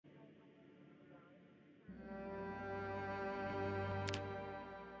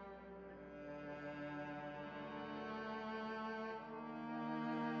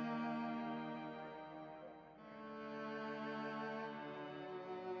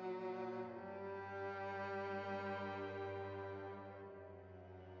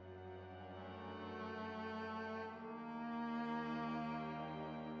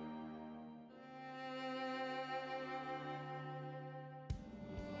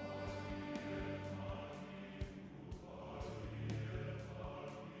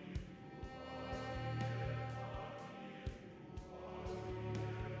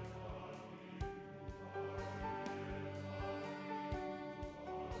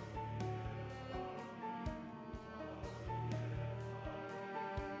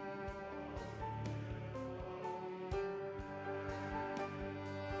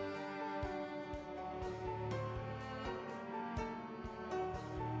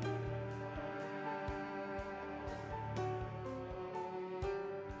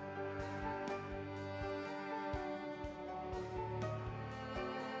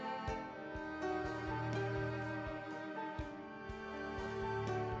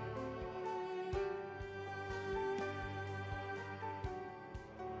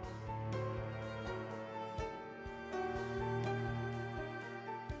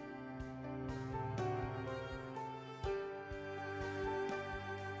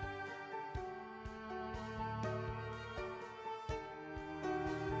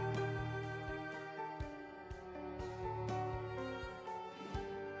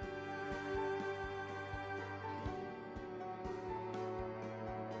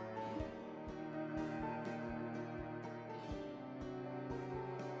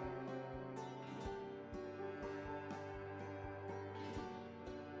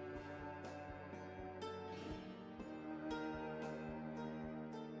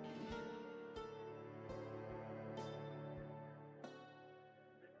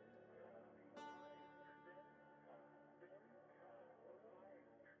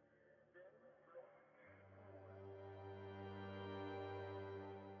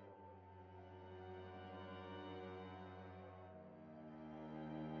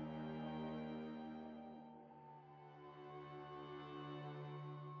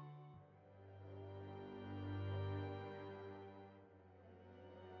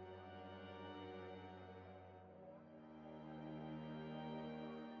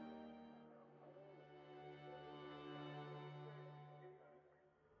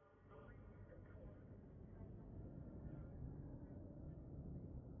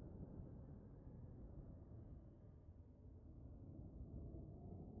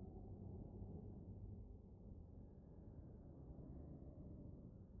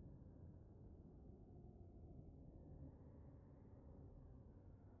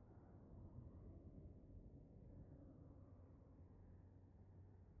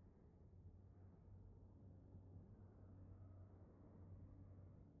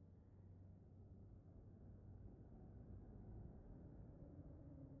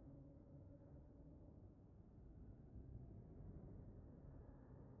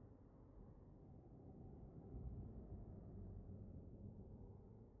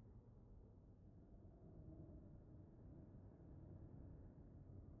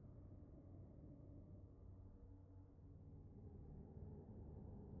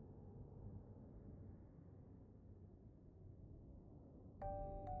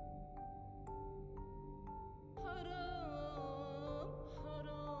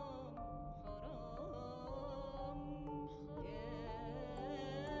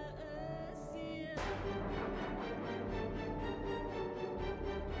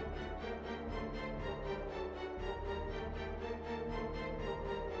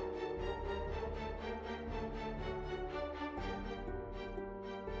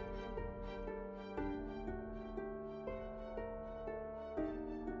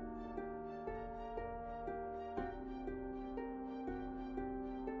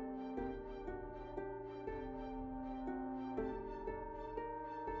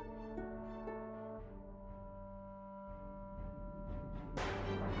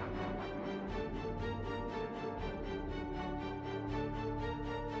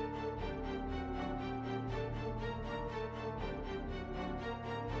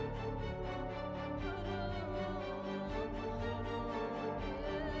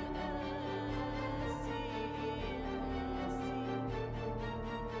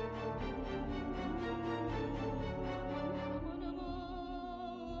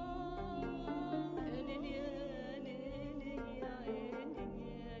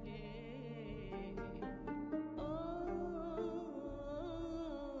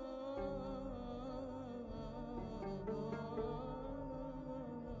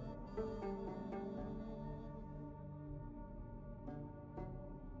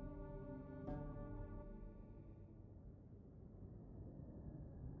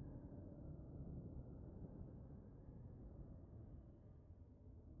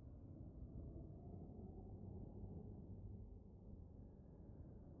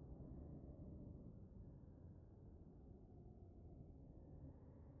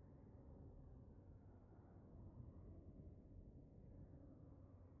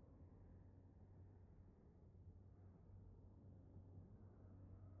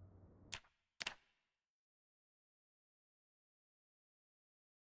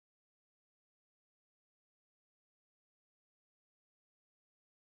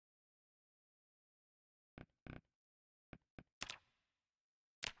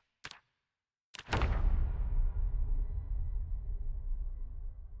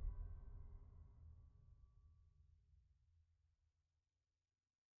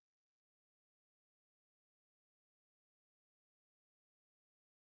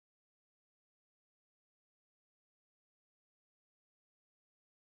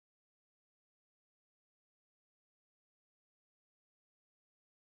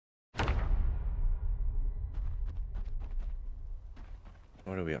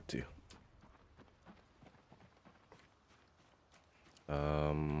What are we up to?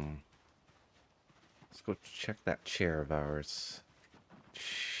 Let's go check that chair of ours.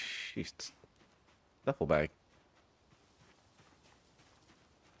 Jeez, duffel bag.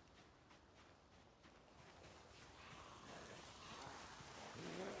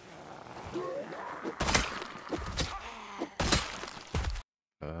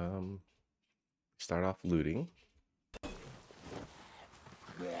 Start off looting.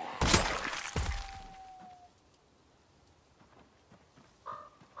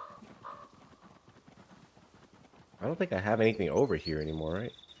 I don't think I have anything over here anymore,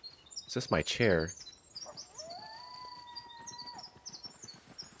 right? It's just my chair.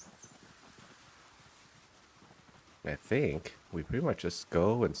 I think we pretty much just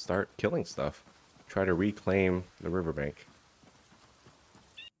go and start killing stuff. Try to reclaim the riverbank.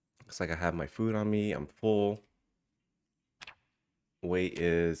 Looks like I have my food on me. I'm full. Weight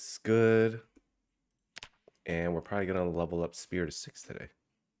is good. And we're probably going to level up spear to 6 today.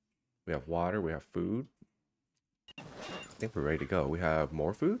 We have water. We have food. I think we're ready to go. We have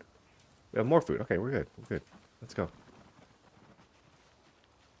more food? We have more food. Okay, we're good. We're good. Let's go.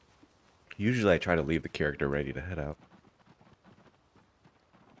 Usually I try to leave the character ready to head out.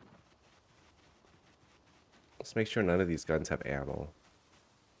 Let's make sure none of these guns have ammo.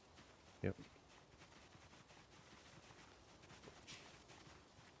 Yep.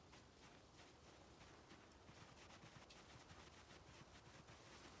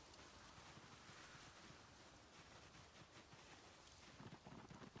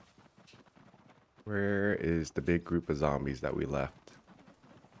 Where is the big group of zombies that we left?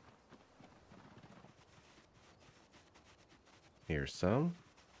 Here's some.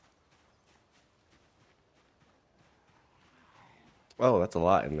 Oh, that's a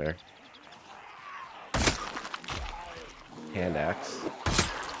lot in there. Hand axe.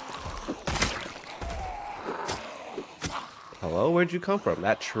 Hello, where'd you come from?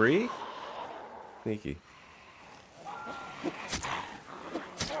 That tree? Sneaky.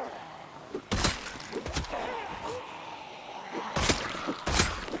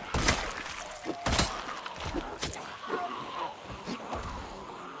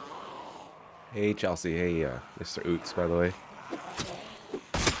 Hey, Chelsea. Hey, Mr. Oots, by the way.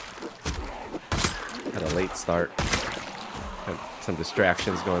 Had a late start. Had some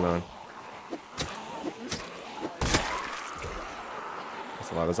distractions going on.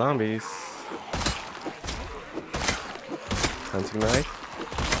 That's a lot of zombies. Hunting knife.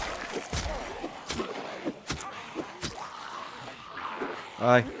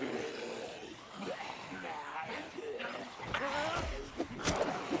 Hi.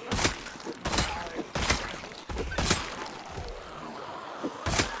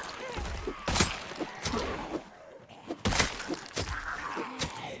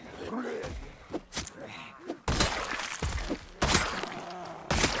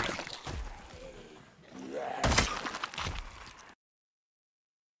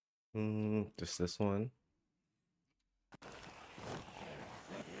 Just this one.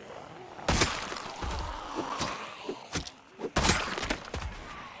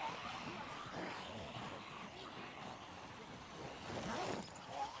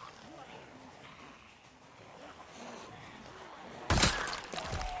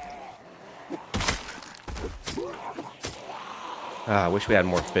 I wish we had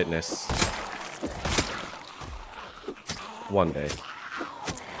more fitness. One day.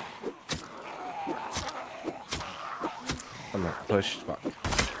 I'm not pushed. Fuck.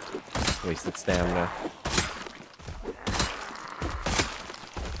 Wasted stamina.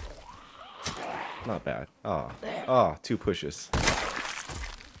 Not bad. Oh, 2 pushes.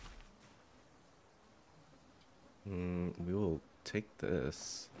 We will take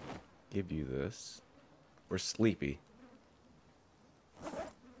this. Give you this. We're sleepy.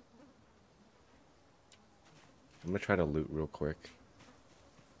 I'm gonna try to loot real quick.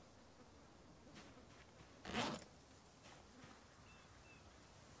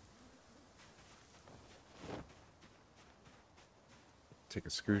 Take a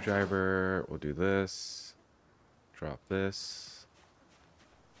screwdriver. We'll do this. Drop this.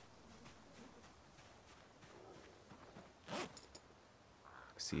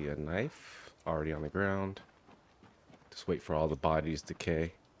 See a knife already on the ground. Just wait for all the bodies to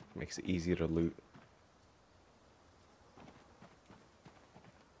decay. Makes it easier to loot.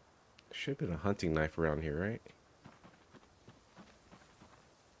 Should have been a hunting knife around here, right?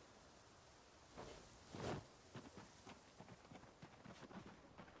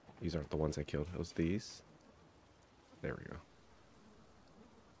 These aren't the ones I killed. It was these. There we go.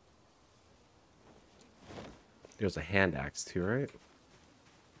 There's a hand axe too, right?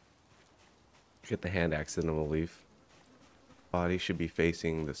 Get the hand axe and then we'll leave. Body should be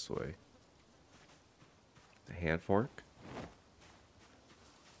facing this way. The hand fork.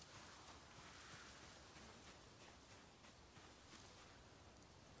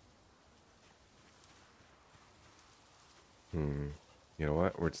 You know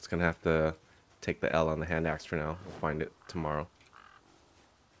what? We're just gonna have to take the L on the hand axe for now. We'll find it tomorrow.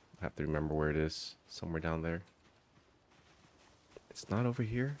 I have to remember where it is. Somewhere down there. It's not over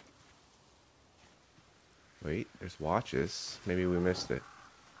here. Wait, there's watches. Maybe we missed it.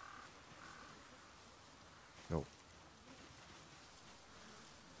 Nope.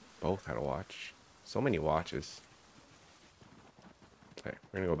 Both had a watch. So many watches. Okay,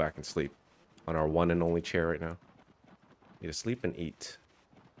 we're gonna go back and sleep on our one and only chair right now. Need to sleep and eat.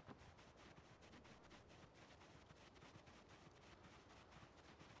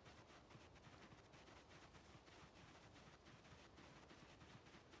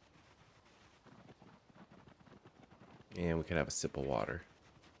 And we can have a sip of water.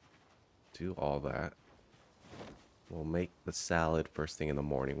 Do all that. We'll make the salad first thing in the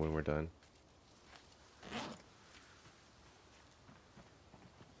morning when we're done.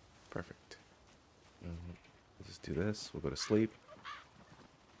 Perfect. We'll just do this. We'll go to sleep.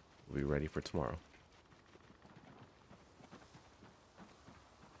 We'll be ready for tomorrow.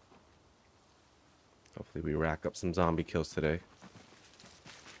 Hopefully we rack up some zombie kills today.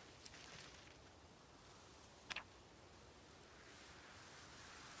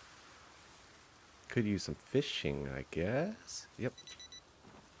 Could use some fishing, I guess. Yep.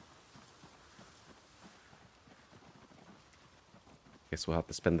 Guess we'll have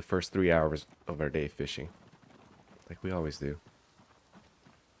to spend the first 3 hours of our day fishing. Like we always do.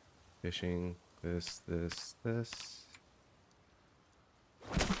 Fishing, this.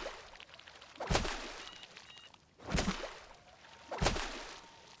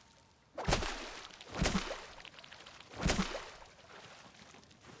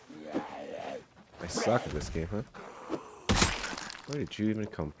 I suck at this game, huh? Where did you even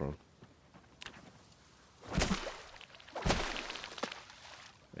come from?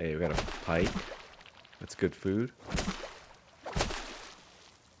 Hey, we got a pike. That's good food.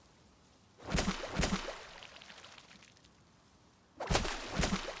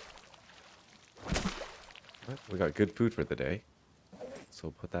 We got good food for the day. So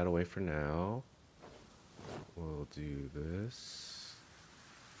we'll put that away for now. We'll do this.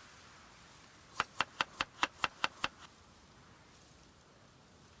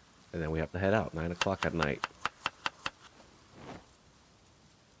 And then we have to head out, 9 o'clock at night.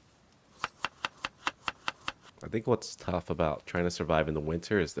 I think what's tough about trying to survive in the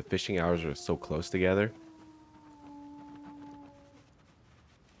winter is the fishing hours are so close together.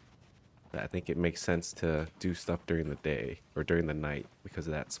 I think it makes sense to do stuff during the day or during the night because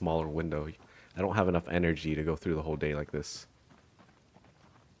of that smaller window. I don't have enough energy to go through the whole day like this.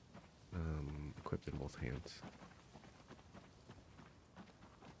 Equipped in both hands.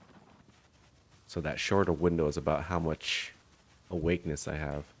 So that shorter window is about how much awakeness I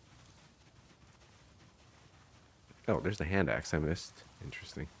have. Oh, there's the hand axe I missed.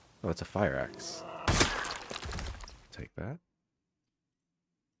 Interesting. Oh, it's a fire axe. Take that.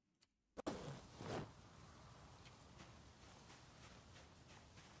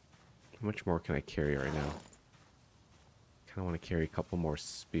 How much more can I carry right now? Kind of want to carry a couple more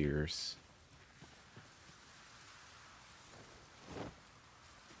spears.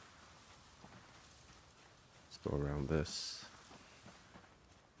 Let's go around this.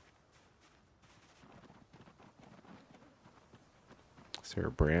 Is there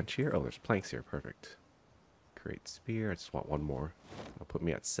a branch here? Oh, there's planks here. Perfect. Great spear. I just want one more. That'll put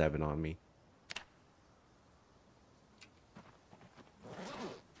me at 7 on me.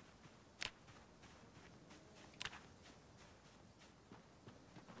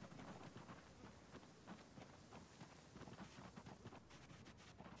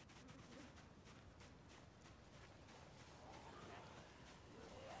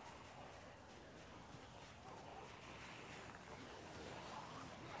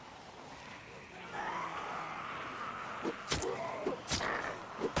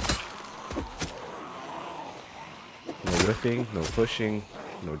 No lifting, no pushing,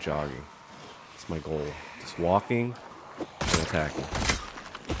 no jogging. That's my goal. Just walking and attacking.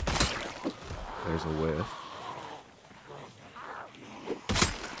 There's a whiff.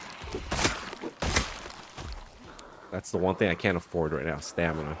 That's the one thing I can't afford right now,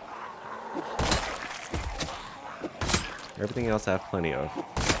 stamina. Everything else I have plenty of.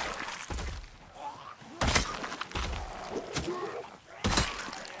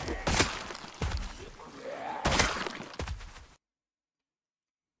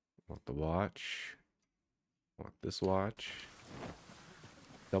 Want the watch. this watch.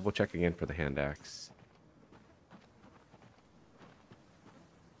 Double check again for the hand axe.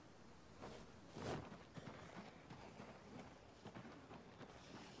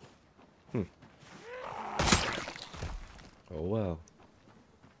 Oh well.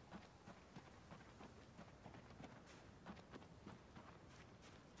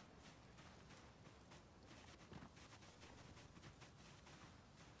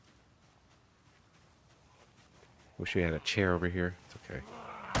 Wish we had a chair over here. It's okay.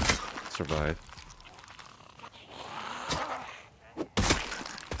 Survive.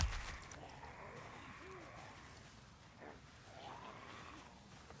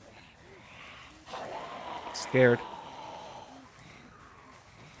 Scared.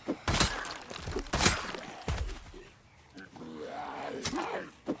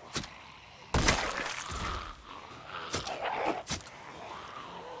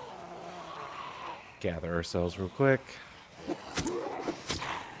 Gather ourselves real quick.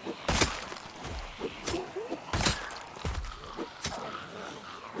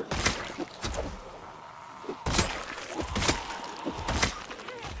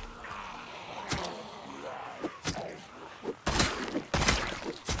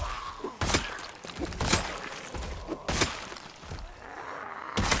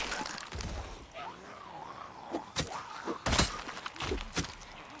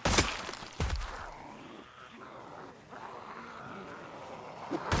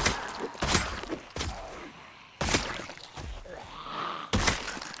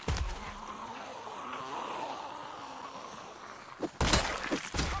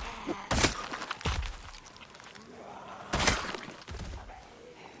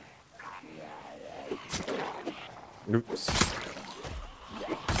 Oops.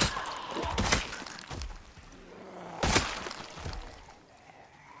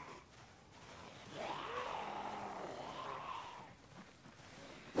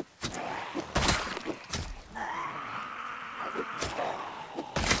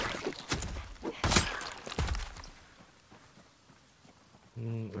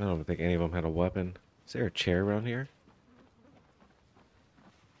 I don't think any of them had a weapon. Is there a chair around here?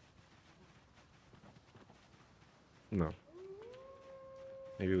 No.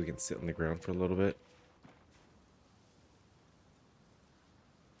 Maybe we can sit on the ground for a little bit.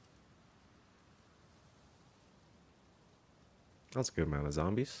 That's a good amount of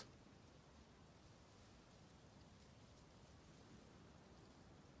zombies.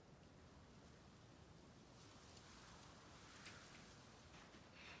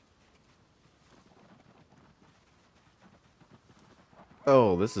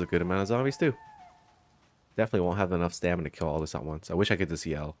 Oh, this is a good amount of zombies too. Definitely won't have enough stamina to kill all this at once. I wish I could just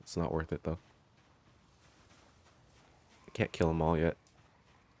yell. It's not worth it though. I can't kill them all yet.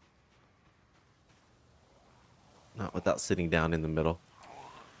 Not without sitting down in the middle.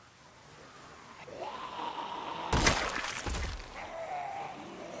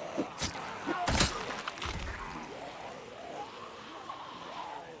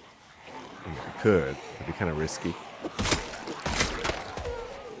 I mean, I could. It'd be kind of risky.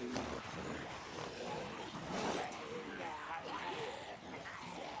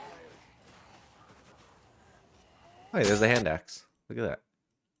 Oh, hey, there's the hand axe. Look at that.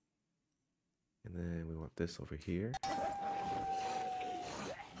 And then we want this over here.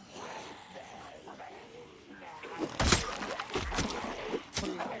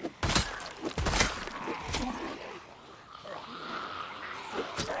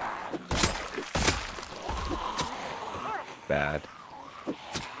 Bad.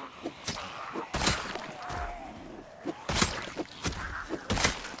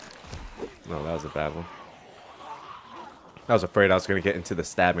 No, that was a bad one. I was afraid I was going to get into the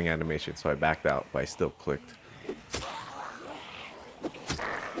stabbing animation, so I backed out, but I still clicked.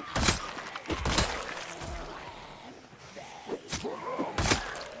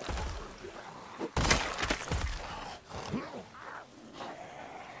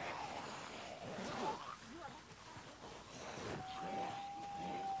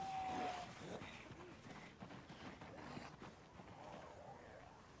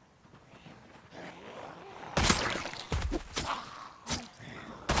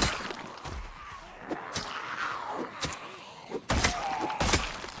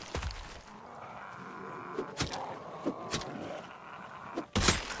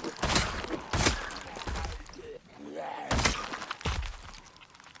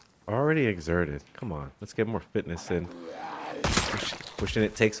 Already exerted. Come on, let's get more fitness in. Wishing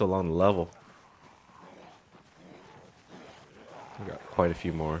it takes so long to level. We got quite a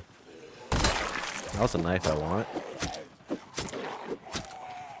few more. That's a knife I want.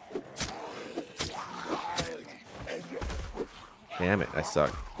 Damn it, I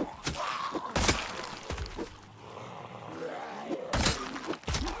suck.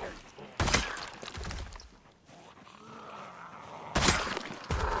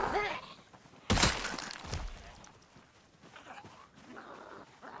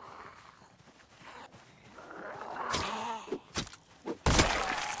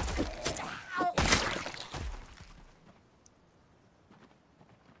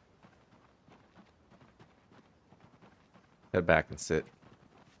 Head back and sit.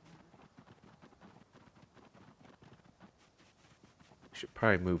 Should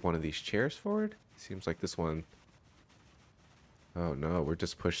probably move one of these chairs forward. Seems like this one. Oh no, we're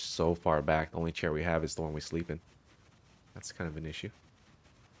just pushed so far back. The only chair we have is the one we sleep in. That's kind of an issue.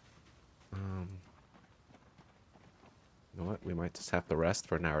 You know what? We might just have to rest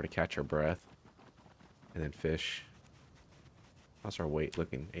for an hour to catch our breath. And then fish. How's our weight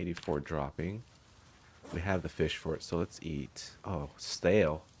looking? 84 dropping. We have the fish for it, so let's eat. Oh,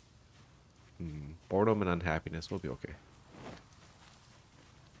 stale. Boredom and unhappiness. We'll be okay.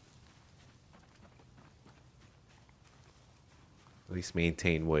 At least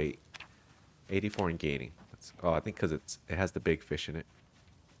maintain weight. 84 and gaining. Oh, I think because it has the big fish in it.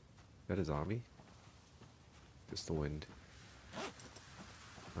 Is that a zombie? Just the wind.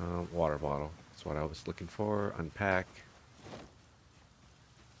 Water bottle. That's what I was looking for. Unpack.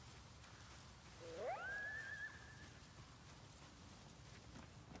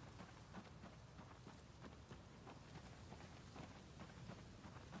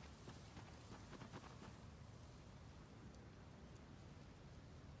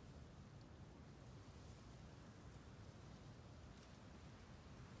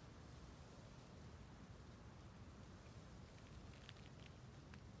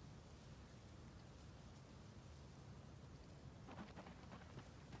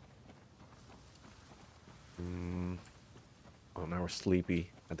 Oh, now we're sleepy.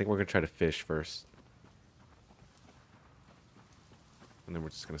 I think we're gonna try to fish first. And then we're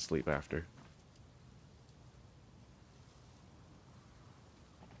just gonna sleep after.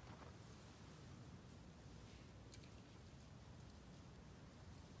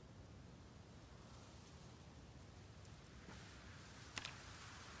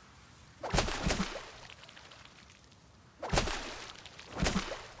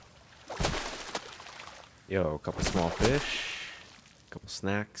 Yo, a couple small fish. A couple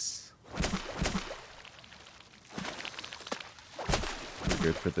snacks. We're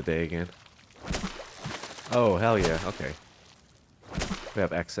good for the day again. Oh, hell yeah. Okay. We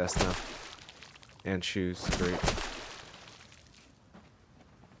have excess now. And shoes. Great.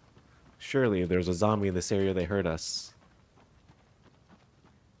 Surely if there's a zombie in this area, they hurt us.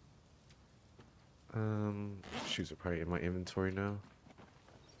 Shoes are probably in my inventory now.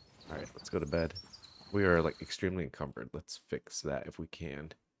 Alright, let's go to bed. We are like extremely encumbered. Let's fix that if we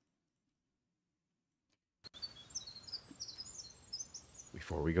can.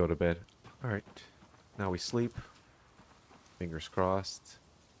 Before we go to bed. Alright. Now we sleep. Fingers crossed.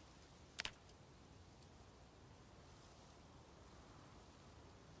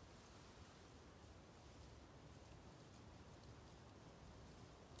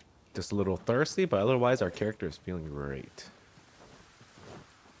 Just a little thirsty, but otherwise our character is feeling great.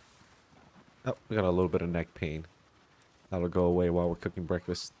 Oh, we got a little bit of neck pain. That'll go away while we're cooking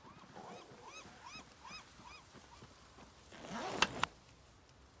breakfast.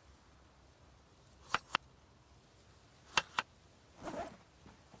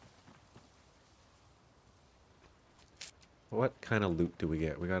 What kind of loot do we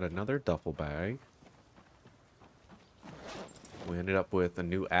get? We got another duffel bag. We ended up with a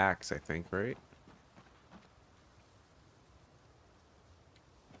new axe, I think, right?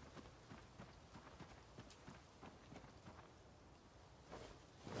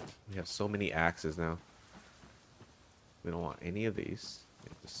 We have so many axes now. We don't want any of these.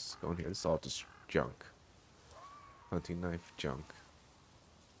 Yeah, just go in here. This is all just junk. Hunting knife, junk.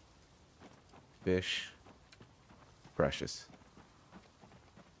 Fish. Precious.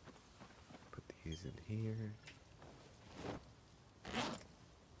 Put these in here.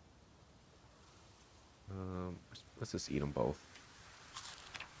 Let's just eat them both.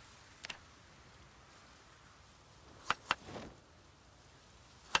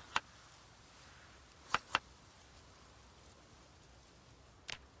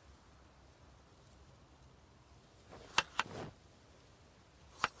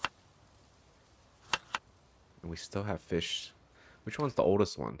 And we still have fish. Which one's the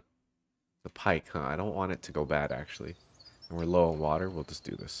oldest one? The pike, huh? I don't want it to go bad, actually. And we're low on water. We'll just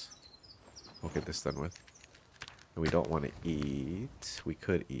do this. We'll get this done with. And we don't want to eat. We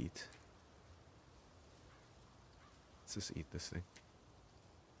could eat. Let's just eat this thing.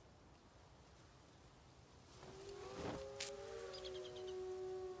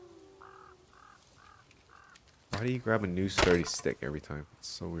 Why do you grab a new sturdy stick every time? It's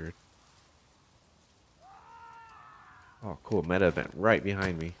so weird. Oh, cool. Meta event right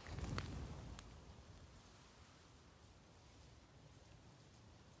behind me.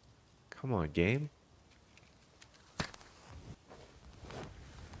 Come on, game.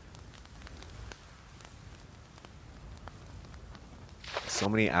 So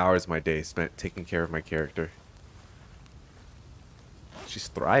many hours of my day spent taking care of my character. She's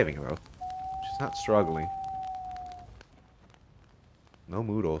thriving, though. She's not struggling. No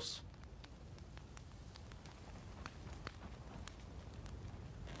moodles.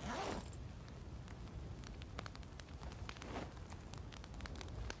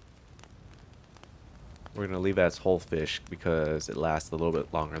 We're going to leave that as whole fish because it lasts a little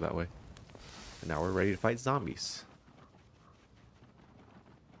bit longer that way. And now we're ready to fight zombies.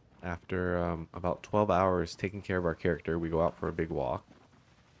 After about 12 hours taking care of our character, we go out for a big walk.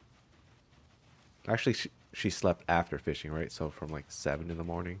 Actually, she slept after fishing, right? So from like 7 in the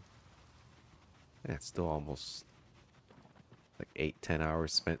morning. Yeah, it's still almost like 8-10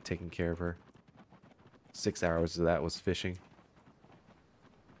 hours spent taking care of her. 6 hours of that was fishing.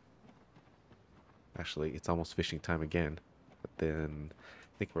 Actually, it's almost fishing time again. But then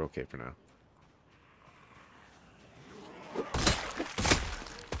I think we're okay for now.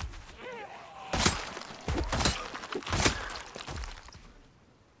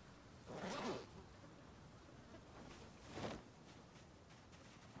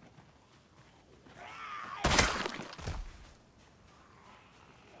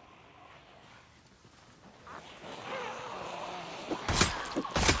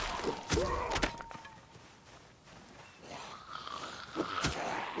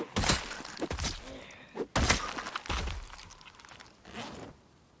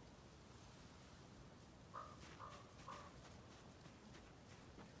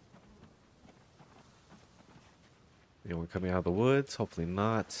 Anyone coming out of the woods? Hopefully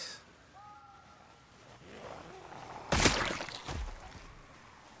not.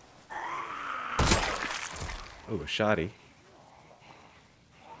 Oh, a shotty.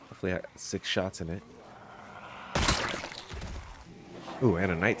 Hopefully I got 6 shots in it. Ooh,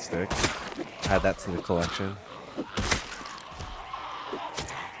 and a nightstick. Add that to the collection.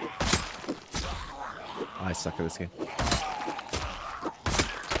 I suck at this game.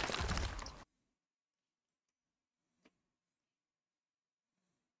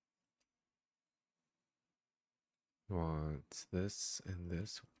 Want this and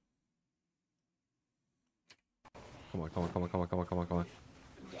this. Come on, come on, come on, come on, come on, come on, come on.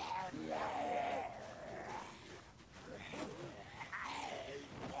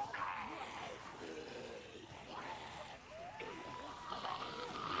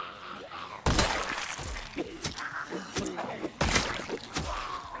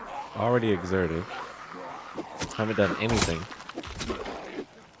 Already exerted. Haven't done anything.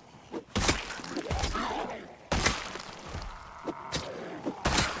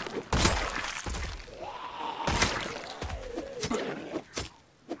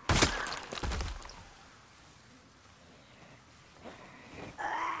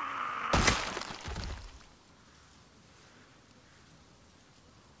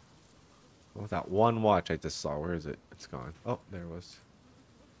 With that one watch I just saw, where is it? It's gone. Oh, there it was.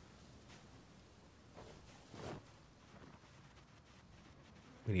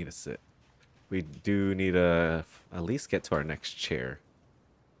 We need to sit. We do need to at least get to our next chair.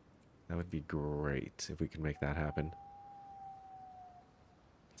 That would be great if we could make that happen.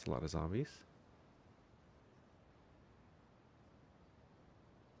 It's a lot of zombies.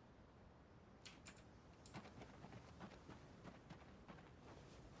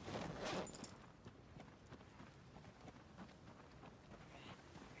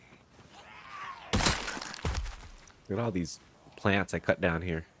 Look at all these plants I cut down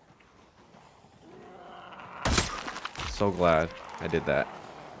here. So glad I did that.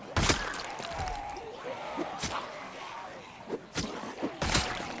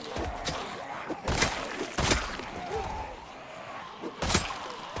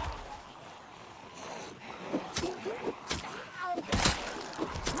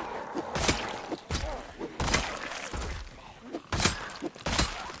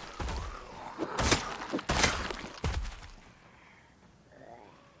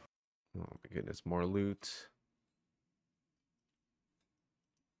 Oh my goodness, more loot.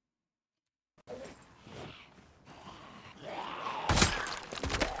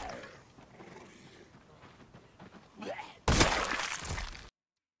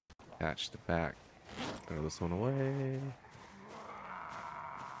 Attach the back. Throw this one away.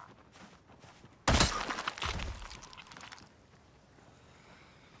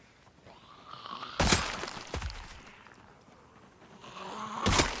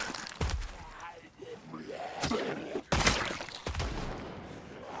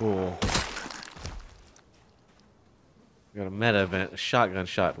 Cool. We got a meta event, a shotgun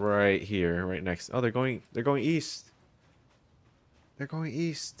shot right here, right next. Oh, they're going east. They're going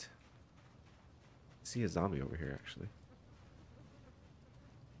east. I see a zombie over here, actually.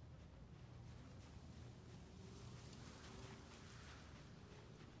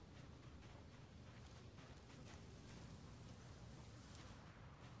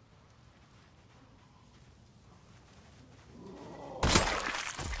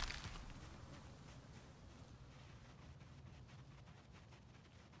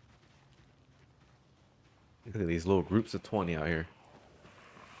 Look at these little groups of 20 out here.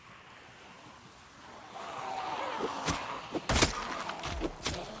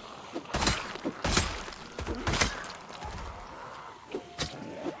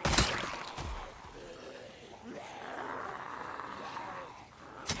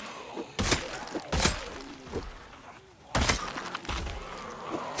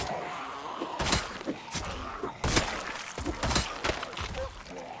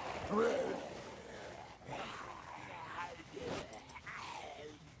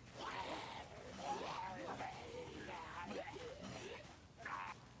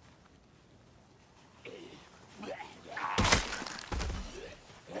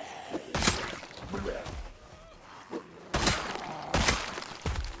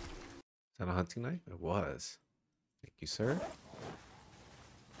 Is that a hunting knife? It was. Thank you, sir.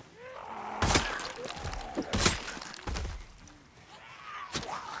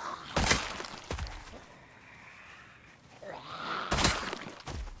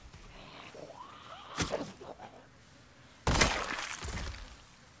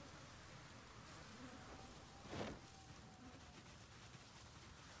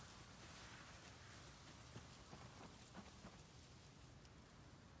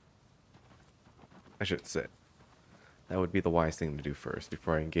 I should sit. That would be the wise thing to do first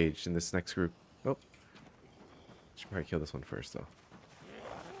before I engage in this next group. Oh. Should probably kill this one first, though.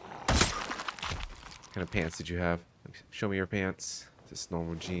 What kind of pants did you have? Show me your pants. Just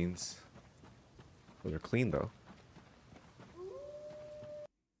normal jeans. Oh, they're clean, though.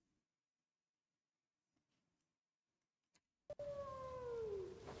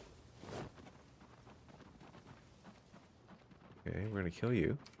 Okay, we're going to kill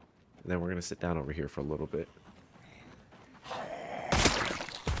you. And then we're going to sit down over here for a little bit.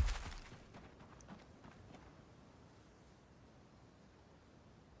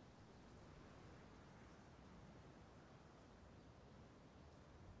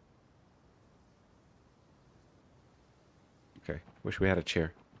 Okay, wish we had a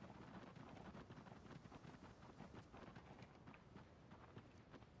chair.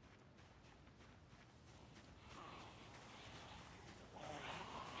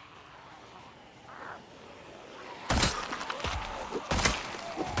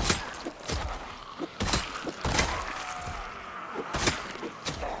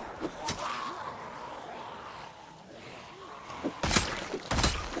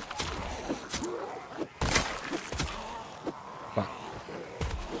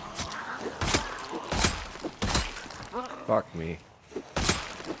 Fuck me.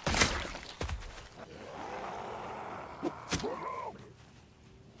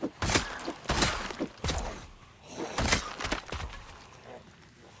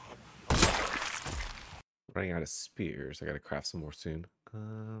 Running out of spears. I gotta craft some more soon.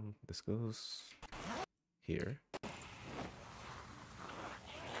 This goes here.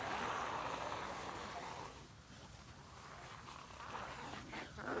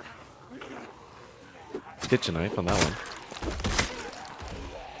 Kitchen knife on that one.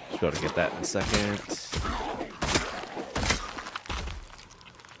 Should be able to get that in a second.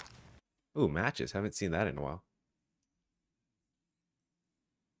 Ooh, matches. Haven't seen that in a while.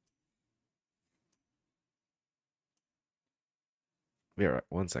 Be alright.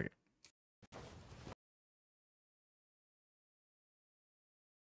 1 second.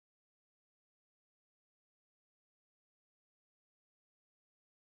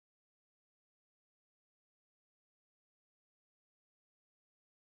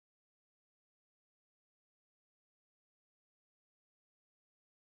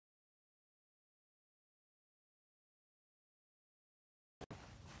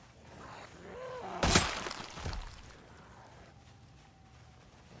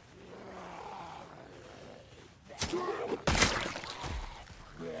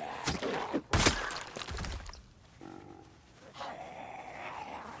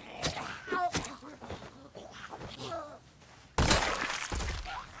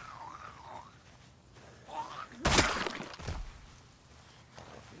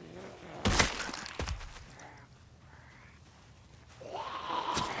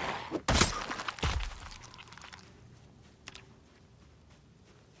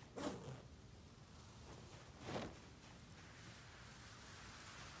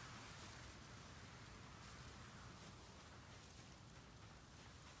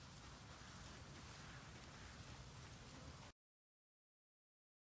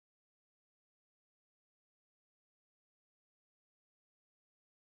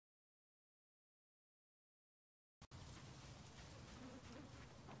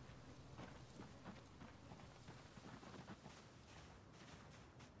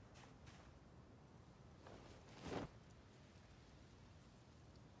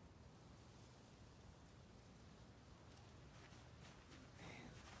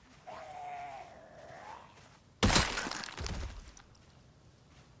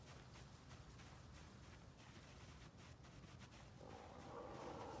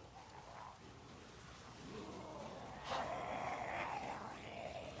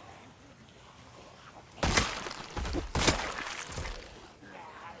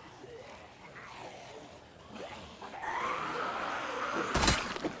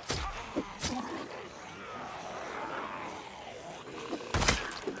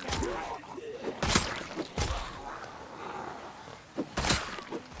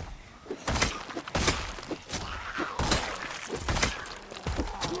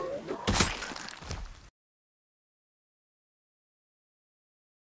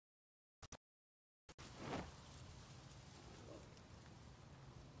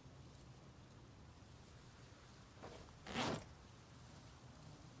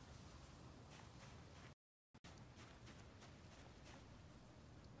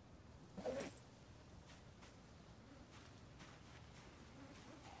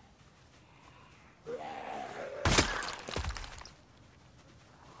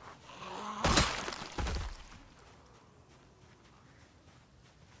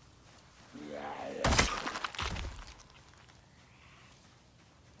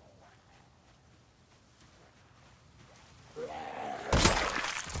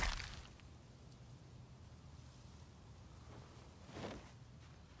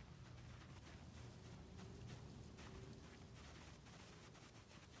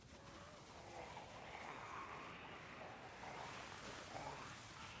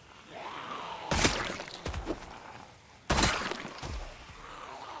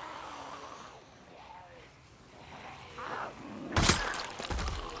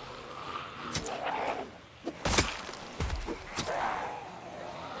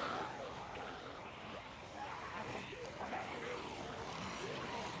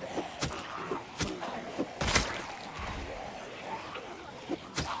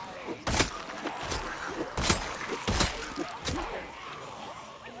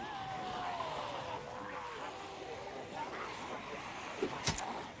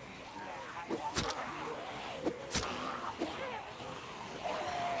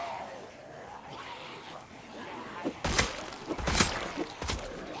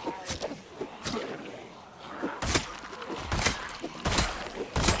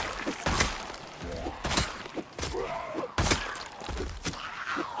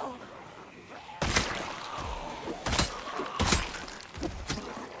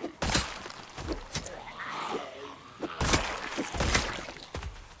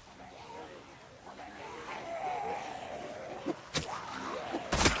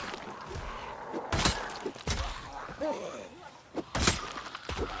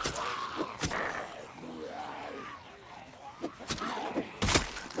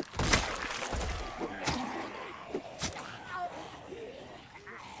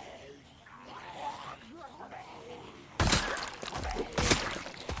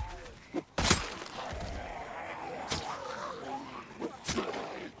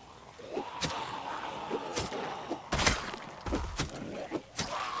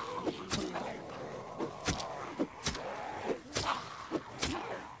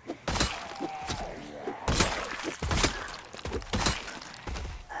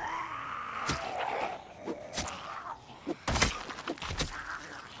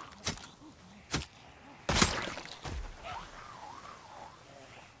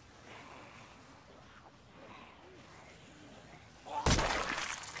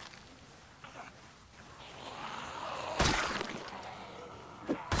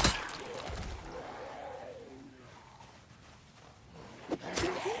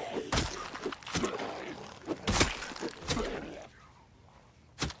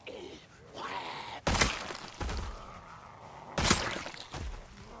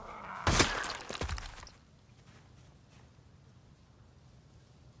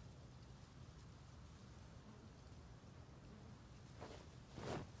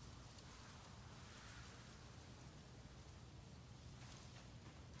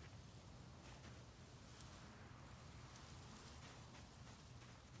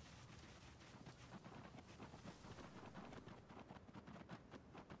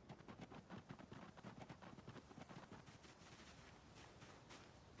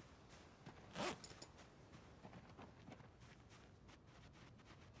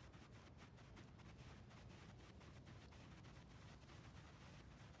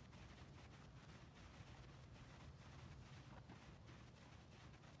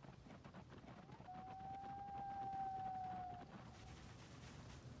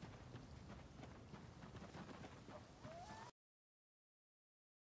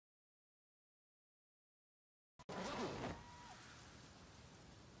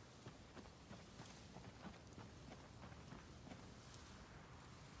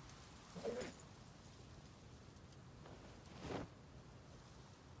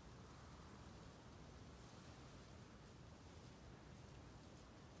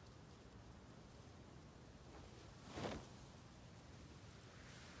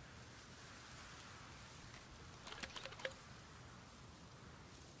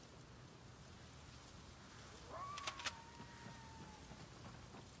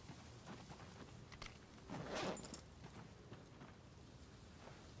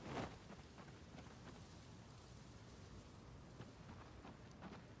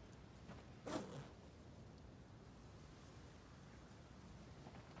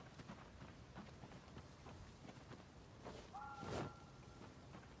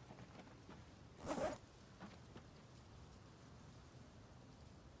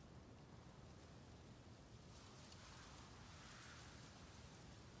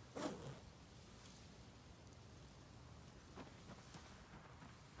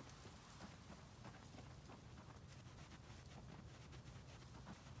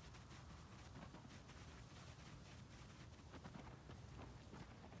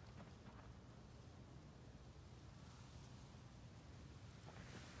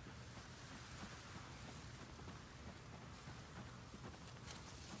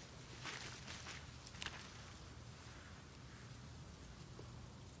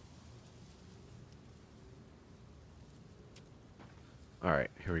 All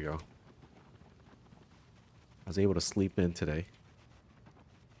right, here we go. I was able to sleep in today.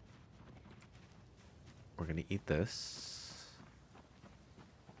 We're gonna eat this.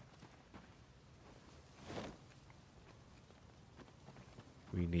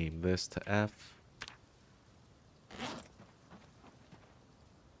 Rename this to F.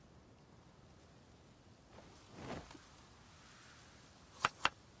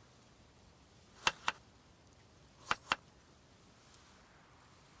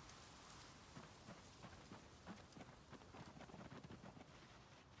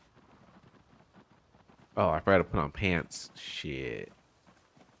 Oh, I forgot to put on pants. Shit.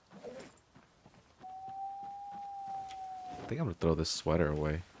 I think I'm gonna throw this sweater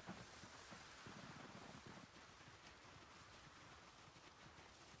away.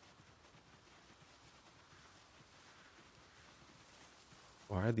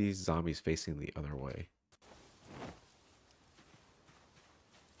 Why are these zombies facing the other way?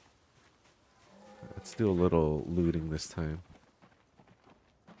 Let's do a little looting this time.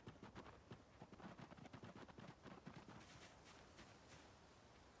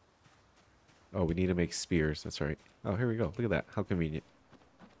 Oh, we need to make spears. That's right. Oh, here we go. Look at that. How convenient.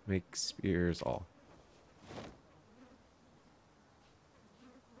 Make spears all.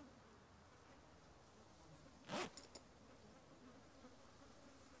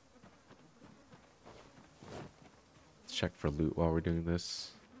 Let's check for loot while we're doing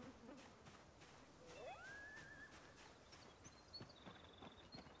this.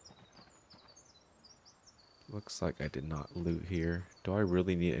 Looks like I did not loot here. Do I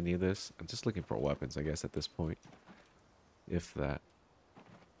really need any of this? I'm just looking for weapons, I guess, at this point. If that.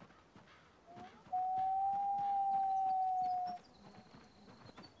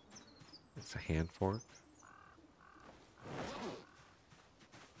 It's a hand fork.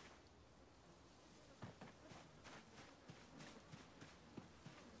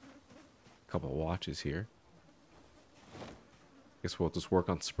 A couple of watches here. Guess we'll just work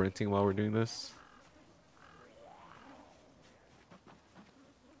on sprinting while we're doing this.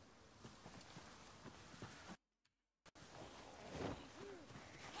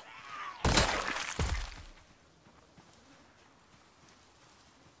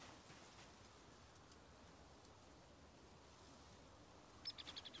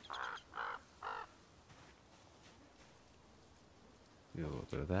 Do a little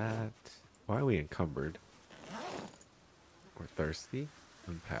bit of that. Why are we encumbered? We're thirsty.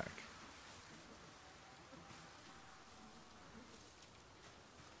 Unpack.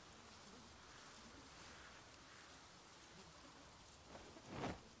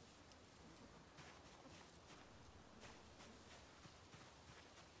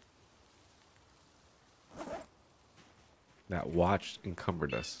 That watch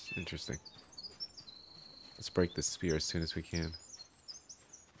encumbered us. Interesting. Let's break the spear as soon as we can.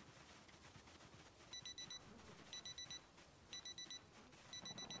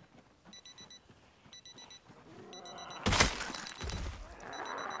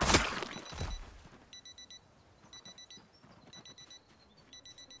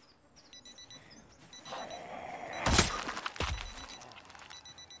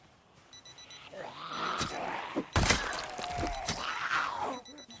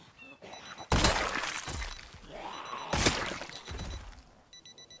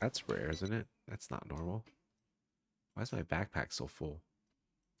 That's rare, isn't it? That's not normal. Why is my backpack so full?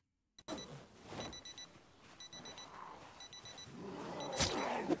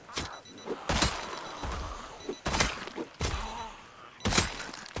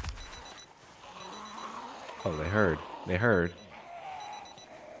 Oh, they heard. They heard.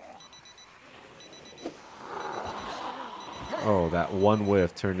 Oh, that one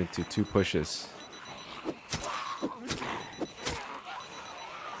whiff turned into 2 pushes.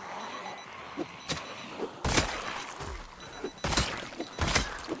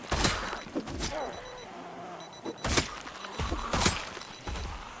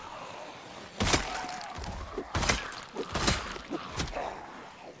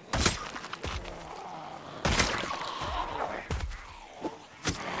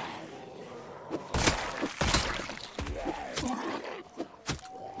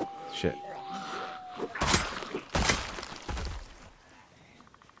 Shit.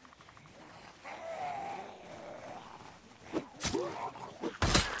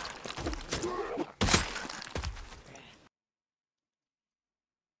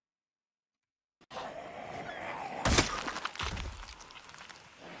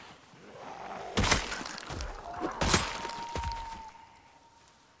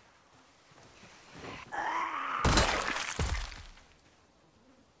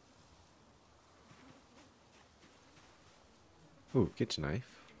 Ooh, kitchen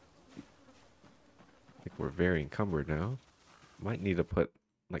knife. I think we're very encumbered now. Might need to put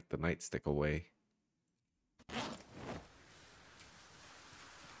like the nightstick away.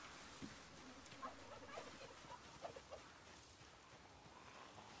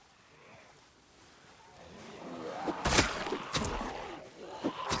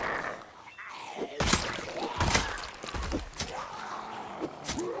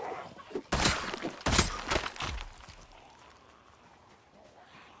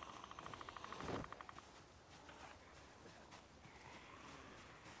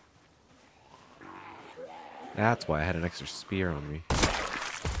 That's why I had an extra spear on me.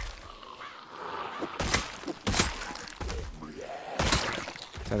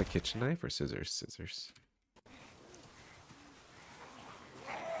 Is that a kitchen knife or scissors? Scissors.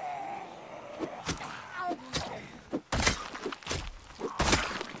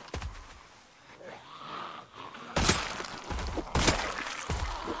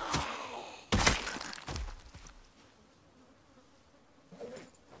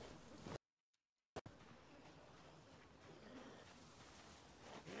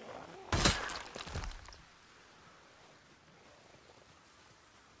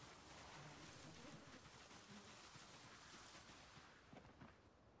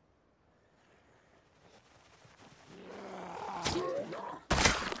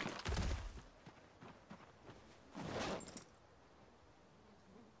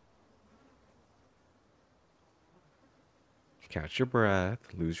 Catch your breath,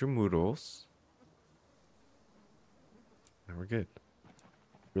 lose your noodles. Now we're good.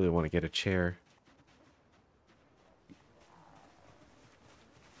 Really want to get a chair.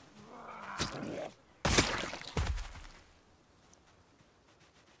 Do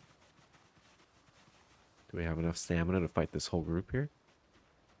we have enough stamina to fight this whole group here?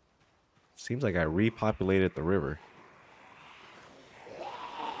 Seems like I repopulated the river.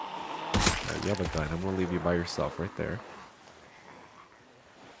 Right, you have a gun. I'm gonna leave you by yourself right there.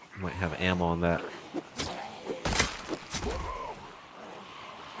 Might have ammo on that.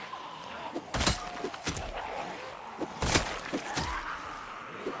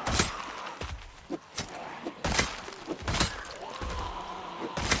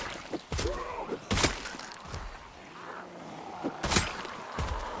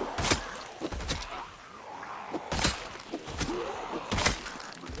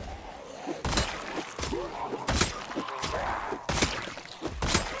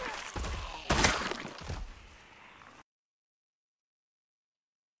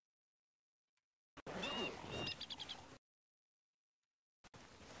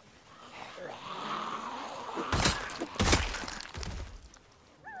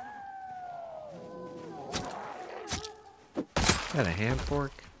 Is that a hand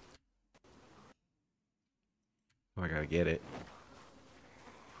fork? Oh, I gotta get it.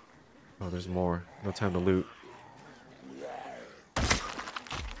 Oh, there's more. No time to loot.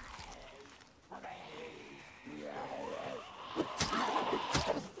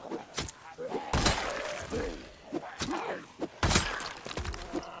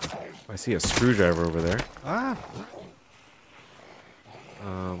 I see a screwdriver over there. Ah!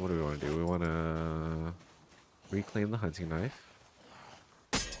 What do we want to do? We want to reclaim the hunting knife.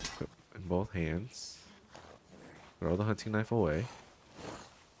 Put it in both hands. Throw the hunting knife away.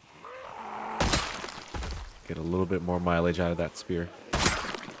 Get a little bit more mileage out of that spear.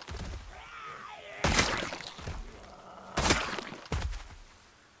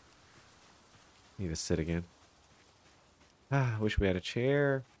 Need to sit again. Ah, wish we had a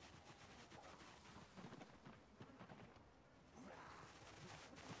chair.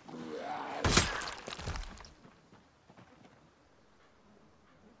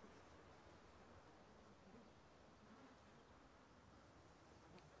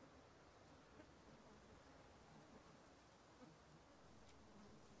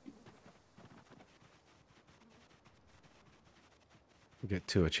 We'll get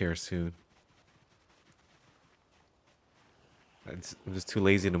to a chair soon. I'm just too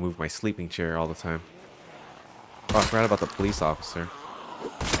lazy to move my sleeping chair all the time. Oh, I forgot about the police officer.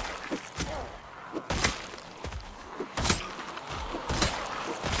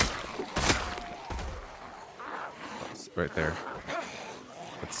 Right there.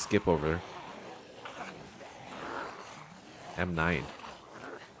 Let's skip over there. M9.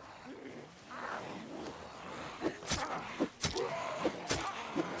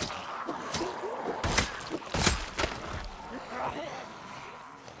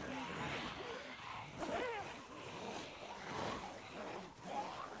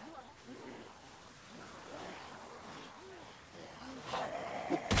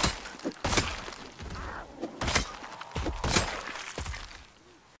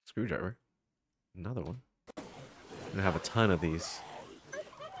 screwdriver. Another one. I'm gonna have a ton of these.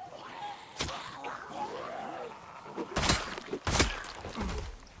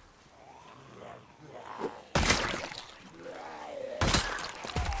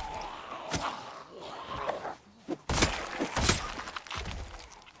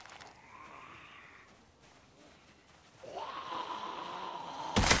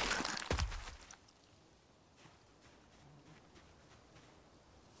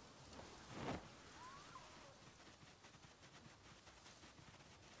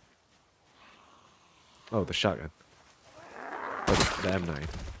 Oh, the shotgun. Oh, the M9.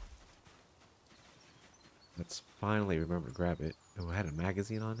 Let's finally remember to grab it. Oh, it had a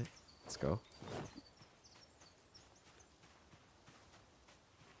magazine on it. Let's go.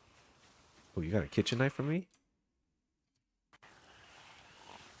 Oh, you got a kitchen knife for me?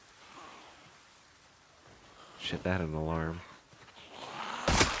 Shit, that had an alarm.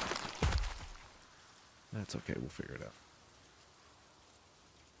 That's okay, we'll figure it out.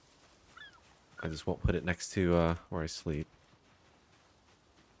 I just won't put it next to where I sleep.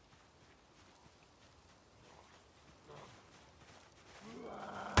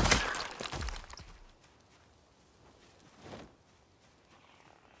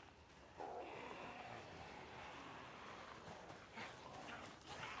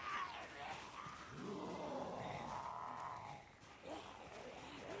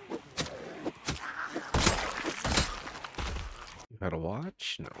 You got a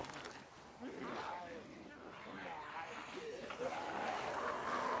watch? No.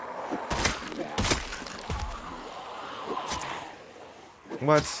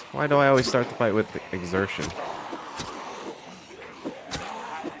 What? Why do I always start the fight with exertion?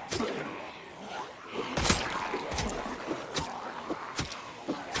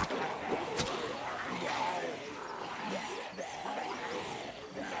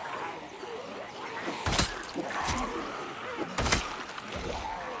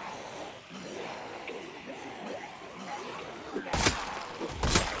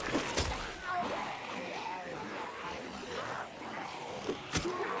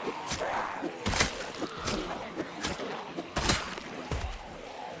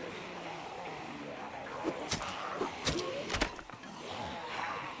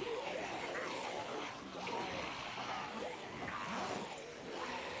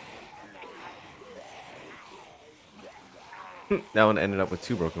 That one ended up with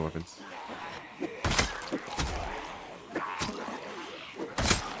 2 broken weapons.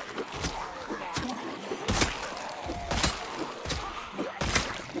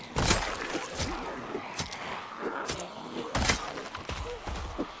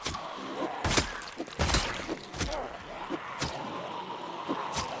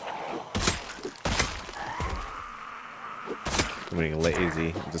 I'm getting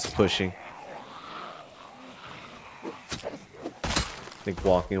lazy. I'm just pushing. I think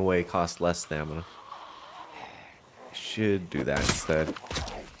walking away costs less stamina. Should do that instead.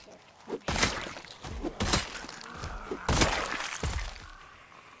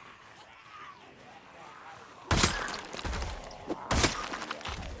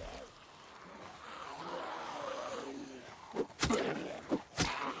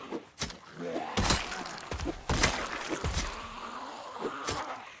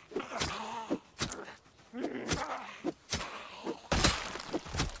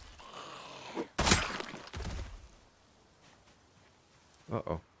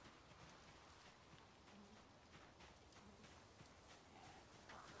 Uh-oh.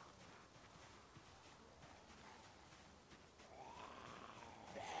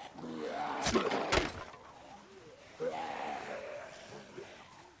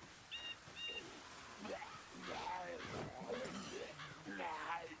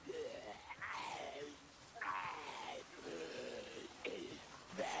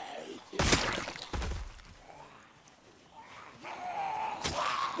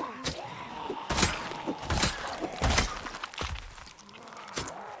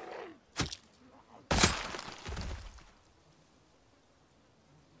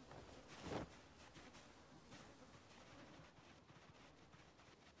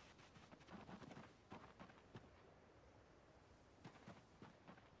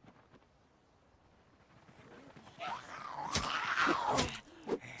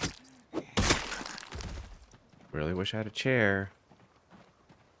 Really wish I had a chair.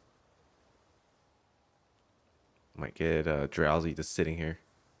 Might get drowsy just sitting here.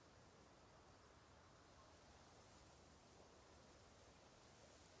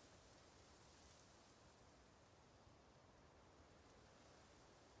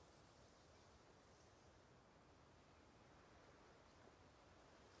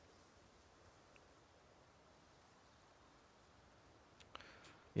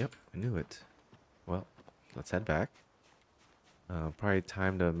 Yep, I knew it. Well, let's head back. Probably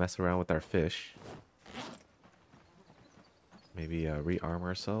time to mess around with our fish. Maybe rearm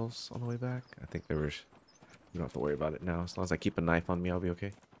ourselves on the way back. I think there was... We don't have to worry about it now. As long as I keep a knife on me, I'll be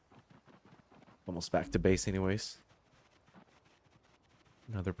okay. Almost back to base anyways.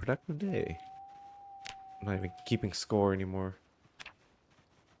 Another productive day. I'm not even keeping score anymore.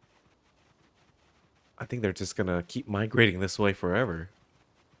 I think they're just gonna keep migrating this way forever.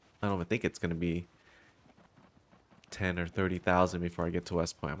 I don't even think it's gonna be 10 or 30,000 before I get to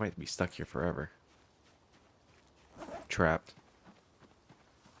West Point. I might be stuck here forever. Trapped.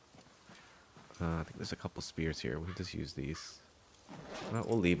 I think there's a couple spears here. We can just use these. Well,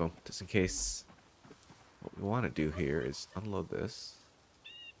 we'll leave them just in case. What we want to do here is unload this.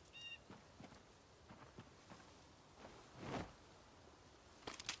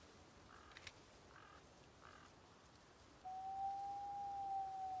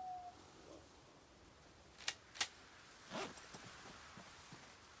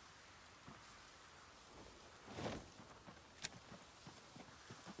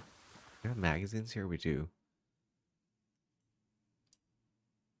 We have magazines here? We do.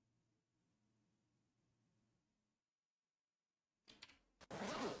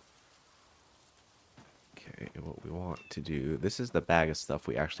 Okay, what we want to do... This is the bag of stuff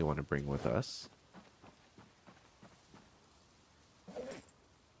we actually want to bring with us.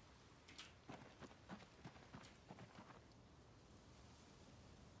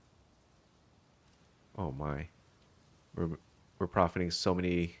 Oh my. We're profiting so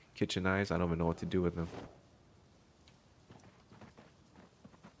many kitchen knives, I don't even know what to do with them.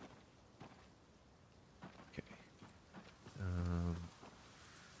 Okay.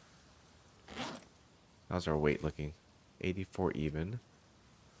 How's our weight looking? 84 even.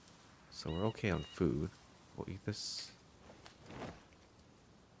 So we're okay on food. We'll eat this.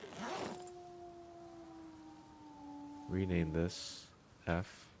 Rename this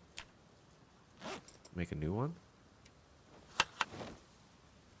F. Make a new one.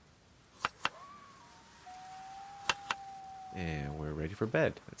 And we're ready for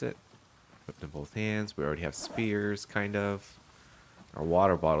bed. That's it. Equipped in both hands. We already have spears, kind of. Our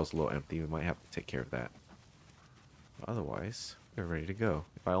water bottle's a little empty. We might have to take care of that. But otherwise, we're ready to go.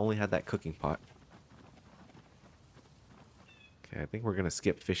 If I only had that cooking pot. Okay, I think we're going to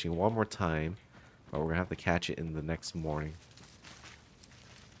skip fishing one more time. But we're going to have to catch it in the next morning.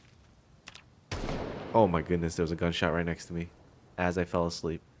 Oh my goodness, there was a gunshot right next to me. As I fell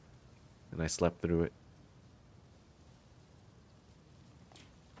asleep. And I slept through it.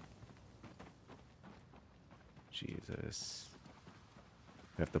 Jesus.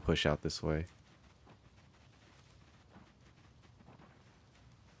 We have to push out this way.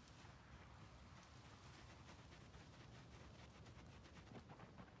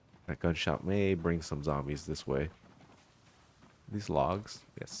 That gunshot may bring some zombies this way. These logs,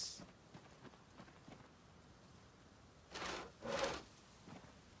 yes.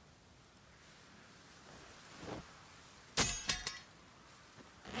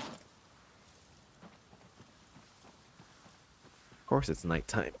 Of course it's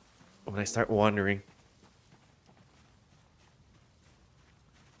nighttime when I start wandering.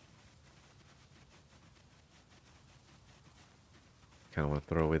 Kind of want to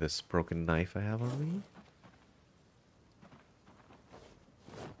throw away this broken knife I have on me.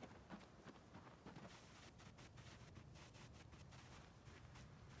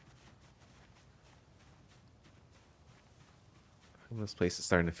 This place is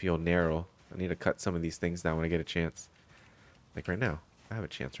starting to feel narrow. I need to cut some of these things down when I get a chance. Like right now. I have a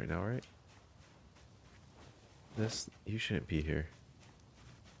chance right now, right? This, you shouldn't be here.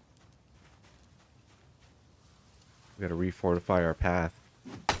 We gotta refortify our path.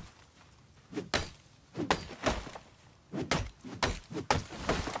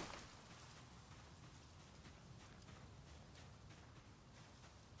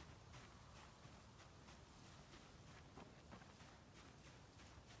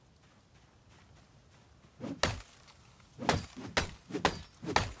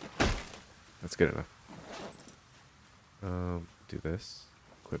 That's good enough. Do this.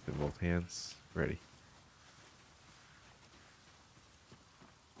 Equip in both hands. Ready.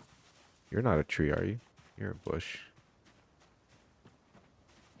 You're not a tree, are you? You're a bush.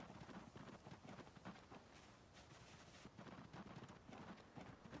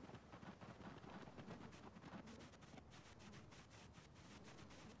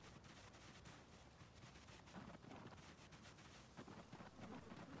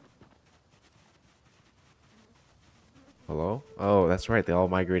 Hello? Oh, that's right. They all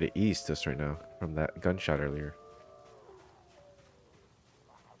migrated east just right now from that gunshot earlier.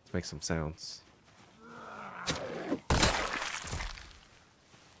 Make some sounds.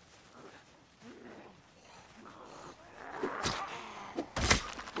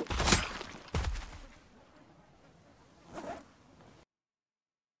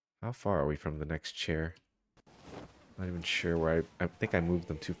 How far are we from the next chair? Not even sure where I think I moved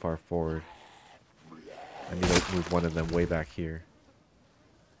them too far forward. I need to move one of them way back here.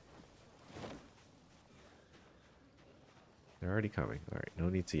 They're already coming. Alright, no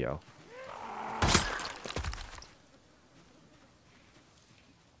need to yell.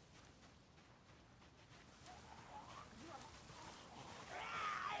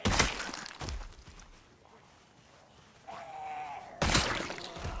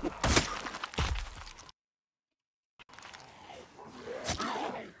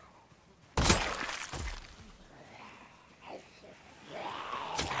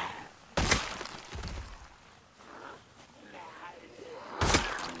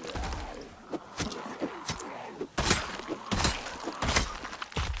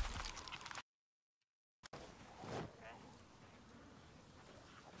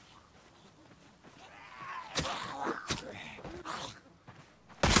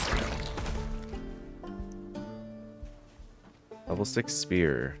 Level 6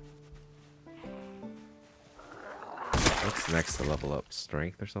 spear. What's next to level up?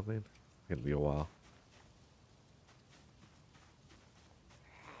 Strength or something? It'll be a while.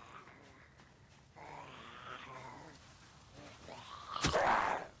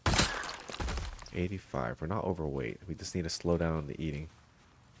 $85. We're not overweight. We just need to slow down the eating.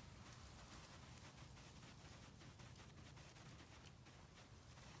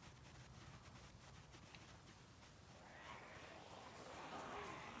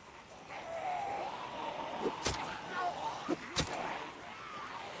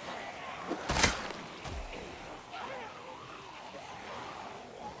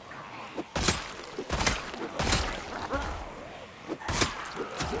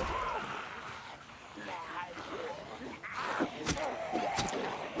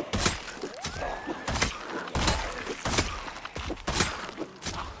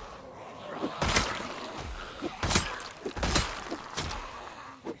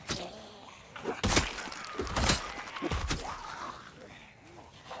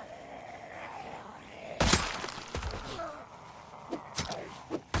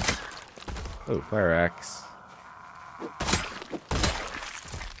 Oh, fire axe.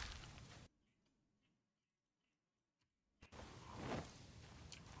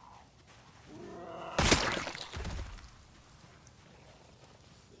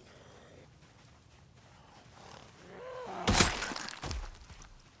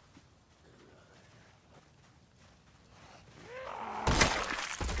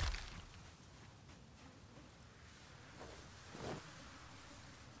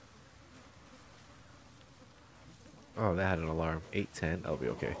 Oh, that had an alarm. 8:10. I'll be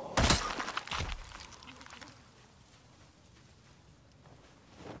okay.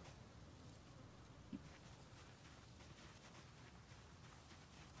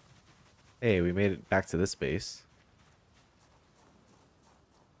 Hey, we made it back to this base.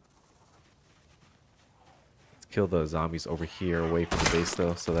 Let's kill the zombies over here away from the base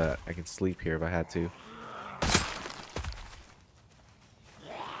though, so that I can sleep here if I had to.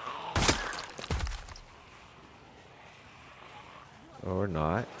 Or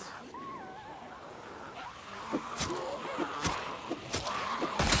not.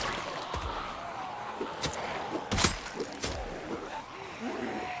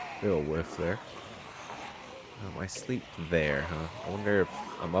 Little whiff there. I sleep there, huh? I wonder if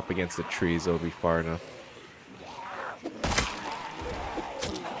I'm up against the trees, it'll be far enough.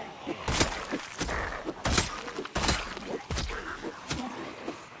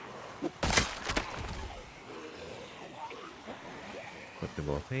 Put in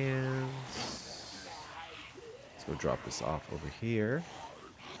both hands. Let's go drop this off over here.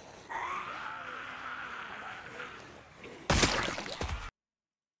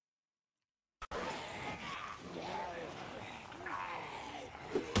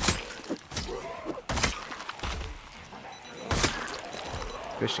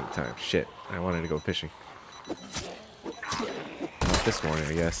 Fishing time. Shit. I wanted to go fishing. Not this morning,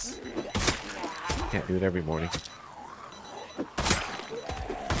 I guess. Can't do it every morning.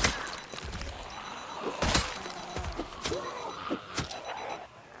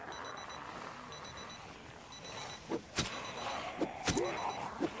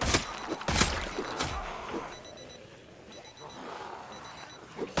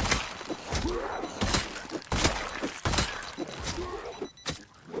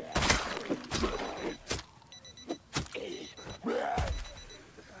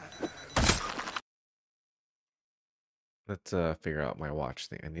 Let's figure out my watch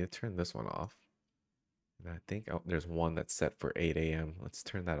thing. I need to turn this one off. And I think there's one that's set for 8 a.m. Let's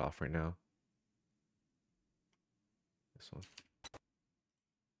turn that off right now. This one.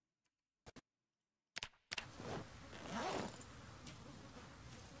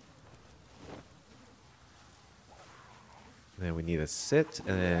 And then we need to sit,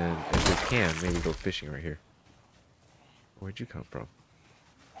 and then if we can, maybe go fishing right here. Where'd you come from?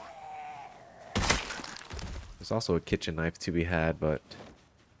 There's also a kitchen knife to be had, but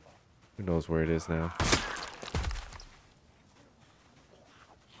who knows where it is now.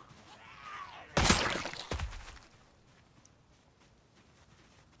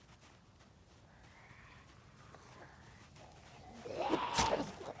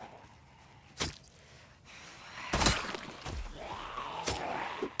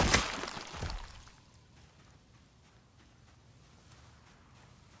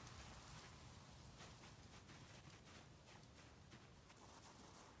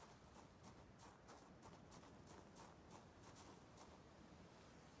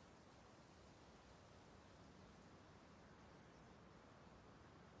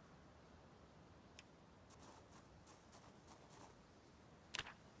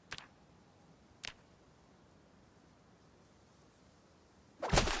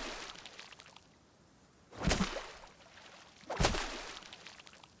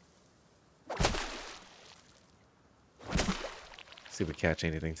 See if we catch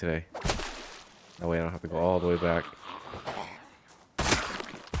anything today. That way I don't have to go all the way back.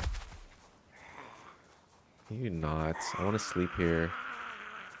 You not. I want to sleep here.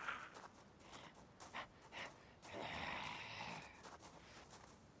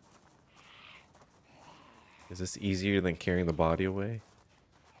 Is this easier than carrying the body away?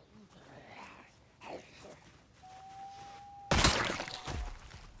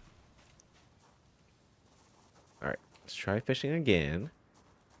 Alright, let's try fishing again.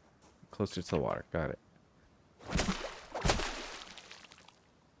 Closer to the water. Got it.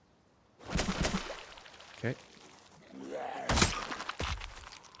 Okay.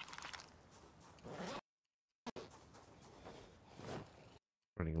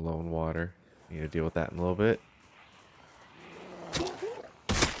 Running low on water. Need to deal with that in a little bit.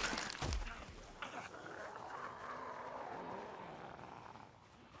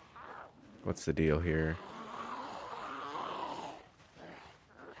 What's the deal here?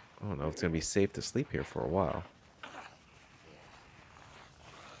 I don't know if it's gonna be safe to sleep here for a while. I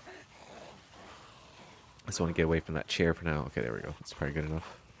just want to get away from that chair for now. Okay, there we go. That's probably good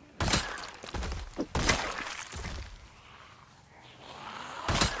enough.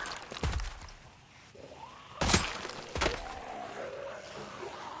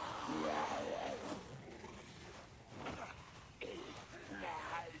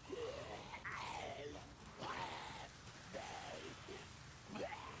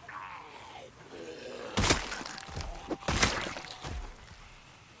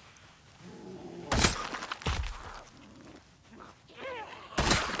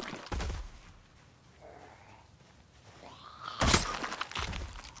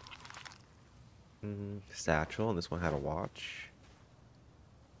 Satchel, and this one had a watch.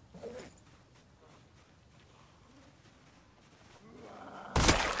 I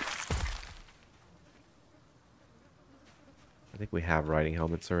think we have riding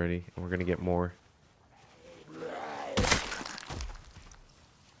helmets already, and we're gonna get more.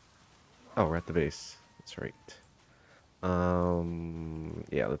 Oh, we're at the base. That's right.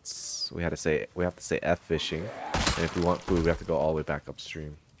 Yeah, we have to say F fishing, and if we want food, we have to go all the way back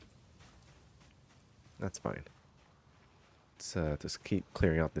upstream. That's fine. Let's just keep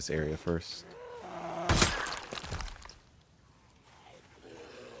clearing out this area first.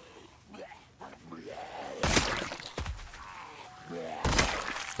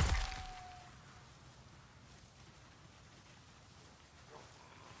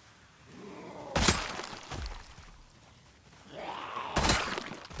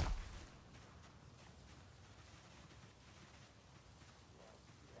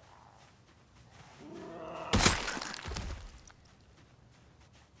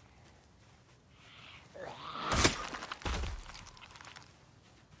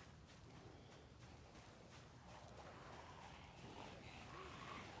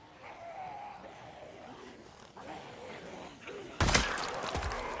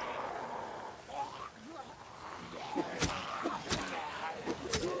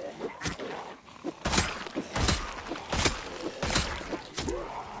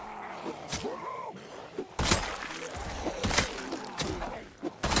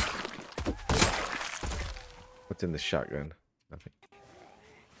 What's in the shotgun? Nothing.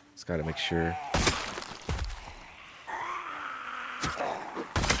 Just gotta make sure.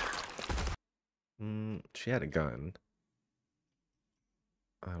 She had a gun.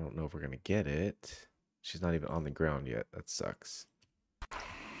 I don't know if we're gonna get it. She's not even on the ground yet. That sucks.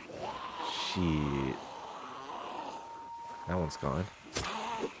 Shit. That one's gone.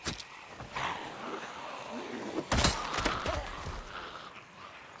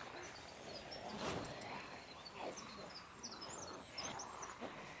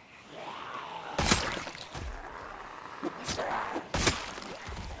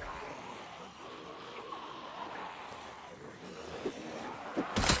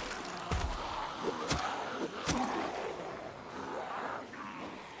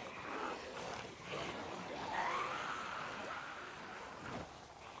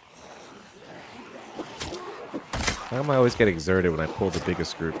 Why am I always get exerted when I pull the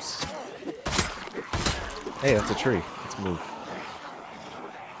biggest groups? Hey, that's a tree. Let's move.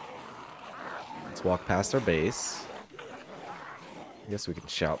 Let's walk past our base. I guess we can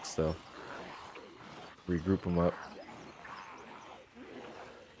shout still. Regroup them up.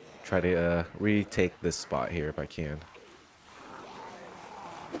 Try to retake this spot here if I can.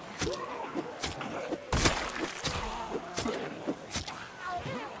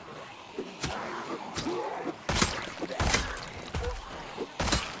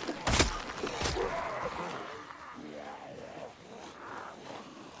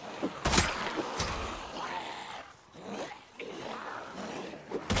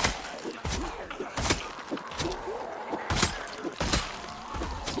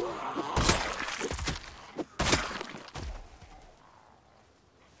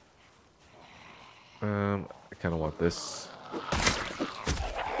 I kind of want this.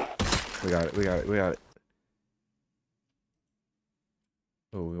 We got it, we got it, we got it.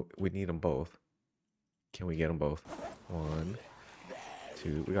 Oh, we need them both. Can we get them both? 1,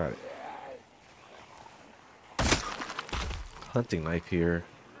 2, we got it. Hunting knife here.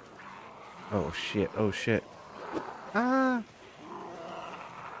 Oh shit, oh shit. Ah!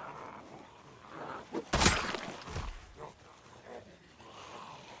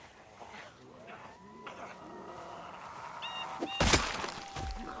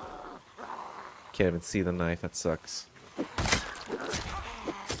 Can't even see the knife, that sucks.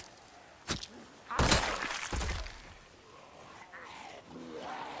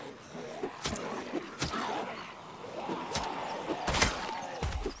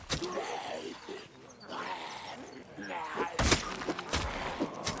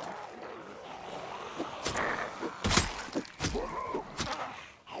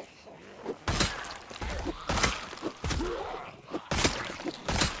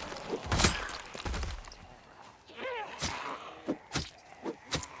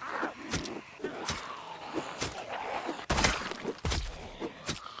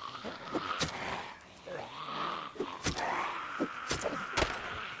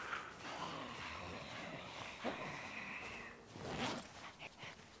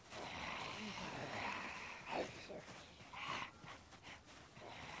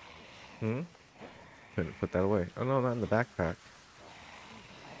 Couldn't put that away. Oh no, not in the backpack.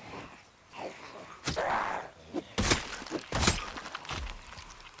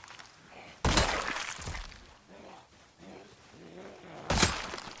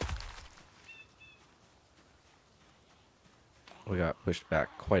 We got pushed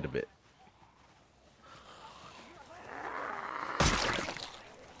back quite a bit.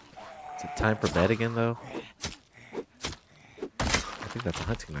 Is it time for bed again though? I think that's a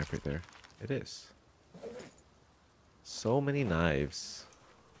hunting knife right there. It is. So many knives.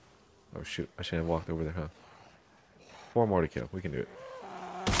 Oh shoot, I shouldn't have walked over there, huh? 4 more to kill. We can do it.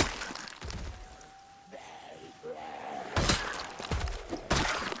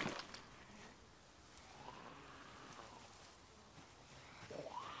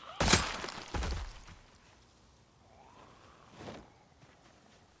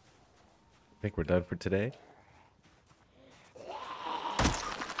 I think we're done for today.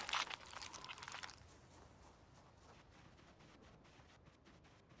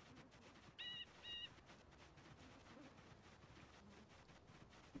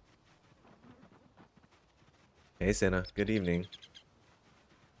 Hey, Santa. Good evening.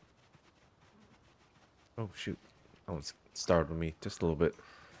 Oh, shoot. That one's startled me just a little bit.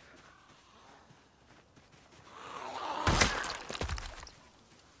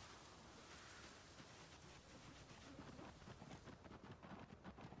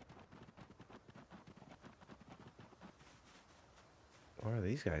 What are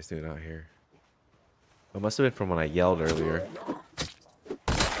these guys doing out here? It must have been from when I yelled earlier.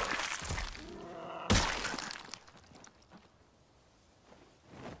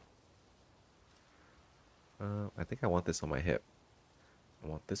 I think I want this on my hip. I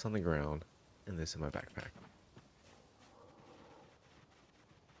want this on the ground. And this in my backpack.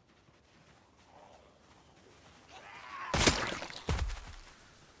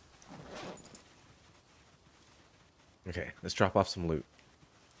 Okay, let's drop off some loot.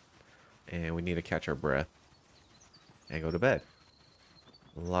 And we need to catch our breath. And go to bed.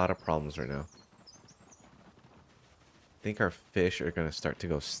 A lot of problems right now. I think our fish are going to start to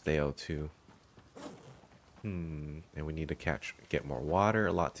go stale too. And we need to get more water.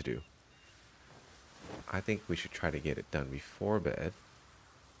 A lot to do. I think we should try to get it done before bed.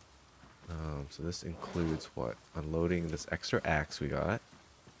 So this includes what? Unloading this extra axe we got.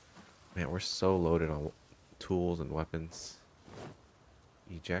 Man, we're so loaded on tools and weapons.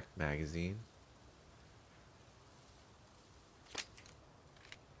 Eject magazine.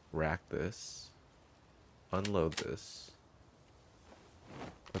 Rack this. Unload this.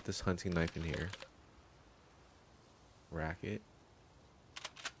 Put this hunting knife in here. Rack it.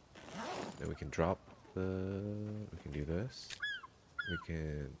 Then we can drop we can do this. We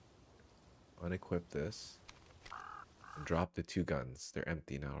can unequip this. And drop the 2 guns. They're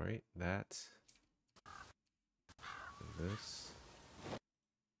empty now, right? That. And this.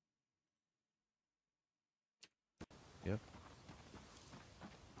 Yep.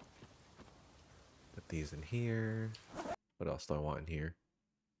 Put these in here. What else do I want in here?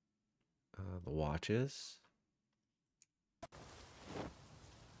 The watches.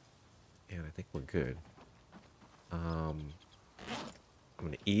 And I think we're good. I'm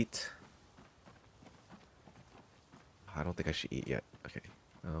gonna eat. I don't think I should eat yet. Okay.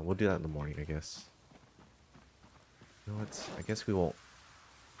 We'll do that in the morning, I guess. You know what? I guess we won't.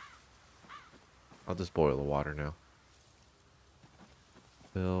 I'll just boil the water now.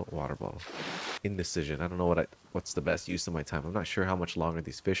 Fill water bottle. Indecision. I don't know what's the best use of my time. I'm not sure how much longer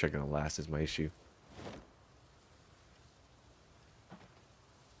these fish are gonna last is my issue.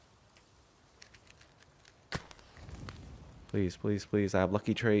 Please, please, please. I have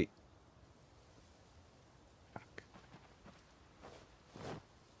lucky trait. Fuck.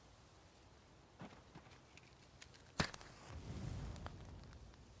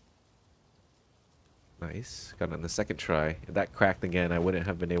 Nice. Got it on the second try. If that cracked again, I wouldn't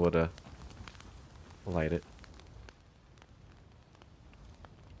have been able to light it.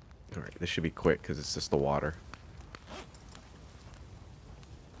 Alright, this should be quick because it's just the water.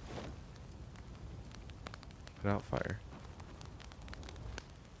 Put out fire.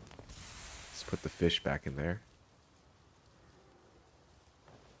 Let's put the fish back in there.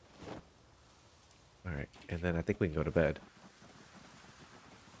 Alright, and then I think we can go to bed.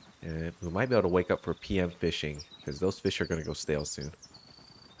 And we might be able to wake up for PM fishing because those fish are going to go stale soon.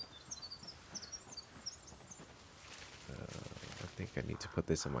 I think I need to put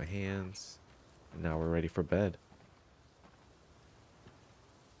this in my hands. Now we're ready for bed.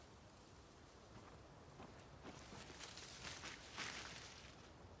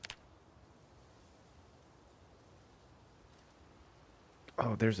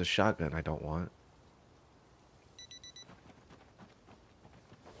 Oh, there's a shotgun I don't want.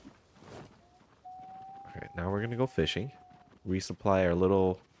 Okay, now we're gonna go fishing. Resupply our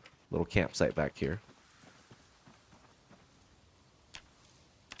little campsite back here.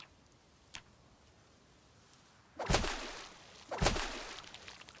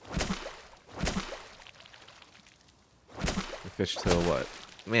 We fish till what?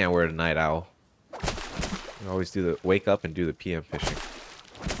 Man, we're a night owl. We always wake up and do the PM fishing.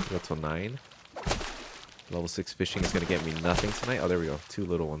 Go till 9. Level 6 fishing is gonna get me nothing tonight. Oh, there we go. 2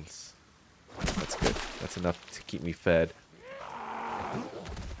 little ones. That's good. That's enough to keep me fed.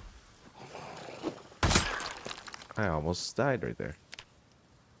 I almost died right there.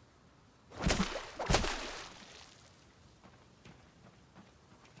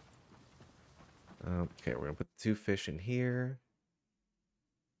 Okay, we're gonna put the 2 fish in here.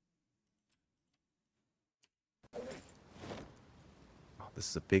 Oh, this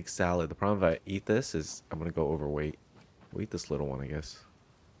is a big salad. The problem if I eat this is I'm gonna go overweight. We'll eat this little one, I guess.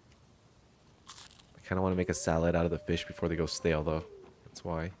 I kind of want to make a salad out of the fish before they go stale, though. That's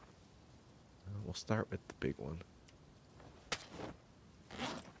why. We'll start with the big one.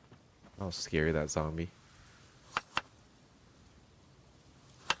 How scary that zombie.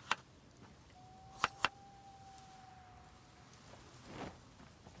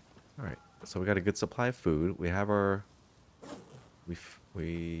 Alright, so we got a good supply of food. We have our...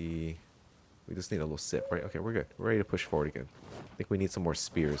 We just need a little sip, right? Okay, we're good. We're ready to push forward again. I think we need some more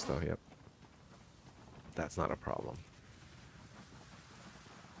spears, though. Yep. That's not a problem.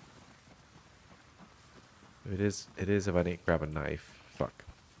 It is if I didn't grab a knife. Fuck.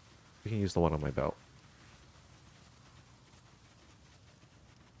 We can use the one on my belt.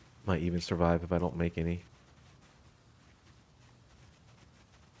 Might even survive if I don't make any.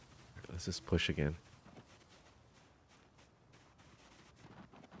 Let's just push again.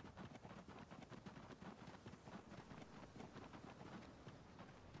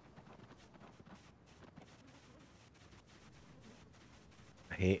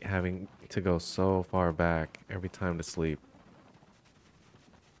 I hate having to go so far back every time to sleep.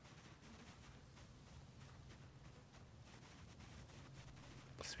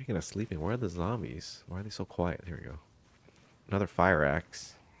 Speaking of sleeping, where are the zombies? Why are they so quiet? Here we go. Another fire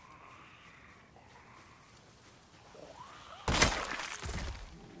axe.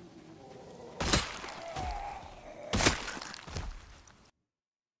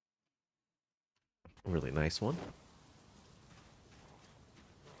 Really nice one.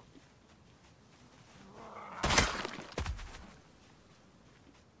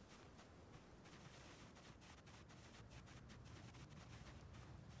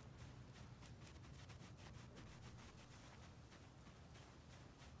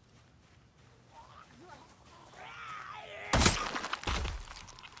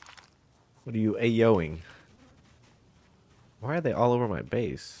 What are you ayoing? Why are they all over my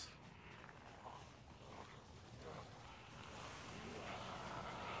base?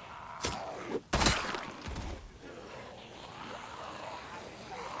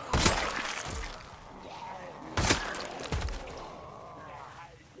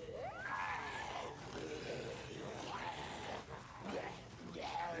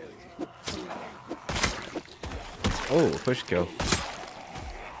 Oh, push kill.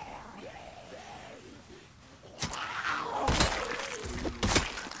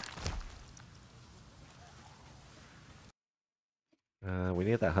 We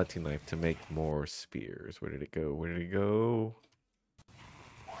need that hunting knife to make more spears. Where did it go? Where did it go?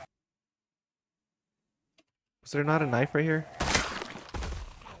 Was there not a knife right here?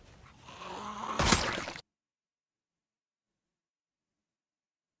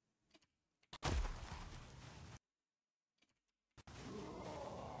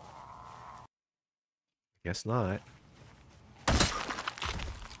 Guess not.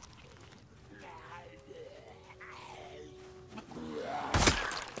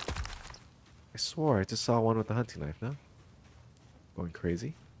 I swore I just saw one with the hunting knife, no? Going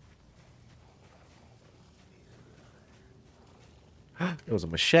crazy. It was a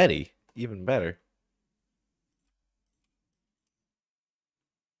machete. Even better.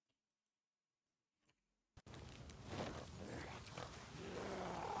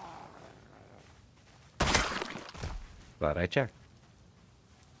 Glad I checked.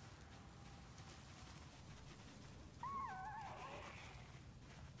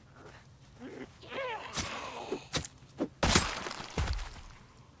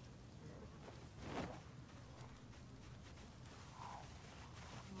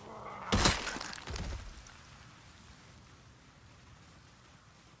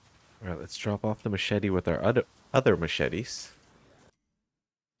 Alright, let's drop off the machete with our other machetes.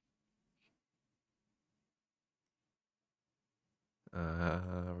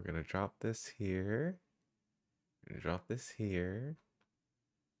 We're gonna drop this here. We're gonna drop this here.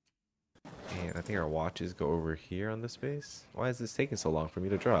 And I think our watches go over here on this base. Why is this taking so long for me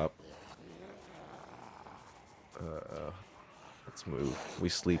to drop? Let's move. We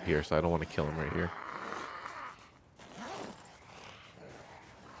sleep here, so I don't want to kill him right here.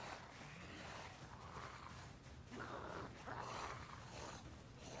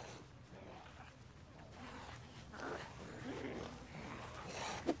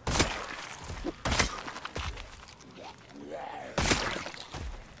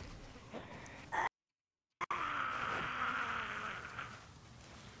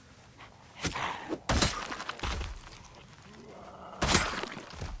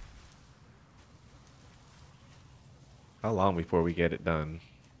 How long before we get it done?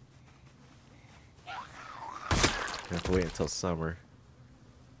 We have to wait until summer.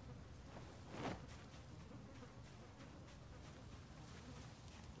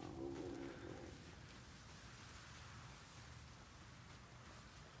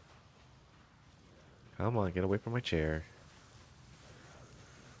 Come on, get away from my chair.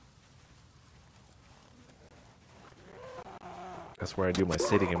 That's where I do my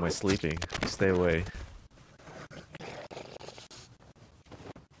sitting and my sleeping. Stay away.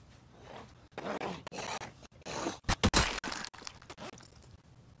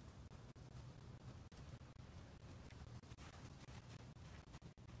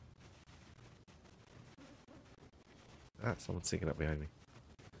 Ah, someone's sneaking up behind me.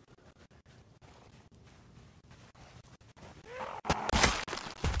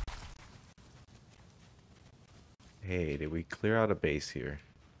 Hey, did we clear out a base here?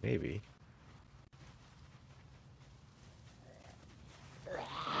 Maybe.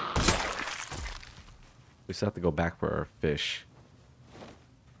 We still have to go back for our fish.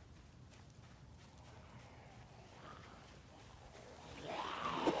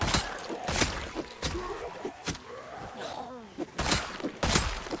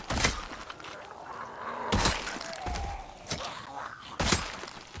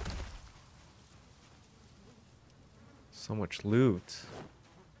 So much loot.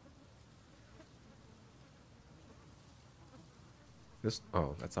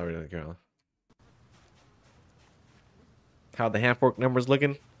 Oh, that's already on the ground. How the hand fork numbers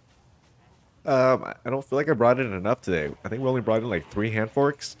looking? I don't feel like I brought in enough today. I think we only brought in like 3 hand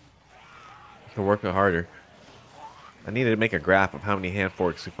forks. To work it harder. I needed to make a graph of how many hand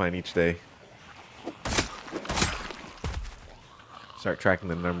forks we find each day. Start tracking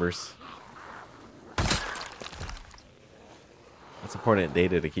the numbers. That's important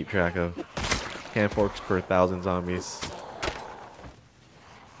data to keep track of. Hand forks per 1,000 zombies.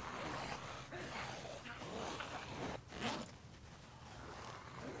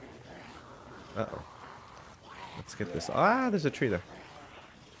 Uh-oh. Let's get this. Ah, there's a tree there.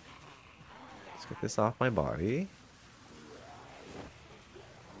 Let's get this off my body.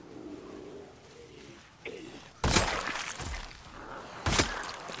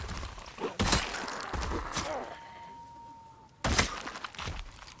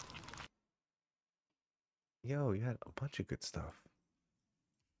 Yo, you had a bunch of good stuff.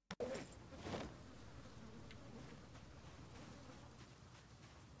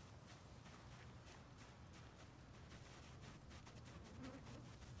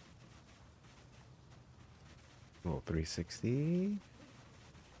 Oh, 360.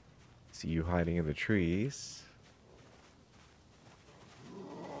 See you hiding in the trees.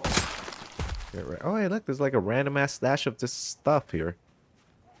 Right. Oh, hey, look, there's like a random ass stash of this stuff here.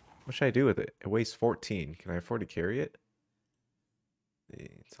 What should I do with it? It weighs 14. Can I afford to carry it?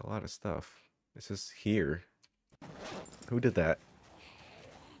 It's a lot of stuff. This is here. Who did that?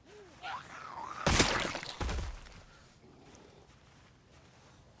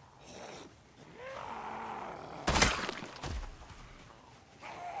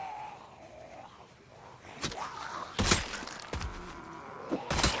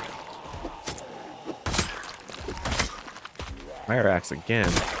 Fire axe again.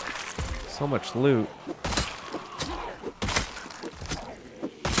 So much loot.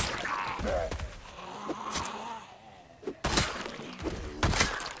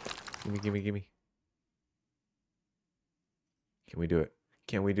 Gimme, gimme. Can we do it?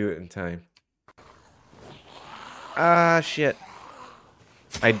 Can we do it in time? Ah, shit.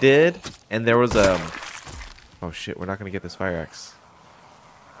 I did, and there was oh shit, we're not gonna get this fire axe.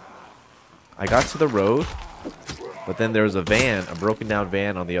 I got to the road, but then there was a van, a broken down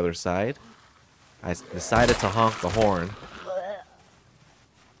van on the other side. I decided to honk the horn.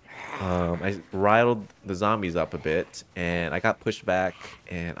 I rattled the zombies up a bit, and I got pushed back,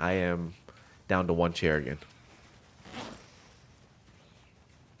 and I am down to 1 chair again.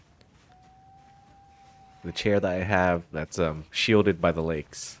 The chair that I have that's shielded by the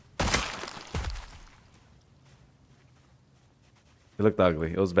lakes. It looked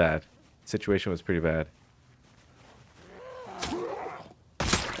ugly. It was bad. The situation was pretty bad.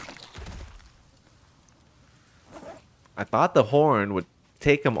 I thought the horn would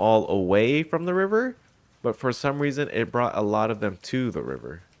take them all away from the river, but for some reason it brought a lot of them to the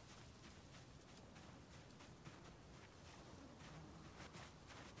river.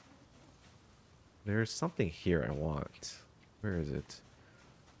 There's something here I want. Where is it?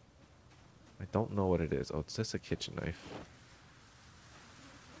 I don't know what it is. Oh, it's just a kitchen knife.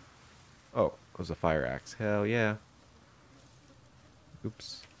 Oh, it was a fire axe. Hell yeah.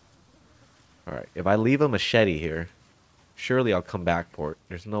 Oops. Alright, if I leave a machete here, surely I'll come back for it.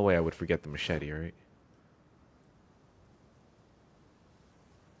 There's no way I would forget the machete, right?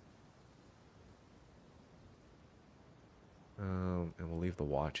 And we'll leave the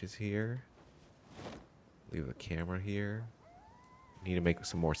watches here. Leave the camera here. Need to make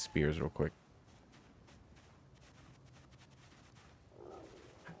some more spears real quick.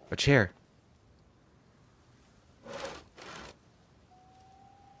 A chair.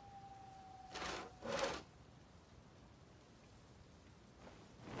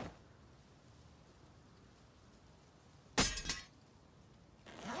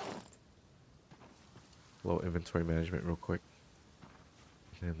 Low inventory management real quick.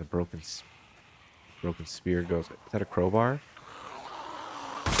 And the broken spear goes. Is that a crowbar?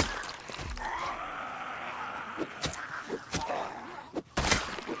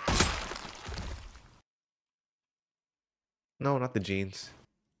 No, not the jeans.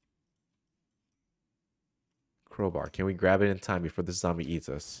 crowbar. Can we grab it in time before the zombie eats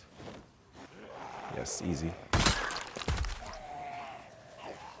us? Yes, easy.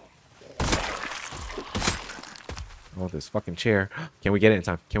 Oh, this fucking chair. Can we get it in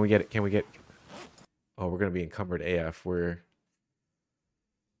time? Can we get it? Can we get... Oh, we're going to be encumbered AF. We'll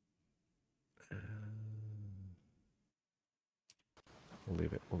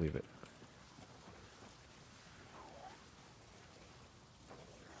leave it. We'll leave it.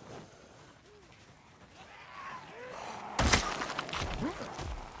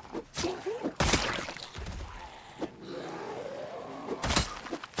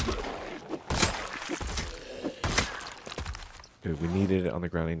 Dude, we needed it on the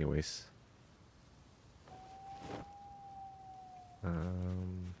ground anyways.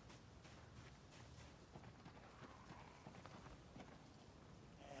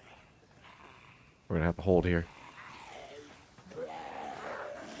 We're gonna have to hold here. Let's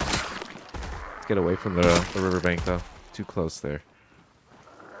get away from the riverbank though. Too close there.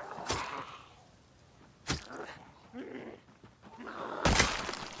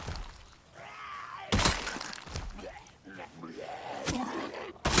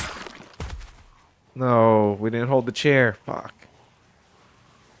 No, we didn't hold the chair. Fuck.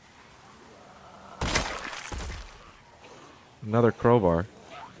 Another crowbar.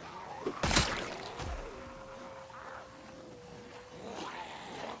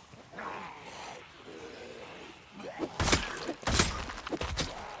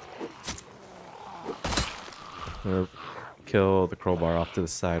 Gonna kill the crowbar off to the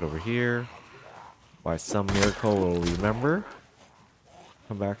side over here. By some miracle, we'll remember.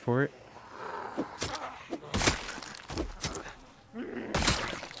 Come back for it.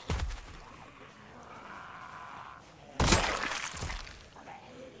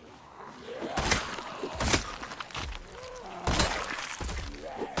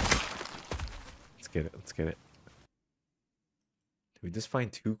 Let's get it. Let's get it. Did we just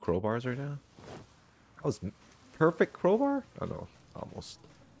find 2 crowbars right now? That was perfect crowbar? Oh no, almost.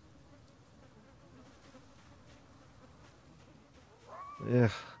 Yeah,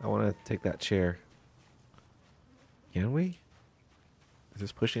 I want to take that chair. Can we? Is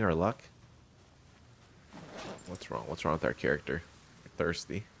this pushing our luck? What's wrong? What's wrong with our character? We're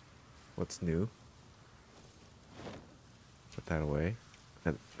thirsty. What's new? Put that away.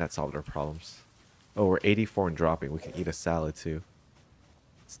 That solved our problems. Oh, we're 84 and dropping. We can eat a salad too.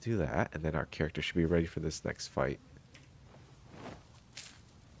 Let's do that, and then our character should be ready for this next fight.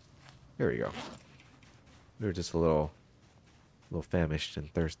 Here we go. We were just a little famished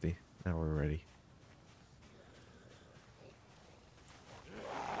and thirsty. Now we're ready.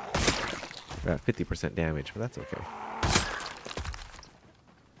 We're at 50% damage, but that's okay.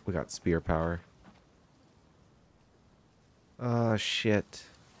 We got spear power. Oh, shit.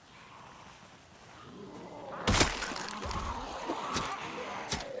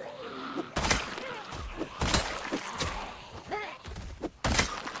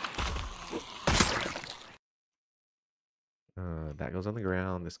 That goes on the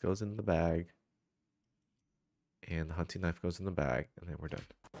ground. This goes in the bag. And the hunting knife goes in the bag. And then we're done.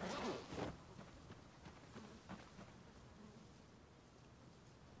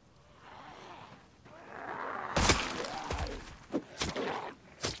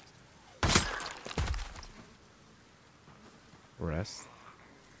 Rest.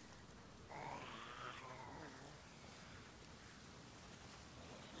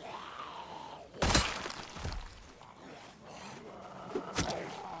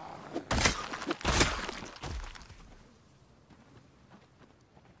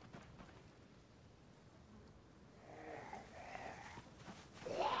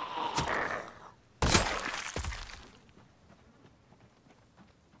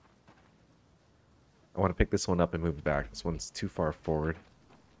 I want to pick this one up and move it back. This one's too far forward.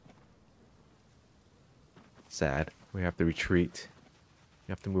 Sad. We have to retreat.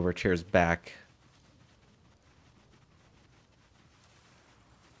 We have to move our chairs back.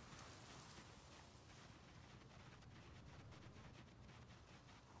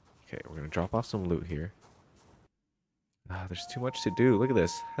 Okay, we're going to drop off some loot here. Ah, there's too much to do. Look at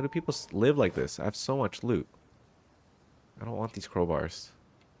this. How do people live like this? I have so much loot. I don't want these crowbars.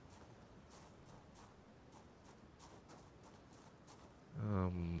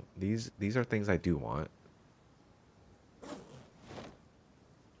 These are things I do want.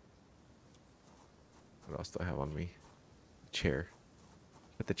 What else do I have on me? Chair.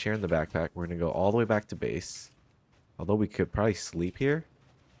 Put the chair in the backpack. We're gonna go all the way back to base. Although we could probably sleep here.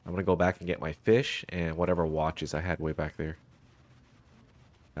 I'm gonna go back and get my fish and whatever watches I had way back there.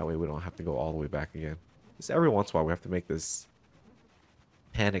 That way we don't have to go all the way back again. Just every once in a while we have to make this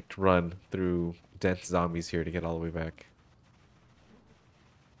panicked run through dense zombies here to get all the way back.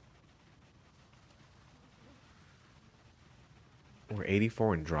 We're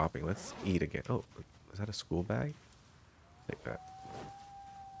 84 and dropping. Let's eat again. Oh, is that a school bag? Take that.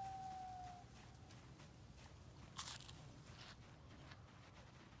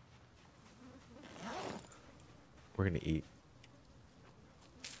 We're gonna eat.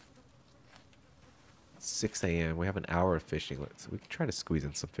 6 a.m. We have an hour of fishing. We can try to squeeze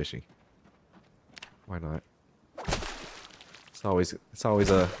in some fishing. Why not?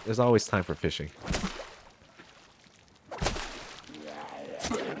 There's always time for fishing.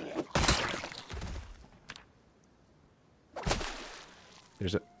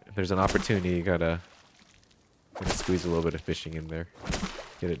 If there's an opportunity, you gotta squeeze a little bit of fishing in there.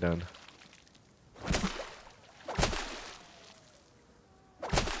 Get it done.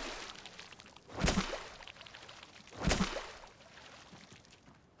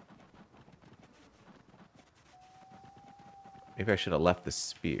 Maybe I should have left the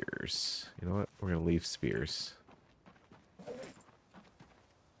spears. You know what? We're gonna leave spears.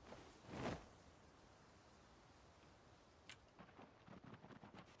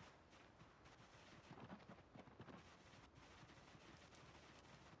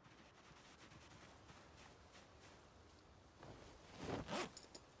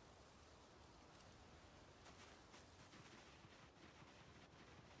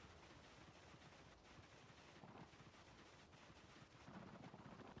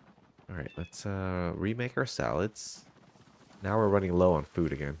 Alright, let's remake our salads. Now we're running low on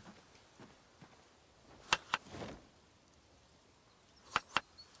food again.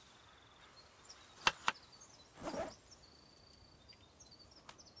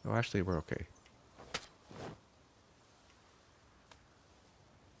 Oh, actually, we're okay.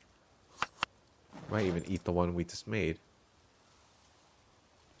 Might even eat the one we just made.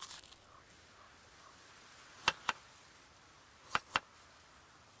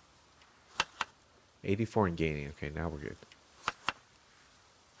 $84 and gaining. Okay, now we're good.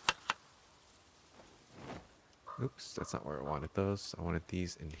 Oops, that's not where I wanted those. I wanted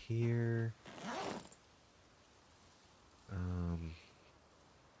these in here. I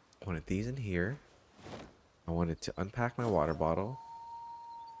wanted these in here. I wanted to unpack my water bottle.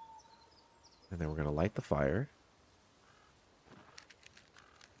 And then we're going to light the fire.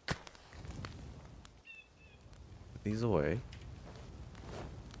 Put these away.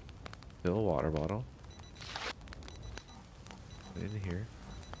 Fill a water bottle. Put it in here.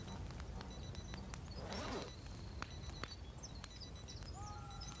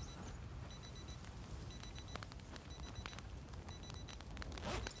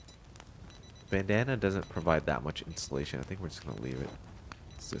 Bandana doesn't provide that much insulation. I think we're just going to leave it.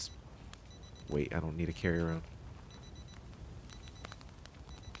 It's just weight I don't need to carry around.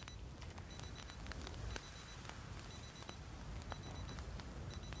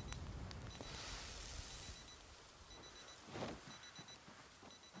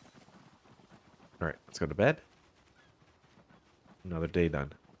 Alright, let's go to bed. Another day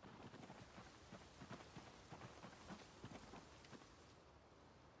done.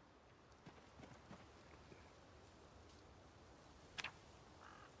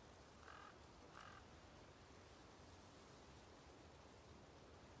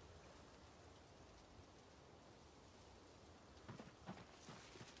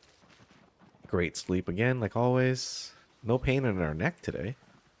 Great sleep again, like always. No pain in our neck today.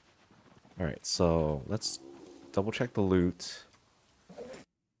 Alright, so let's double check the loot.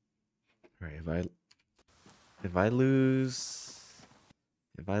 Alright, if I lose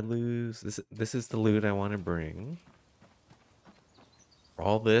this is the loot I want to bring.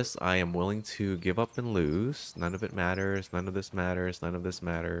 All this I am willing to give up and lose. None of it matters, none of this matters, none of this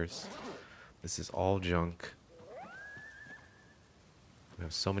matters. This is all junk. We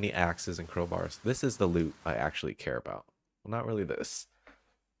have so many axes and crowbars. This is the loot I actually care about. Well, not really this.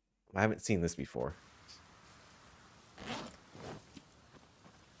 I haven't seen this before.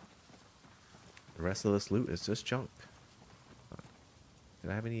 The rest of this loot is just junk.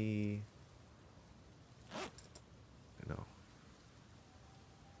 Did I have any... No.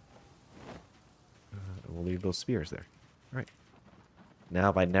 We'll leave those spears there. Alright.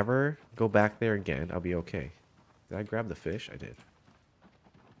 Now, if I never go back there again, I'll be okay. Did I grab the fish? I did.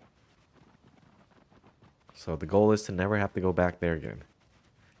 So the goal is to never have to go back there again.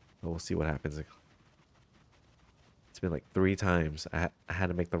 But we'll see what happens. It's been like 3 times I had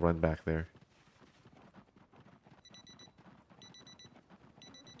to make the run back there.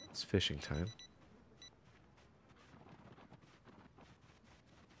 It's fishing time.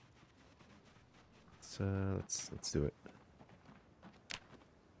 Let's do it.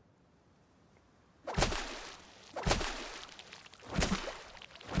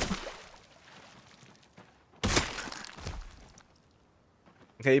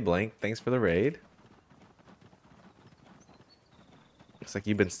 Hey, Blank. Thanks for the raid. Looks like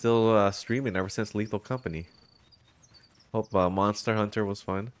you've been still streaming ever since Lethal Company. Hope Monster Hunter was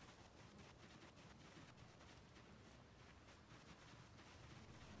fun.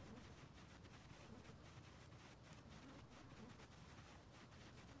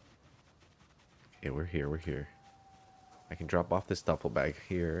 Okay, we're here. We're here. I can drop off this duffel bag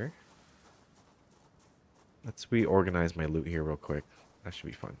here. Let's reorganize my loot here real quick. That should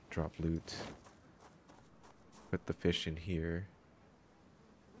be fun. Drop loot. Put the fish in here.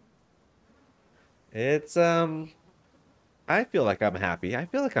 It's I feel like I'm happy. I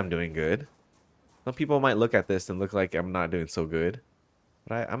feel like I'm doing good. Some people might look at this and look like I'm not doing so good.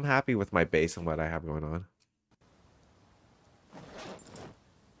 But I'm happy with my base and what I have going on.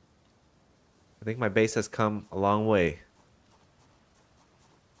 I think my base has come a long way.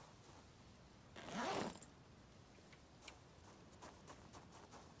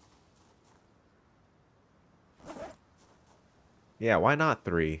 Yeah, why not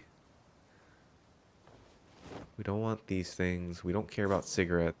 3? We don't want these things. We don't care about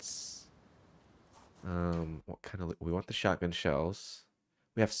cigarettes. What kind of... We want the shotgun shells.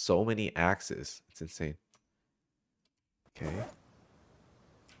 We have so many axes. It's insane. Okay.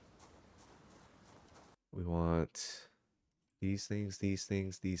 We want these things, these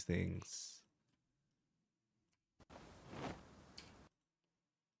things, these things.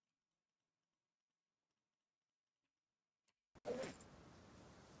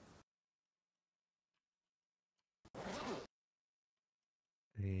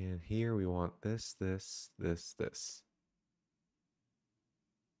 And here we want this, this, this, this.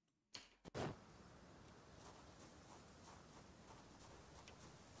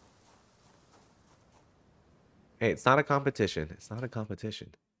 Hey, it's not a competition. It's not a competition.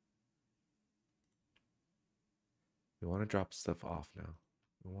 We want to drop stuff off now.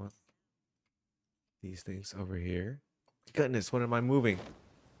 We want these things over here. Goodness, what am I moving?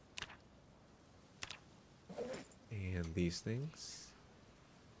 And these things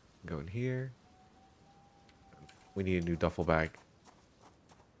go in here. We need a new duffel bag.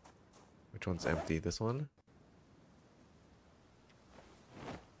 Which one's empty? This one?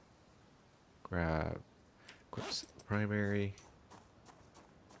 Grab equips primary.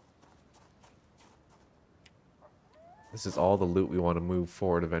 This is all the loot we want to move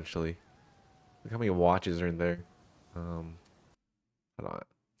forward eventually. Look how many watches are in there. Hold on.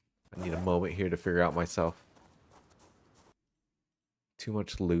 I need a moment here to figure out myself. Too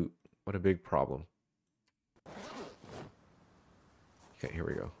much loot. What a big problem. Okay, here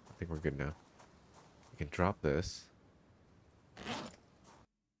we go. I think we're good now. We can drop this.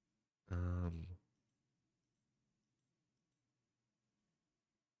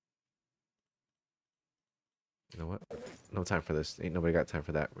 You know what? No time for this. Ain't nobody got time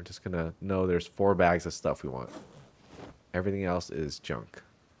for that. We're just gonna know there's 4 bags of stuff we want. Everything else is junk.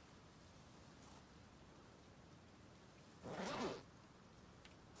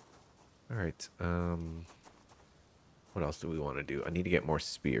 Alright, what else do we want to do? I need to get more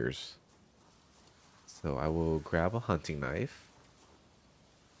spears. So I will grab a hunting knife.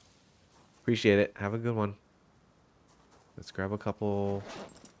 Appreciate it. Have a good one. Let's grab a couple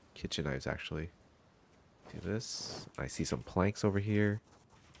kitchen knives, actually. Do this. I see some planks over here.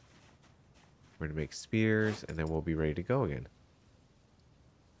 We're going to make spears, and then we'll be ready to go again.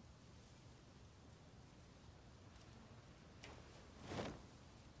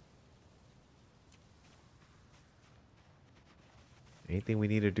 Anything we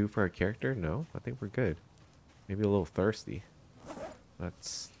need to do for our character? No, I think we're good. Maybe a little thirsty.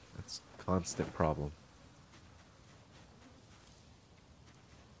 That's a constant problem.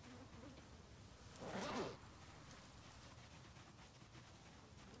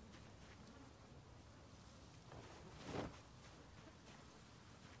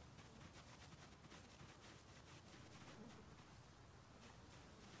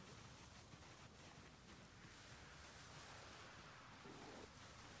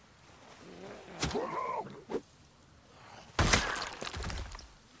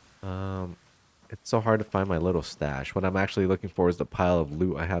 It's so hard to find my little stash. What I'm actually looking for is the pile of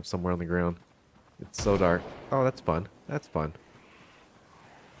loot I have somewhere on the ground. It's so dark. Oh, that's fun. That's fun.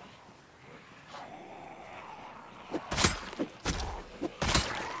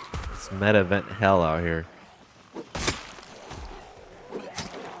 It's meta event hell out here.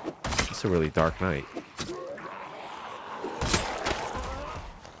 It's a really dark night.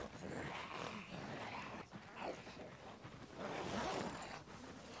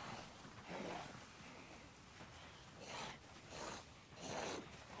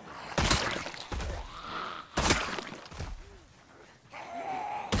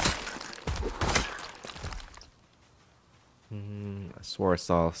 I swore I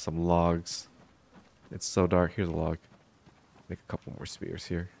saw some logs. It's so dark. Here's a log. Make a couple more spears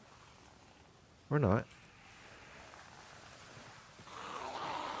here. Or not.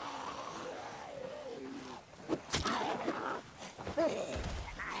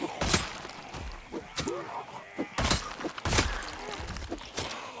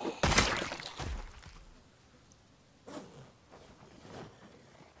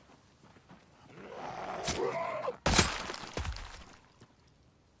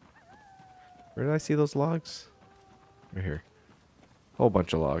 Where did I see those logs? Right here. Whole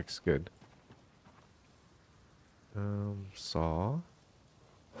bunch of logs. Good. Saw.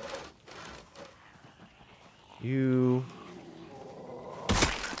 You.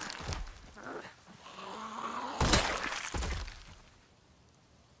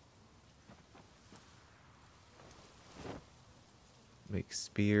 Make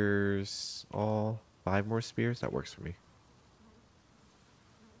spears. All 5 more spears. That works for me.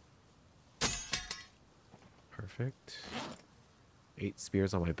 Perfect. 8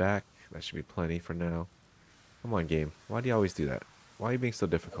 spears on my back. That should be plenty for now. Come on, game. Why do you always do that? Why are you being so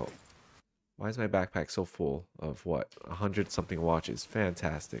difficult? Why is my backpack so full of what? 100 something watches.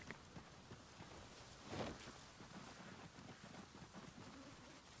 Fantastic.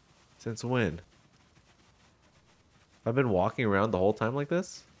 Since when? I've been walking around the whole time like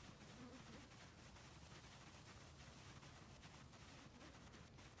this?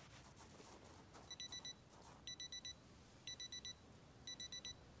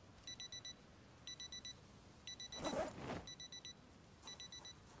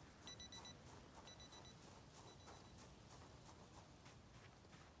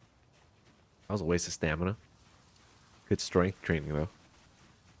 That was a waste of stamina. Good strength training, though.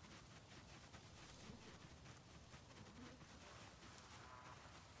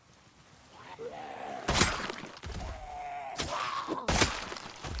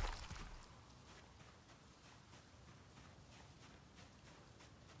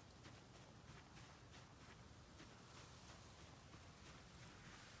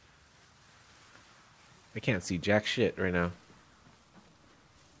 I can't see jack shit right now.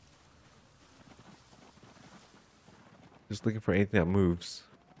 Just looking for anything that moves.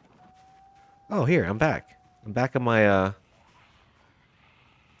 Oh, here, I'm back. I'm back on my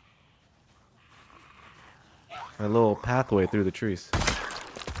my little pathway through the trees.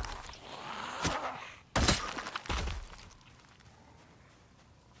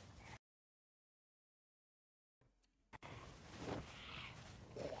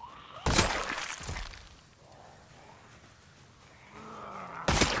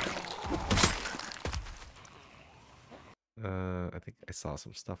 I think I saw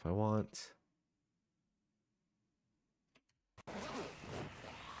some stuff I want.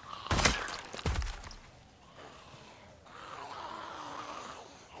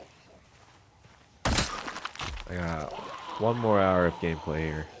 I got 1 more hour of gameplay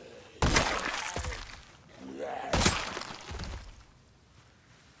here.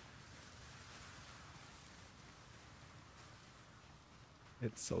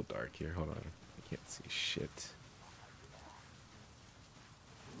 It's so dark here. Hold on. I can't see shit.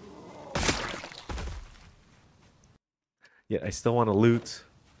 Yet I still want to loot.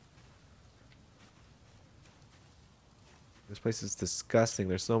 This place is disgusting.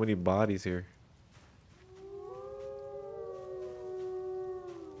 There's so many bodies here.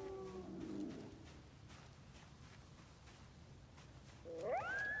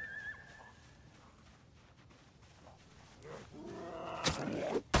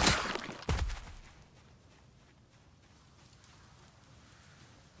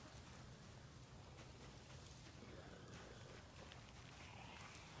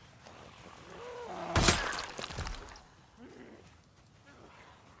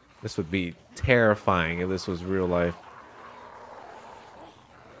 This would be terrifying if this was real life.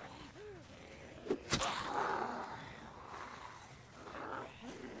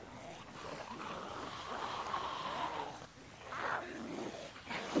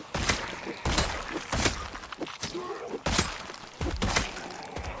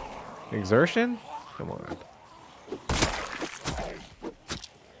 Exertion? Come on.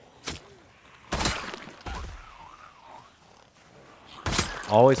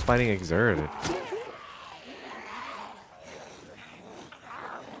 Always fighting exerted. I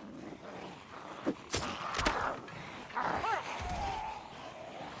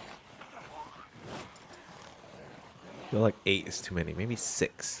feel like 8 is too many. Maybe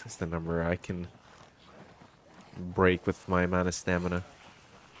 6 is the number I can break with my amount of stamina.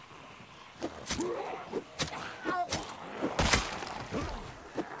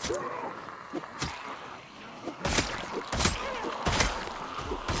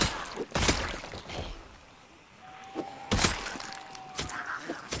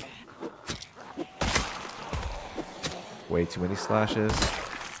 too many slashes.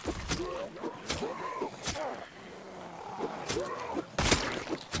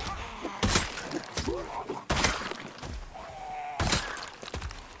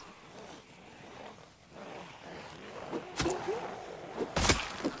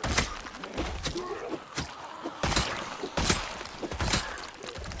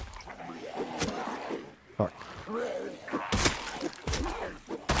 Fuck.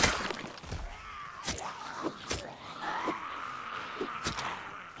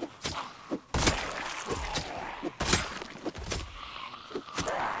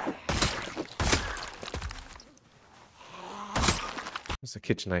 What's a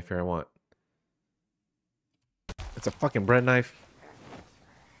kitchen knife here I want? It's a fucking bread knife.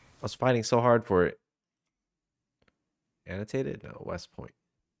 I was fighting so hard for it. Annotated? No, West Point.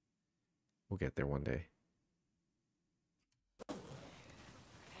 We'll get there one day.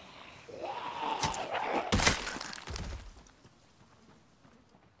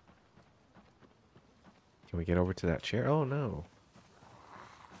 Can we get over to that chair? Oh, no.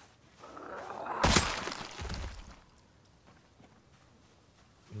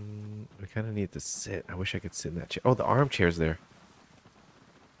 We kind of need to sit. I wish I could sit in that chair. Oh, the armchair's there.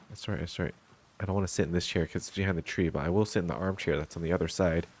 That's right, that's right. I don't want to sit in this chair because it's behind the tree, but I will sit in the armchair that's on the other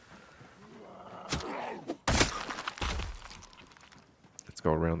side. Let's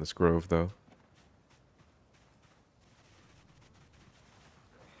go around this grove, though.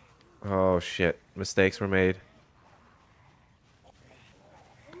 Oh, shit. Mistakes were made.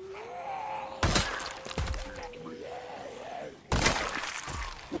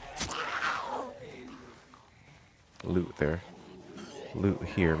 Loot there. Loot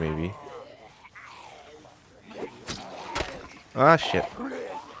here, maybe. Ah, shit.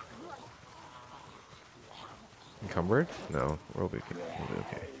 Encumbered? No, we'll be okay. We'll be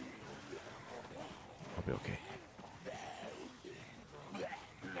okay. I'll be okay.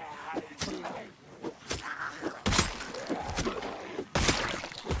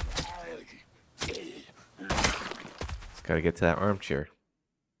 Just gotta get to that armchair.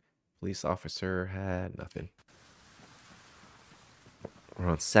 Police officer had nothing. We're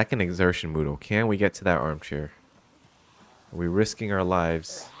on second exertion mood. Can we get to that armchair? Are we risking our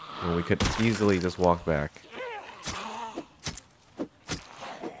lives when we could easily just walk back?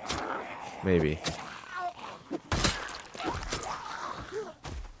 Maybe.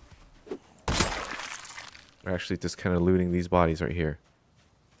 We're actually just kind of looting these bodies right here.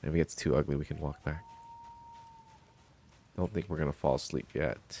 If it gets too ugly, we can walk back. Don't think we're gonna fall asleep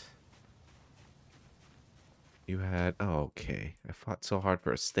yet. You had... Oh, okay. I fought so hard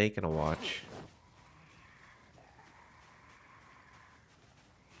for a steak and a watch.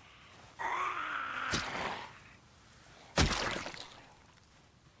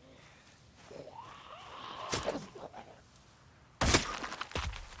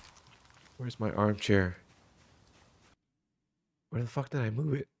 Where's my armchair? Where the fuck did I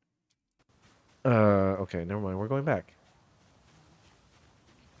move it? Okay, never mind. We're going back.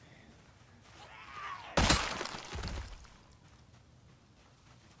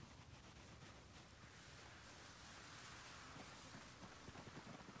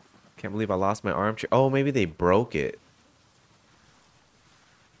 Can't believe I lost my armchair. Oh, maybe they broke it.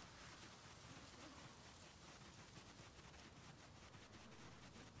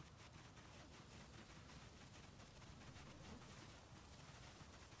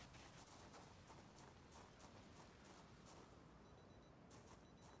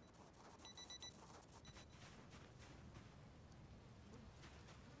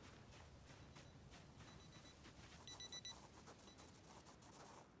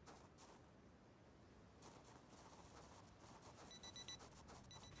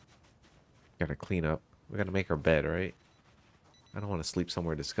 Gotta clean up. We gotta make our bed, right? I don't want to sleep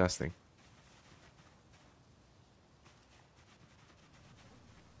somewhere disgusting.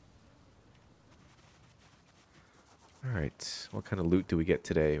 Alright, what kind of loot do we get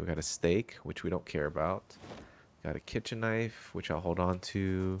today? We got a steak, which we don't care about. Got a kitchen knife, which I'll hold on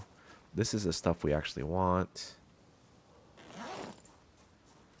to. This is the stuff we actually want.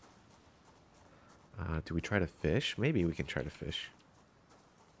 Do we try to fish? Maybe we can try to fish.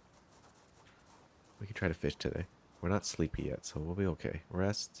 We can try to fish today. We're not sleepy yet, so we'll be okay.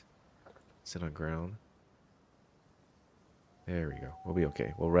 Rest. Sit on ground. There we go. We'll be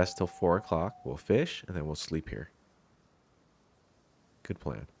okay. We'll rest till 4 o'clock. We'll fish, and then we'll sleep here. Good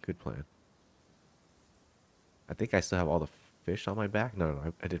plan. Good plan. I think I still have all the fish on my back.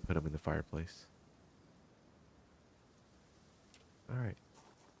 No, I did put them in the fireplace. Alright.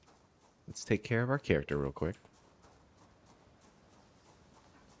 Let's take care of our character real quick.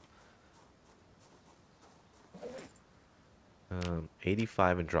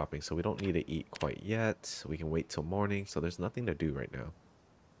 85 and dropping, so we don't need to eat quite yet. We can wait till morning, so there's nothing to do right now.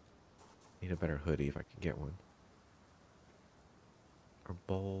 Need a better hoodie if I can get one. Our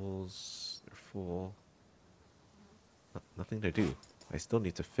bowls, they're full. Nothing to do. I still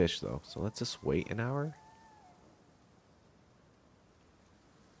need to fish though, so let's just wait an hour.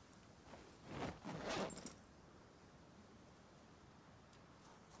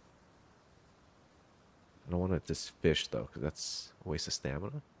 I don't want to just fish though, because that's a waste of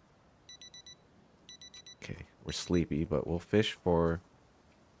stamina. Okay, we're sleepy, but we'll fish for...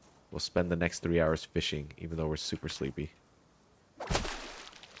 We'll spend the next 3 hours fishing, even though we're super sleepy.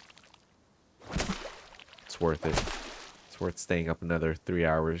 It's worth it. It's worth staying up another 3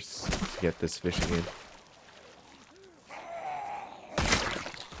 hours to get this fishing in.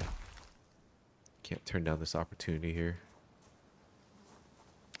 Can't turn down this opportunity here.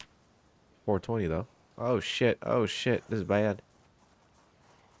 420 though. Oh shit, oh shit, this is bad.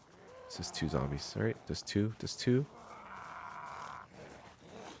 This is 2 zombies, alright? There's 2, there's 2.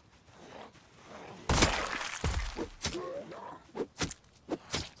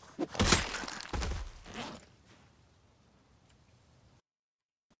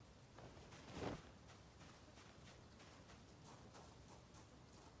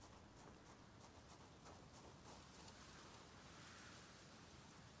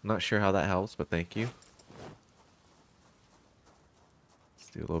 Not sure how that helps, but thank you. Let's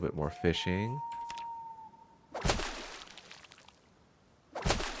do a little bit more fishing.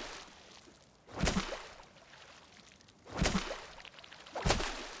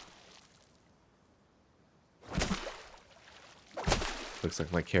 Looks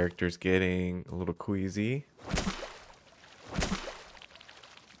like my character's getting a little queasy.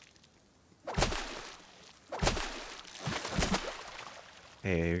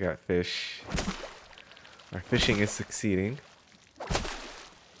 Hey, we got fish. Our fishing is succeeding.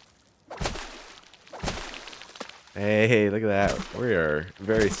 Hey, look at that. We are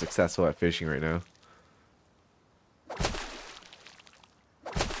very successful at fishing right now.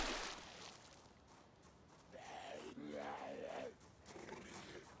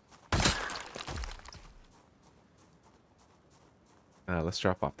 Let's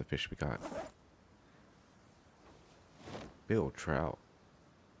drop off the fish we got. Big old trout.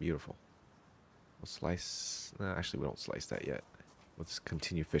 Beautiful. We'll slice... actually, we don't slice that yet. We'll just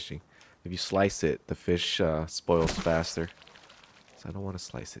continue fishing. If you slice it, the fish spoils faster. So I don't want to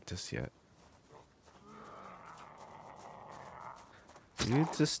slice it just yet. You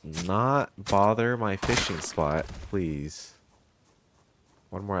just not bother my fishing spot, please.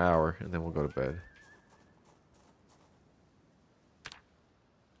 1 more hour, and then we'll go to bed.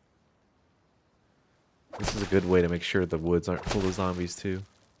 This is a good way to make sure the woods aren't full of zombies, too.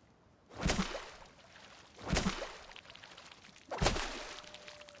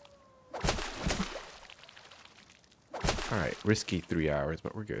 Alright, risky 3 hours,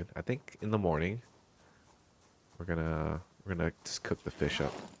 but we're good. I think in the morning, we're gonna just cook the fish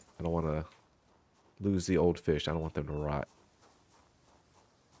up. I don't want to lose the old fish. I don't want them to rot.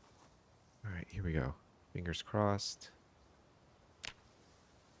 Alright, here we go. Fingers crossed.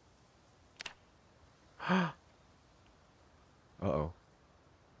 Uh-oh.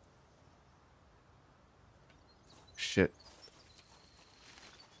 Shit.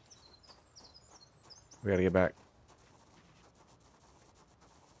 We gotta get back.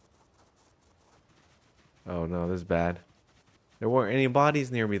 Oh no, this is bad. There weren't any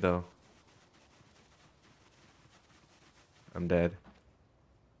bodies near me though. I'm dead.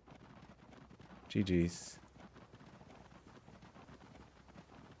 GG's.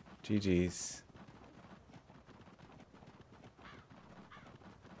 GG's.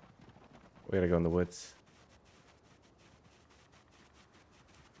 We gotta go in the woods.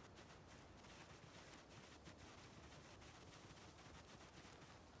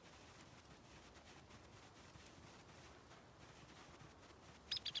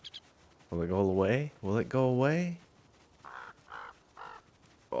 Will it go away? Will it go away?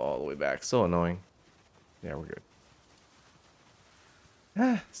 All the way back. So annoying. Yeah, we're good.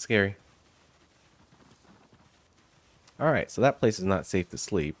 Ah, scary. Alright, so that place is not safe to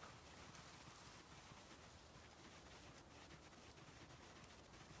sleep.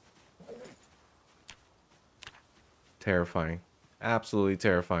 Terrifying. Absolutely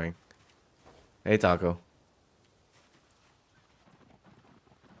terrifying. Hey, Taco.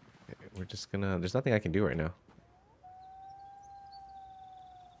 We're just gonna... There's nothing I can do right now.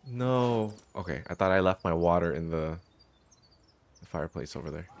 No. Okay, I thought I left my water in the fireplace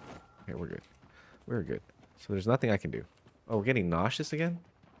over there. Okay, we're good. We're good. So there's nothing I can do. Oh, we're getting nauseous again?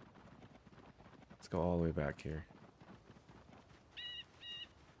 Let's go all the way back here.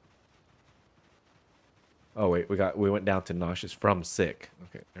 Oh wait, we went down to nauseous from sick.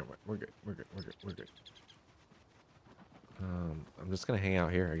 Okay, never mind. We're good. We're good. We're good. We're good. I'm just gonna hang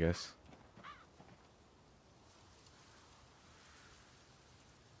out here, I guess.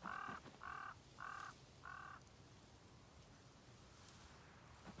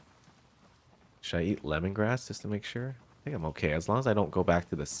 Should I eat lemongrass just to make sure? I think I'm okay. As long as I don't go back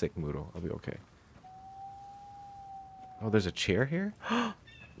to the sick mood, I'll be okay. Oh, there's a chair here?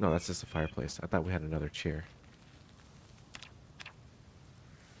 No, that's just a fireplace. I thought we had another chair.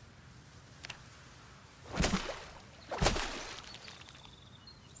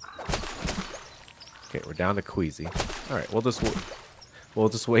 Okay, we're down to Queasy. All right, we'll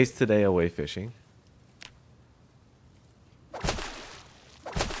just waste today away fishing.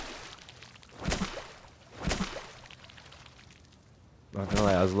 Not gonna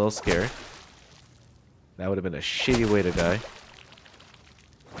lie, I was a little scared. That would have been a shitty way to die.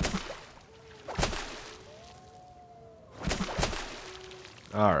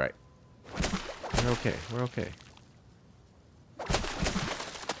 All right, we're okay. We're okay.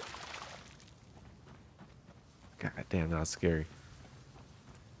 God damn, that was scary.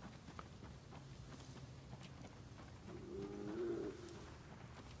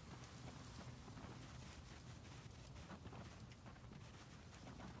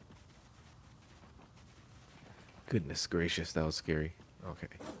 Goodness gracious, that was scary. Okay.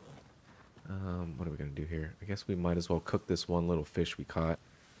 What are we gonna do here? I guess we might as well cook this one little fish we caught.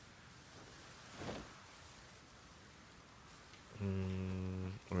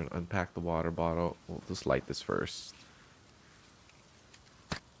 We're gonna unpack the water bottle. We'll just light this first.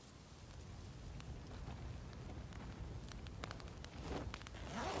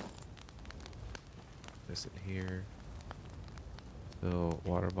 This in here. So,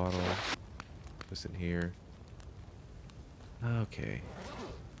 water bottle. This in here. Okay.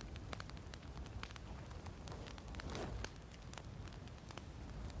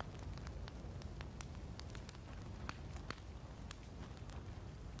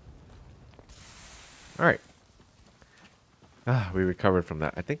 All right. We recovered from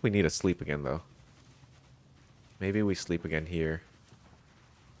that. I think we need to sleep again, though. Maybe we sleep again here.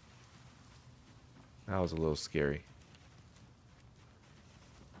 That was a little scary.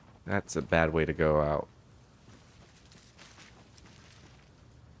 That's a bad way to go out.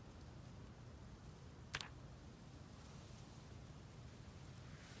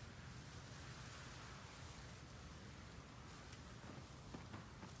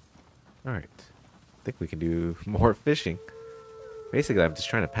 All right. I think we can do more fishing. Basically, I'm just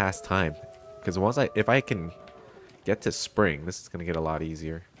trying to pass time. Because if I can get to spring, this is going to get a lot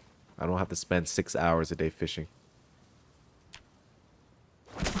easier. I don't have to spend 6 hours a day fishing.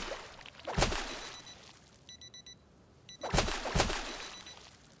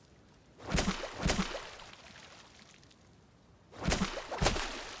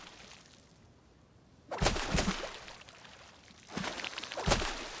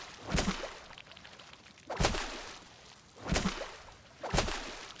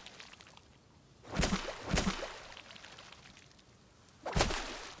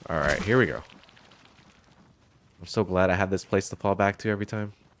 Alright, here we go. I'm so glad I have this place to fall back to every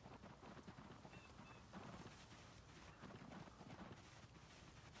time.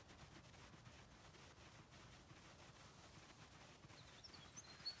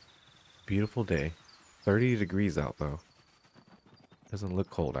 Beautiful day. 30 degrees out, though. Doesn't look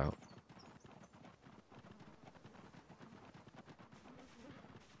cold out.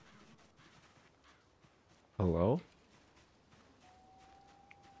 Hello?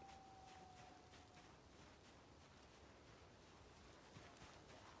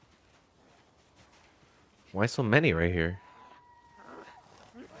 Why so many right here?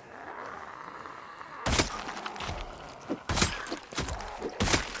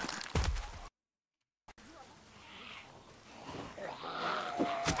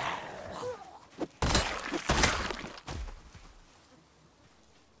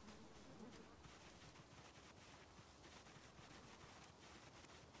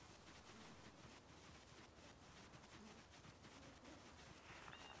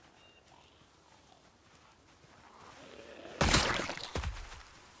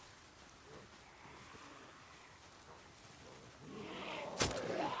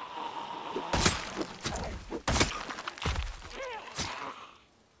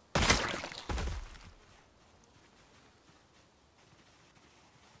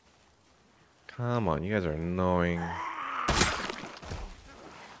 Come on, you guys are annoying.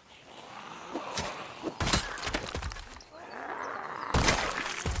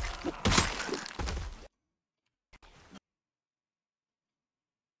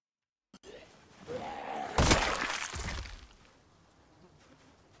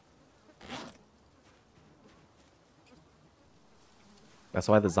 That's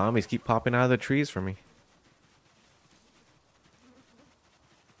why the zombies keep popping out of the trees for me.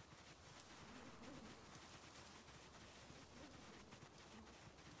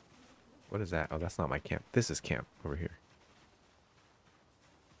 What is that? Oh, that's not my camp. This is camp over here.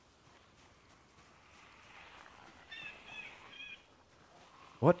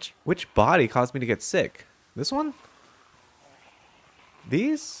 What? Which body caused me to get sick? This one?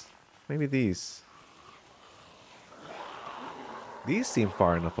 These? Maybe these. These seem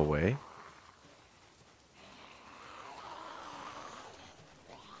far enough away.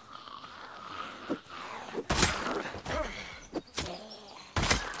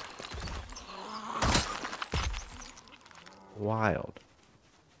 Wild.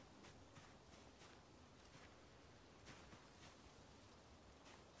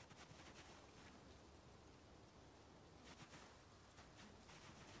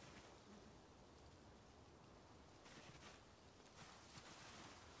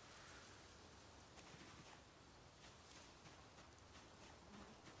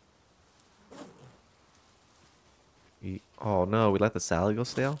 Oh no, we let the salad go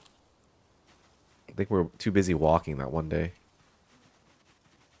stale? I think we're too busy walking that one day.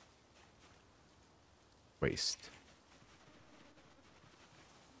 Waste.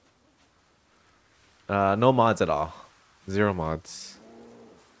 No mods at all. 0 mods.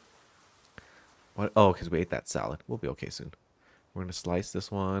 What? Oh, because we ate that salad. We'll be okay soon. We're gonna slice this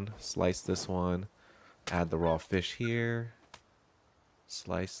one, add the raw fish here.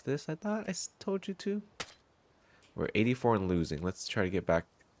 Slice this, I thought I told you to. We're 84 and losing. Let's try to get back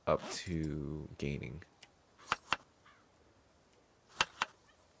up to gaining.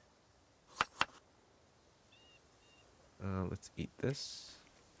 Let's eat this.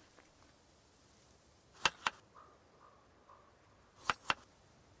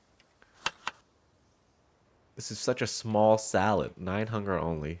 This is such a small salad. 9 hunger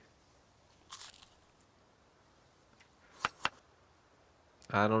only.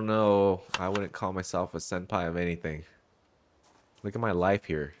 I don't know. I wouldn't call myself a senpai of anything. Look at my life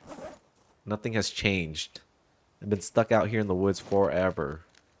here. Nothing has changed. I've been stuck out here in the woods forever.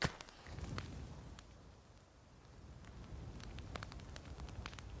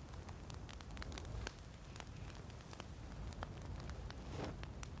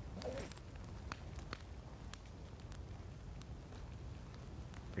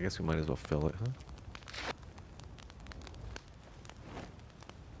 I guess we might as well fill it, huh?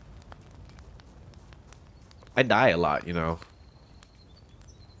 I die a lot, you know.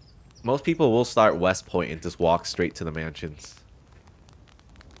 Most people will start West Point and just walk straight to the mansions.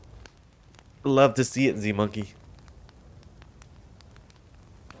 Love to see it, Z Monkey.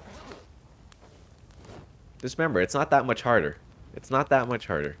 Just remember, it's not that much harder. It's not that much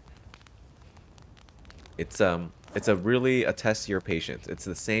harder. It's a really a test your patience. It's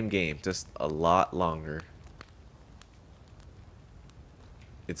the same game, just a lot longer.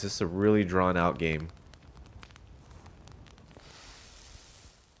 It's just a really drawn out game.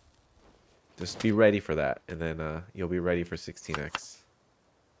 Just be ready for that, and then you'll be ready for 16x.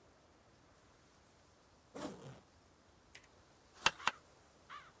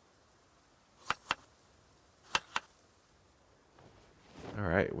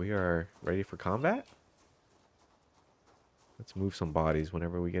 Alright, we are ready for combat. Let's move some bodies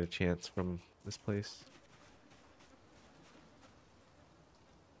whenever we get a chance from this place.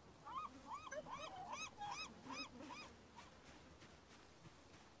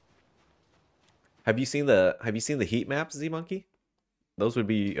 Have you seen the heat maps, Z Monkey? Those would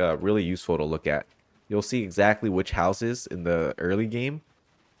be really useful to look at. You'll see exactly which houses in the early game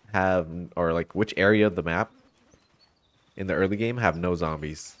have, or like which area of the map in the early game have no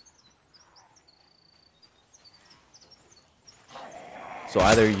zombies. So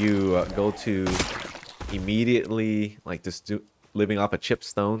either you go to immediately, like just living off of chip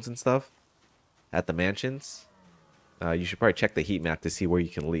stones and stuff at the mansions. You should probably check the heat map to see where you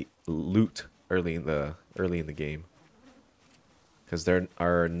can loot early in the game, because there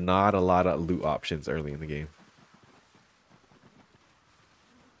are not a lot of loot options early in the game.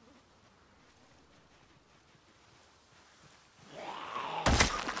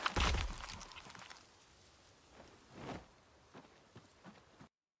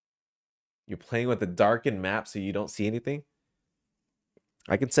 You're playing with the darkened map so you don't see anything.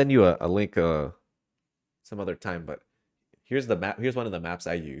 I can send you a link some other time, but here's the map. Here's one of the maps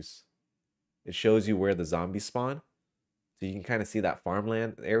I use. It shows you where the zombies spawn. So you can kind of see that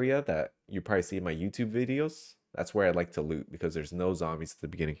farmland area that you probably see in my YouTube videos. That's where I like to loot because there's no zombies at the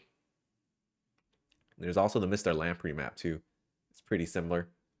beginning. There's also the Mr. Lamprey map too. It's pretty similar.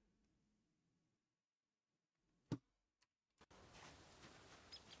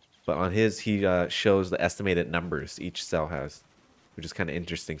 But on his, he shows the estimated numbers each cell has, which is kind of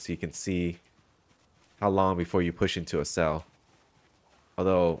interesting. So you can see how long before you push into a cell.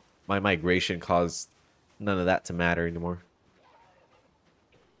 Although my migration caused none of that to matter anymore.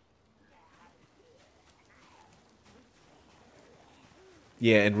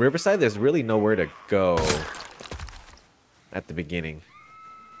 Yeah, in Riverside, there's really nowhere to go at the beginning.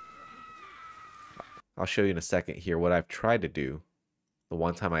 I'll show you in a second here what I've tried to do. The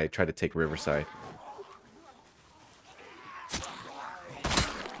one time I tried to take Riverside.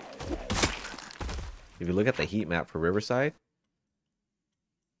 If you look at the heat map for Riverside,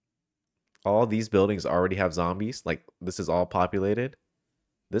 all these buildings already have zombies. Like, this is all populated.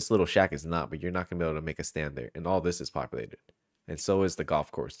 This little shack is not, but you're not going to be able to make a stand there. And all this is populated. And so is the golf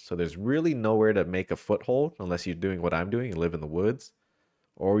course. So there's really nowhere to make a foothold unless you're doing what I'm doing and live in the woods.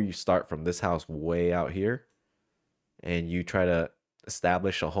 Or you start from this house way out here and you try to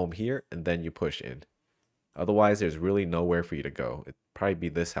establish a home here and then you push in. Otherwise, there's really nowhere for you to go. It'd probably be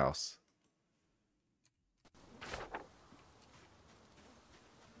this house.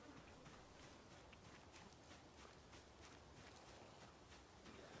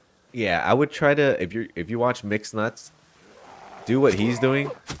 Yeah, I would try to, if you watch Mixed Nuts, do what he's doing.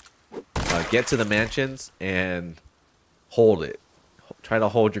 Get to the mansions and hold it. Try to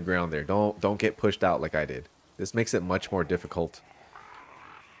hold your ground there. Don't get pushed out like I did. This makes it much more difficult.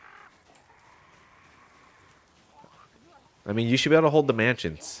 I mean, you should be able to hold the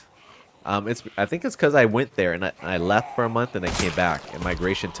mansions. I think it's because I went there and I left for a month and I came back and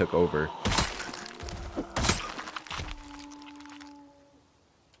migration took over.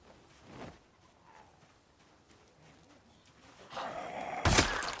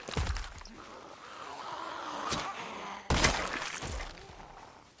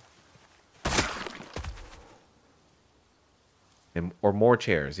 Or more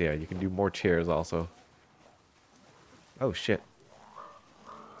chairs. Yeah, you can do more chairs also. Oh, shit.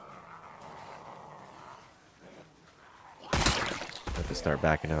 I have to start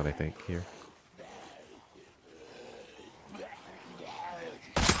backing out, I think, here.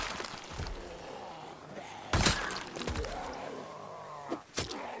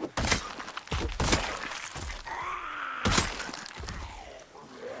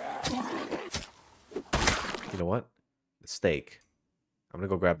 You know what? The steak. I'm gonna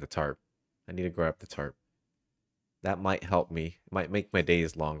go grab the tarp. I need to grab the tarp. That might help me. It might make my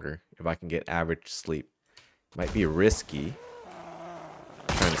days longer if I can get average sleep. Might be risky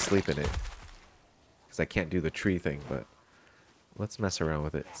trying to sleep in it because I can't do the tree thing, but let's mess around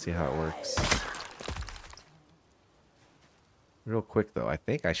with it, see how it works. Real quick though, I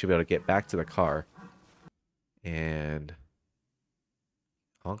think I should be able to get back to the car and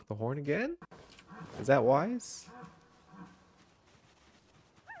honk the horn again? Is that wise?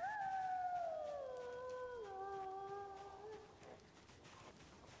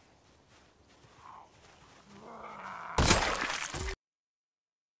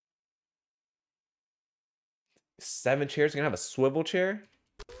 Seven chairs? You're gonna have a swivel chair?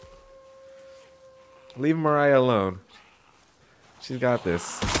 Leave Mariah alone. She's got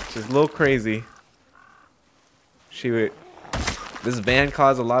this. She's a little crazy. This van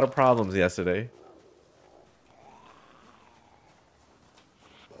caused a lot of problems yesterday.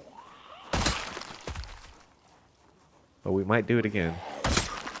 But we might do it again.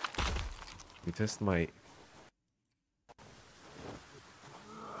 We just might.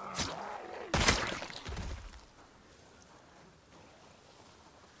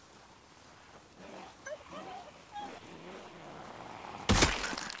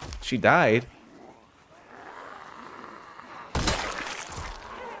 She died.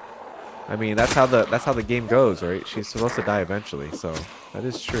 I mean, that's how the game goes, right? She's supposed to die eventually, so that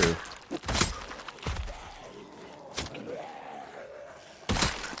is true.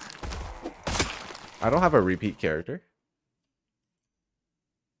 I don't have a repeat character.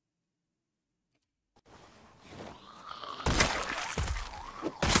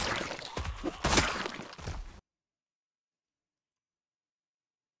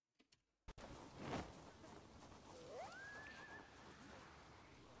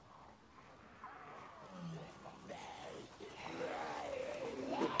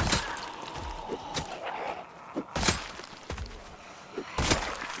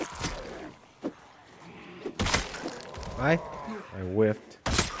 I whiffed.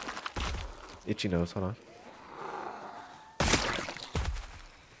 Itchy nose, hold on.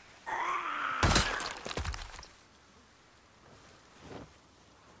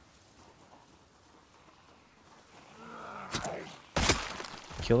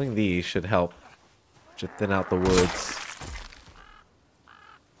 Killing these should help. Should thin out the woods.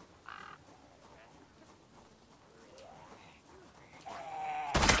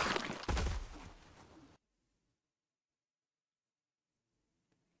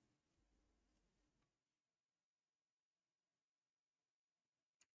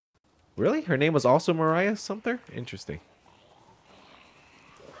 Really? Her name was also Mariah Sumpter? Interesting.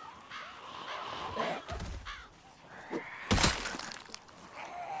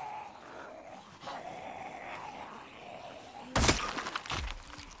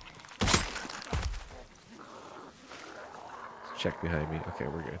 Check behind me. Okay,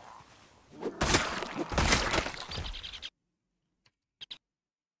 we're good.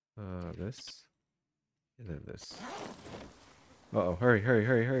 This. And then this. Uh-oh, hurry, hurry,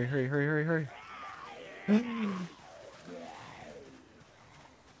 hurry, hurry, hurry, hurry, hurry, hurry.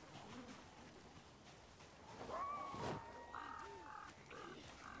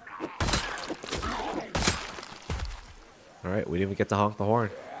 Alright, we didn't even get to honk the horn.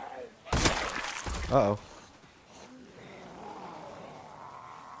 Uh-oh.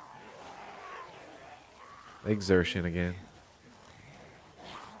 Exertion again.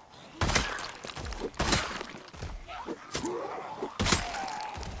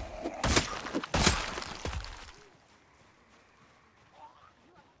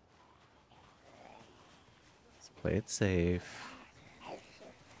 Let's play it safe.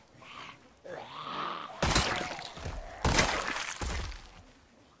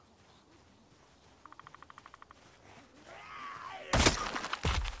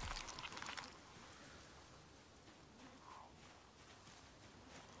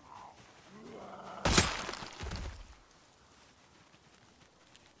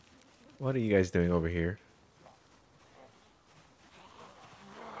 What are you guys doing over here?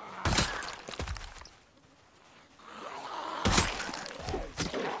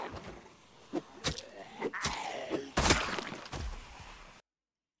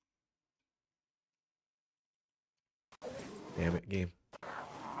 Damn it, game.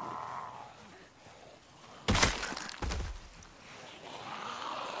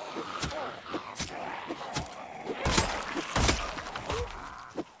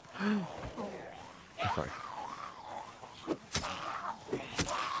 Sorry.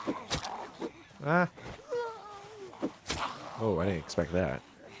 Ah. Oh, I didn't expect that.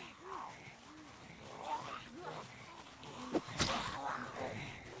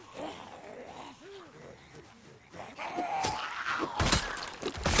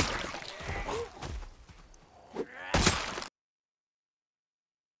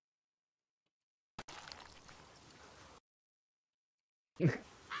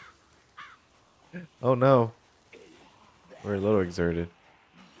 Oh no. We're a little exerted.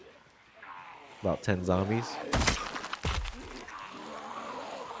 About 10 zombies.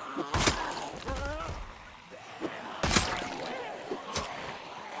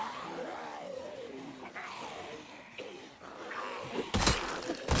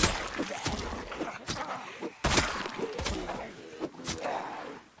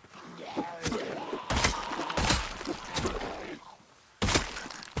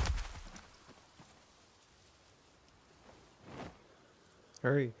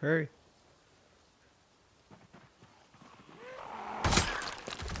 Hurry, hurry.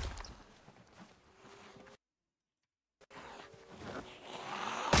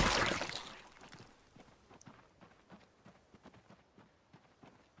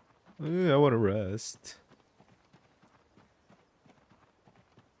 I want to rest.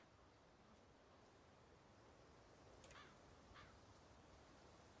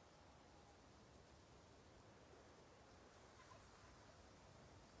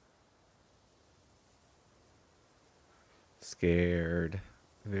 Scared.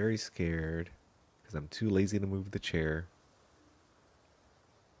 Very scared. Because I'm too lazy to move the chair.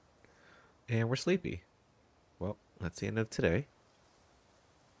 And we're sleepy. Well, that's the end of today.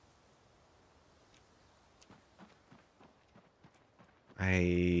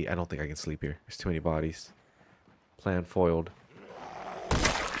 I don't think I can sleep here. There's too many bodies. Plan foiled.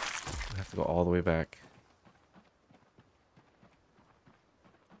 I have to go all the way back.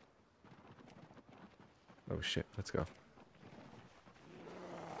 Oh shit, let's go.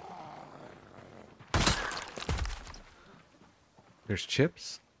 There's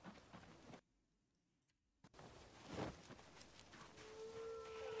chips.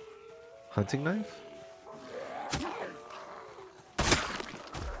 Hunting knife?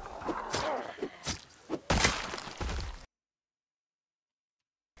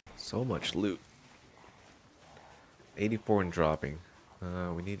 So much loot. 84 and dropping.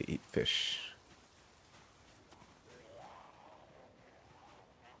 We need to eat fish.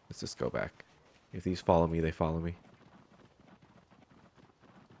 Let's just go back. If these follow me, they follow me.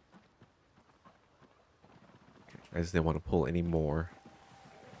 Okay. I just didn't want to pull any more.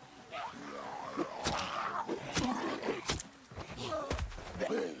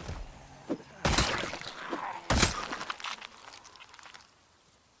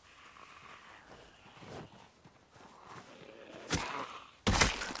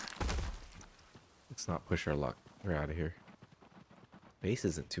 Let's not push our luck. We're out of here. Base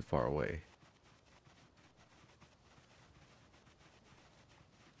isn't too far away.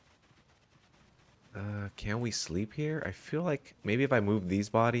 Can we sleep here? I feel like maybe if I move these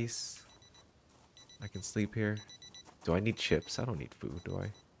bodies, I can sleep here. Do I need chips? I don't need food, do I?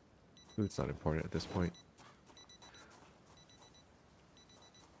 Food's not important at this point.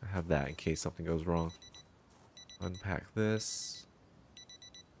 I have that in case something goes wrong. Unpack this.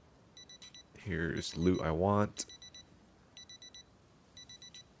 Here's loot I want.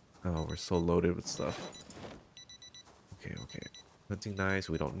 Oh, we're so loaded with stuff. Okay, okay. Hunting knives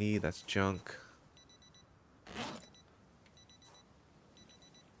we don't need. That's junk.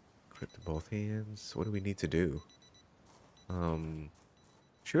 Equip to both hands. What do we need to do?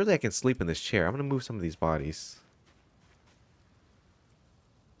 Surely I can sleep in this chair. I'm gonna move some of these bodies.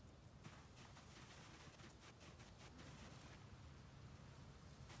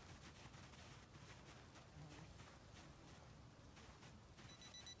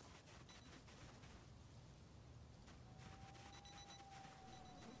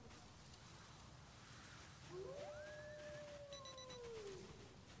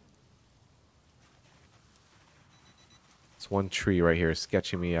 This one tree right here is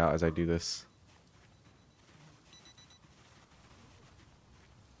sketching me out as I do this.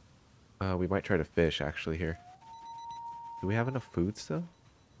 We might try to fish actually here. Do we have enough food still?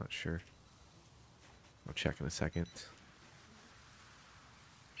 Not sure. I'll check in a second.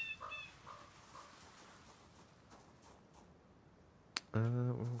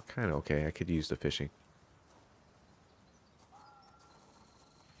 Kind of okay. I could use the fishing.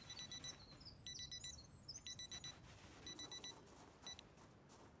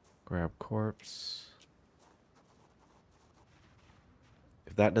 Grab corpse.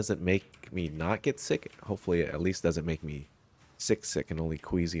 If that doesn't make me not get sick, hopefully it at least doesn't make me sick and only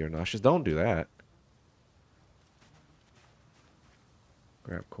queasy or nauseous. Don't do that.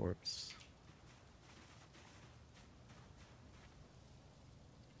 Grab corpse.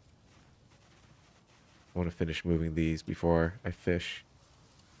 I want to finish moving these before I fish.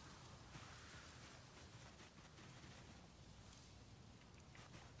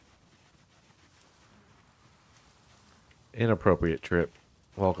 Inappropriate trip.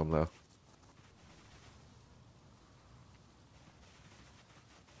 Welcome, though.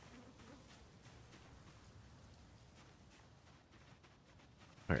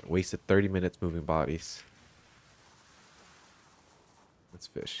 Alright, wasted 30 minutes moving bodies. Let's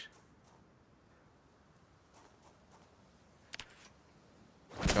fish.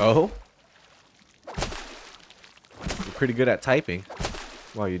 Oh? You're pretty good at typing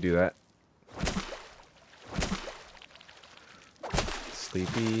while you do that.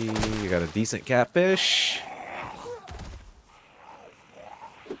 Sleepy. You got a decent catfish.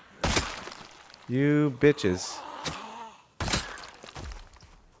 You bitches.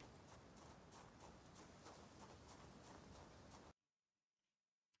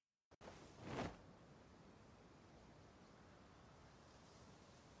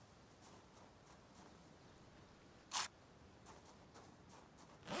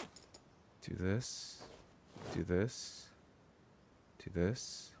 Do this. Do this. Do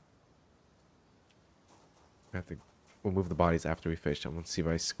this. I have to. We'll move the bodies after we fish. I'm gonna see if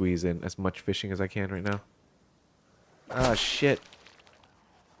I squeeze in as much fishing as I can right now. Ah, shit.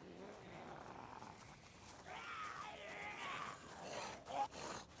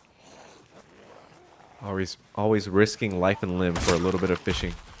 Always risking life and limb for a little bit of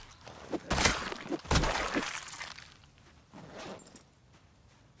fishing.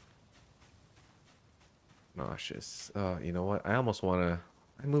 Nauseous. You know what? I almost wanna.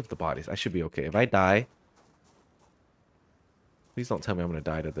 I moved the bodies. I should be okay. If I die, please don't tell me I'm gonna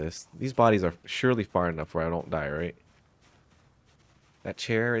die to this. These bodies are surely far enough where I don't die, right? That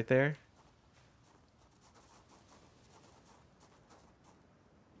chair right there.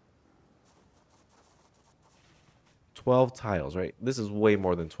 12 tiles, right? This is way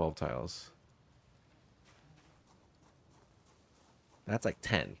more than 12 tiles. That's like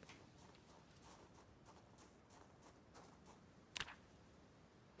 10.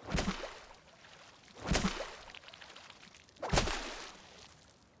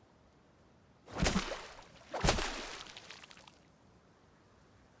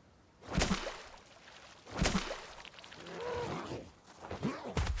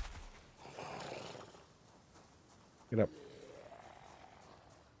 Get up.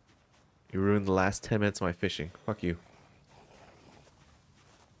 You ruined the last 10 minutes of my fishing. Fuck you.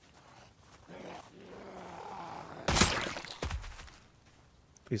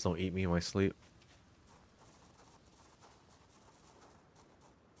 Please don't eat me in my sleep.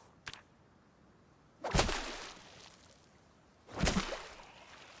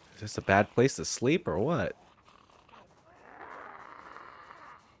 this a bad place to sleep or what?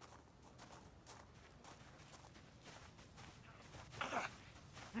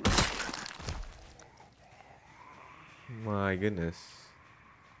 My goodness.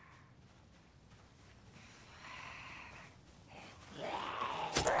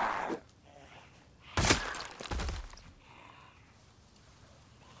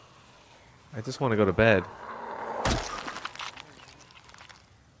 I just want to go to bed.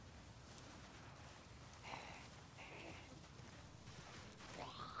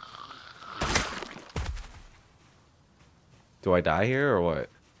 Do I die here or what?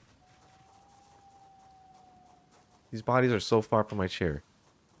 These bodies are so far from my chair.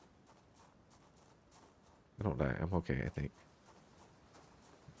 I don't die. I'm okay, I think.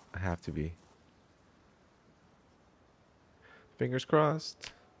 I have to be. Fingers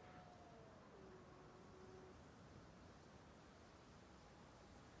crossed.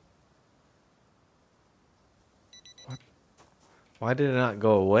 What? Why did it not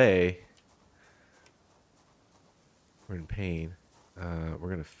go away? We're in pain. We're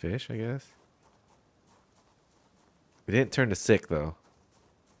gonna fish, I guess. We didn't turn to sick, though.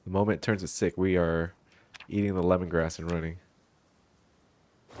 The moment it turns to sick, we are eating the lemongrass and running.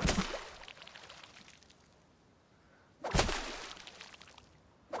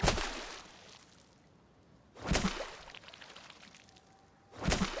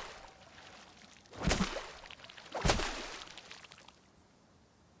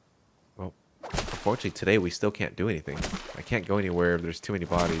 Well, unfortunately, today we still can't do anything. I can't go anywhere if there's too many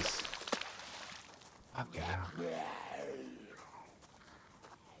bodies. Fuck yeah.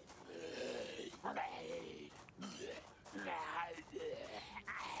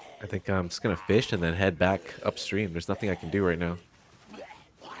 I think I'm just gonna fish and then head back upstream. There's nothing I can do right now.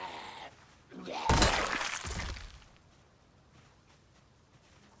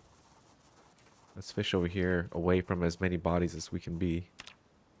 Let's fish over here, away from as many bodies as we can be.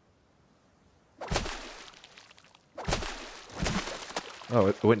 Oh,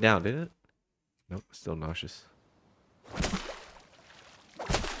 it went down, didn't it? Nope, still nauseous.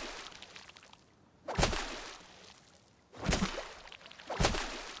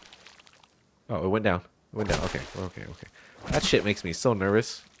 Oh, it went down. It went down. Okay, okay, okay. That shit makes me so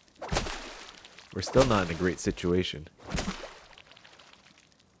nervous. We're still not in a great situation.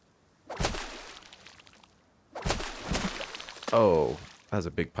 Oh, that was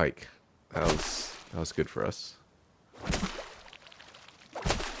a big pike. That was good for us.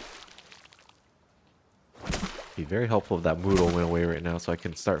 Be very helpful if that moodle went away right now so I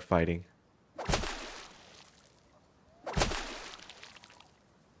can start fighting.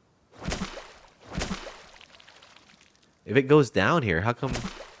 If it goes down here, how come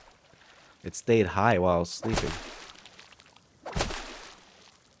it stayed high while I was sleeping?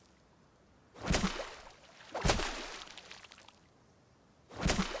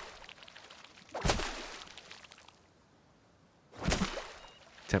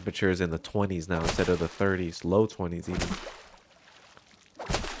 Temperatures in the 20s now instead of the 30s, low 20s even.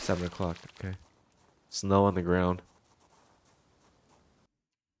 7 o'clock, okay. Snow on the ground.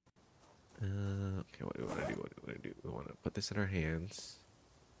 Okay, what do we want to do? What do we want to do? We want to put this in our hands.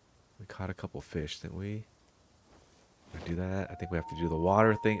 We caught a couple fish, didn't we? Do that. I think we have to do the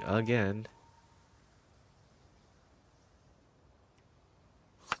water thing again.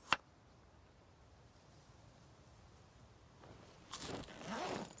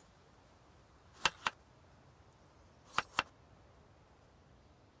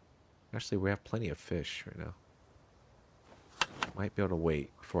 Actually, we have plenty of fish right now. Might be able to wait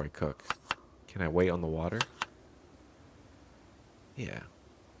before I cook. Can I wait on the water? Yeah.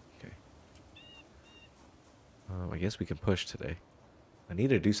 Okay. I guess we can push today. I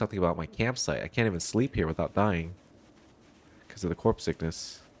need to do something about my campsite. I can't even sleep here without dying. Because of the corpse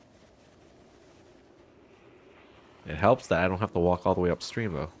sickness. It helps that I don't have to walk all the way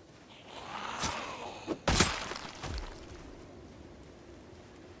upstream, though.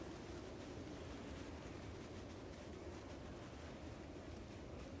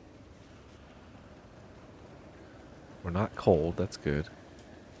 We're not cold. That's good.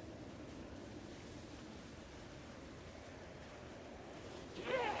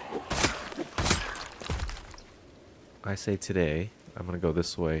 I say today, I'm going to go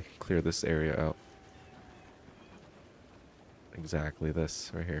this way, clear this area out. Exactly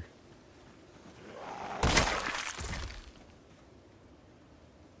this right here.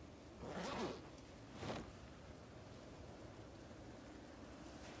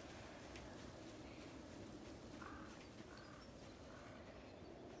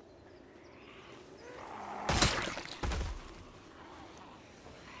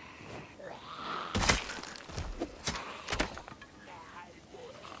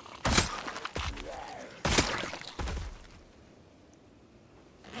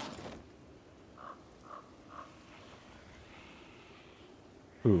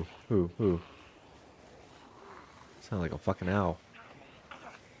 Who? Sound like a fucking owl.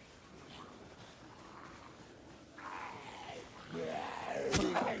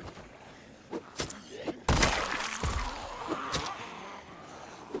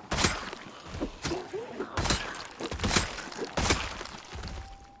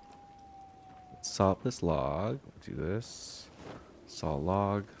 Saw up this log. Do this. Saw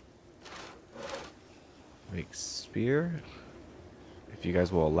log. Make spear. If you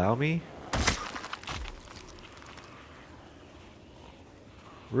guys will allow me.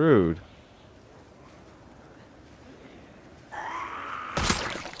 Rude.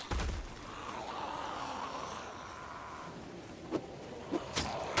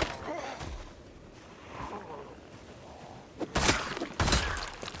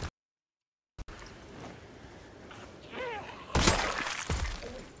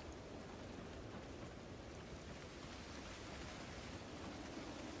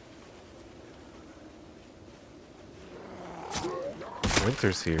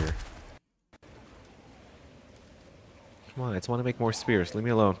 Winter's here. Come on, I just want to make more spears. Leave me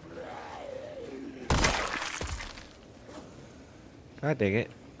alone. God dang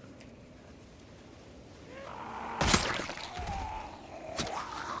it.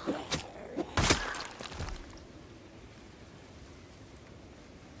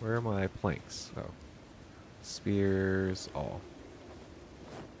 Where are my planks? Oh. Spears, all.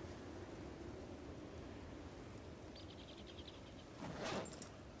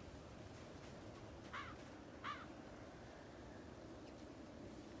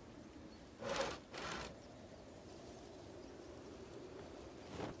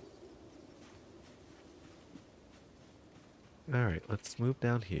 Alright, let's move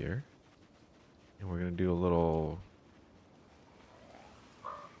down here. And we're going to do a little...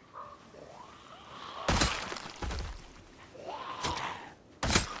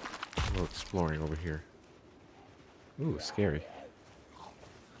 exploring over here. Ooh, scary.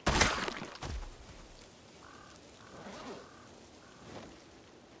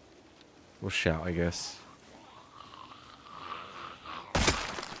 We'll shout, I guess.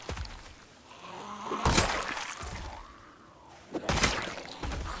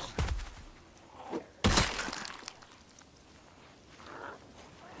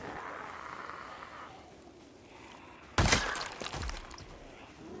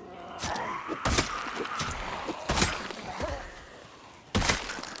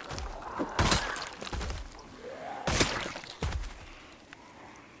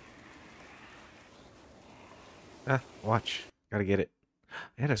 Ah, watch. Gotta get it.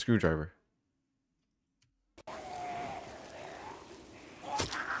 And a screwdriver.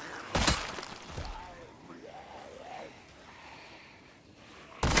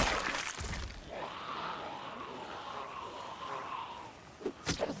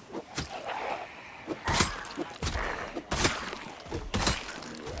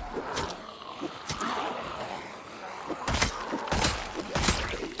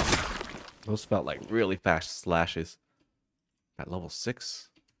 Those felt like really fast slashes. At level 6.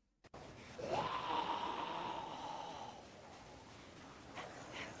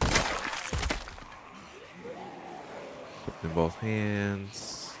 Put in both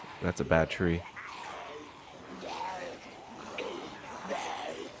hands. That's a bad tree.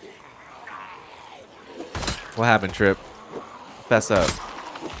 What happened, Trip? Fess up.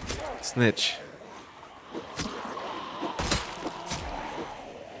 Snitch.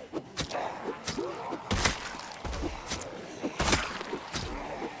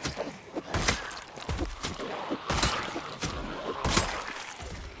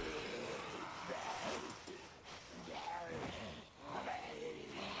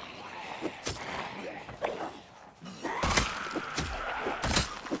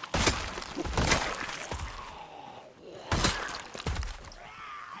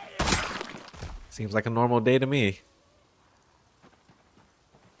 Seems like a normal day to me.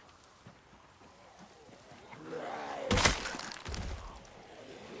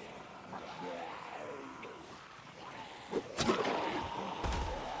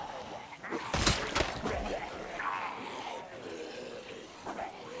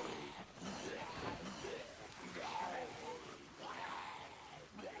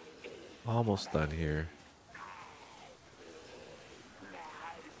 Almost done here.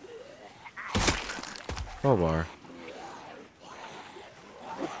 Crowbar.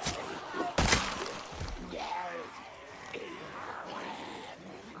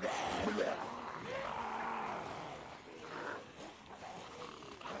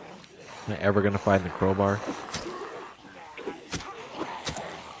 Am I ever gonna find the crowbar?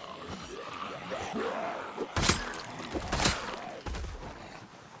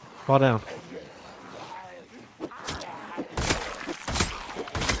 Fall down.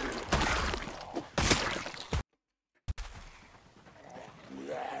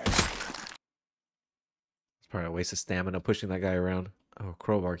 It's probably a waste of stamina pushing that guy around. Oh,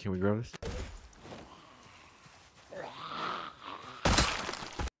 crowbar. Can we grab this?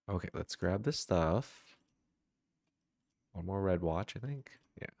 Okay, let's grab this stuff. One more red watch, I think.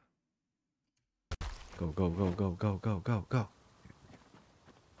 Yeah. Go, go, go, go, go, go, go, go.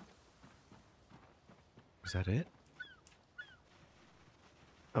 Is that it?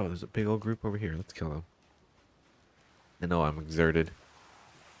 Oh, there's a big old group over here. Let's kill them. I know I'm exerted.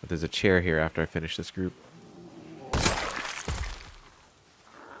 But there's a chair here after I finish this group.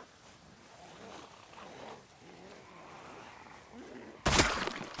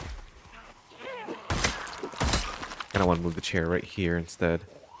 And I want to move the chair right here instead.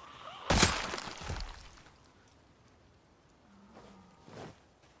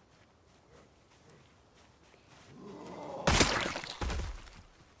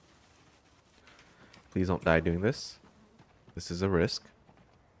 Please don't die doing this. This is a risk.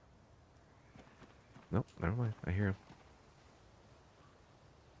 Nope, never mind. I hear him.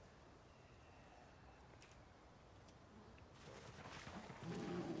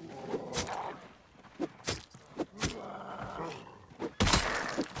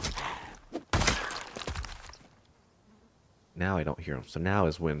 Now I don't hear him. So now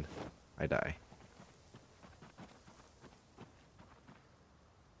is when I die.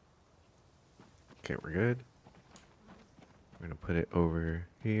 Okay, we're good. We're going to put it over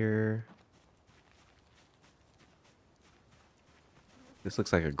here. This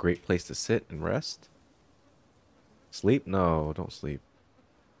looks like a great place to sit and rest. Sleep? No, don't sleep.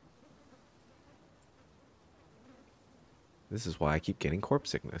 This is why I keep getting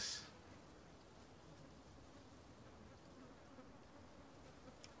corpse sickness.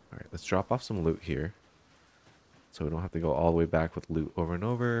 Alright, let's drop off some loot here. So we don't have to go all the way back with loot over and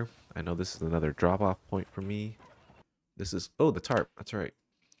over. I know this is another drop-off point for me. This is... Oh, the tarp. That's right.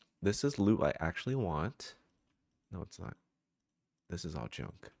 This is loot I actually want. No, it's not. This is all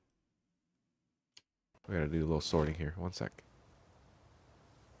junk. We gotta do a little sorting here. One sec.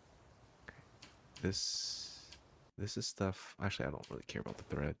 Okay. This is stuff... Actually, I don't really care about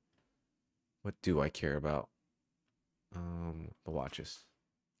the thread. What do I care about? The watches.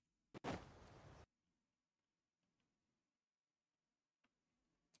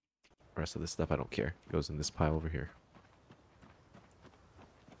 Rest of this stuff I don't care. It goes in this pile over here.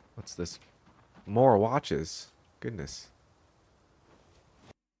 What's this? More watches. Goodness.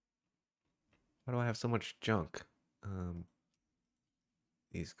 Why do I have so much junk?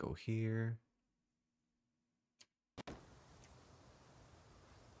 These go here.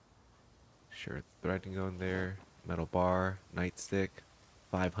 Sure, thread can go in there. Metal bar, nightstick,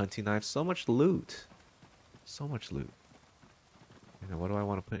 5 hunting knives. So much loot. So much loot. You know, what do I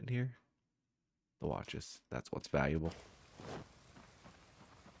want to put in here? The watches. That's what's valuable.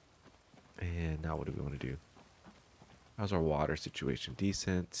 And now what do we want to do? How's our water situation?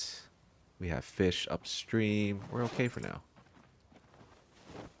 Decent. We have fish upstream. We're okay for now.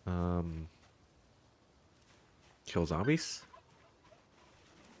 Kill zombies?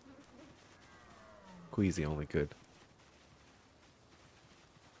 Queasy only good.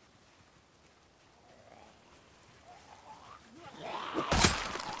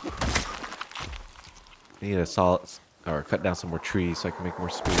 I need a solid, or cut down some more trees so I can make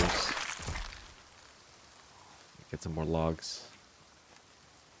more spears. Get some more logs.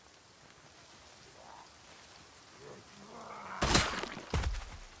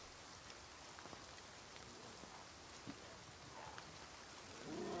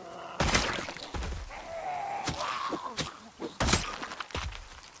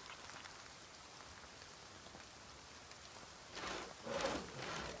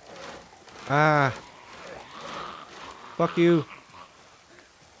 Ah! Fuck you!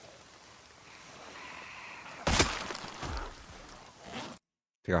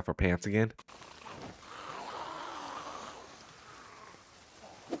 Take off our pants again.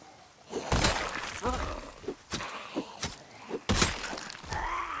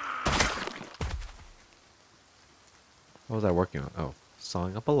 What was I working on? Oh,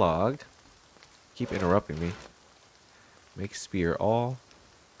 sawing up a log. Keep interrupting me. Make spear all.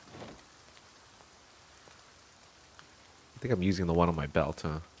 I think I'm using the one on my belt,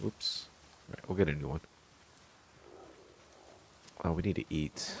 huh? Oops. All right, we'll get a new one. Oh, we need to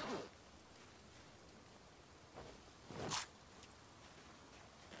eat.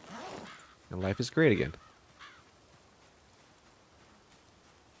 And life is great again.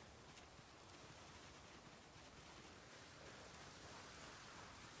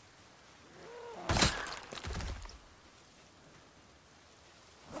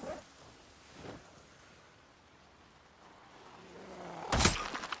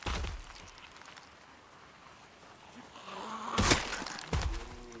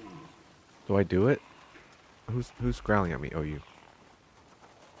 Do I do it? Who's growling at me? Oh, you.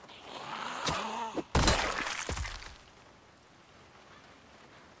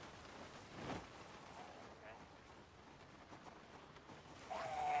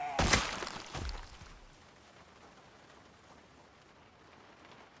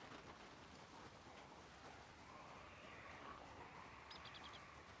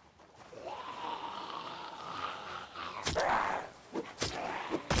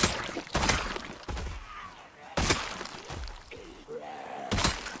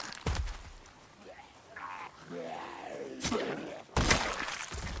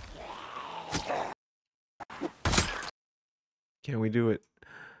 Can we do it?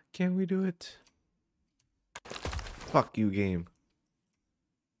 Can we do it? Fuck you, game.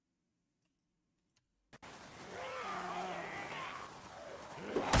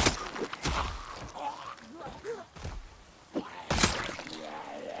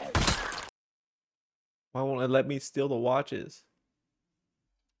 Why won't it let me steal the watches?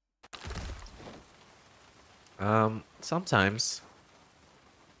 Sometimes.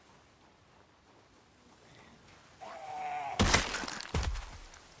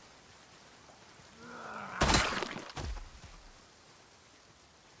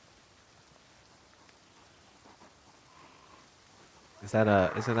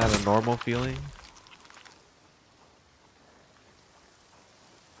 Isn't that a normal feeling?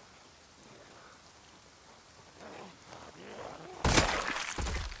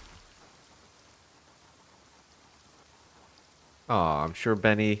 Oh, I'm sure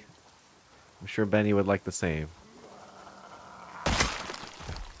Benny would like the same.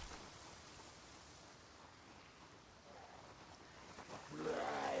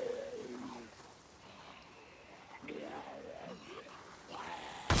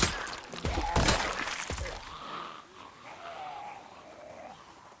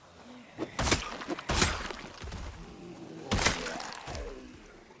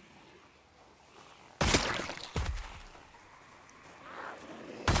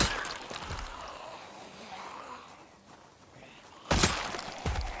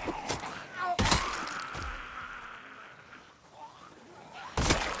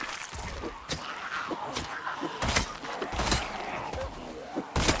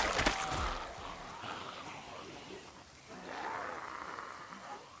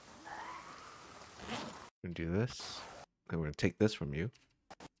 We're gonna do this. Then we're gonna take this from you.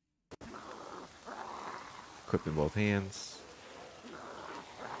 Equip in both hands.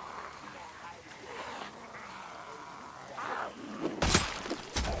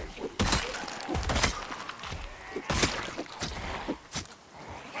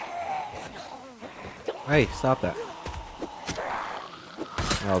 Hey, stop that.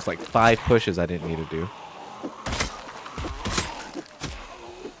 That was like 5 pushes I didn't need to do.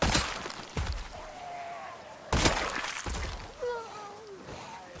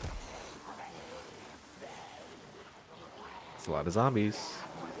 It's a lot of zombies.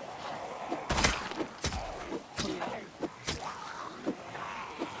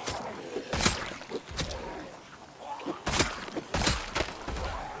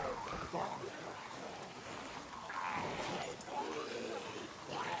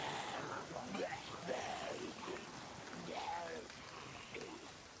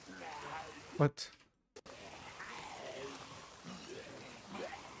 What?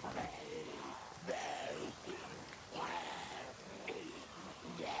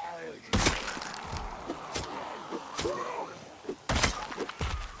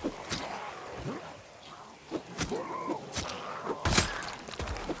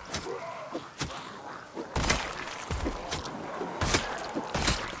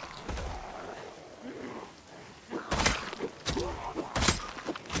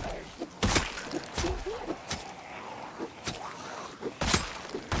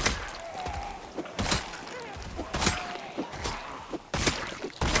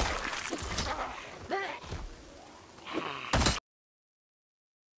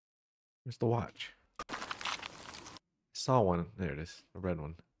 Where's the watch? Saw one. There it is. A red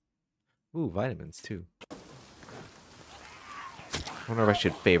one. Ooh, vitamins too. I wonder if I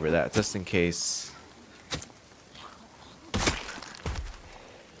should favor that just in case.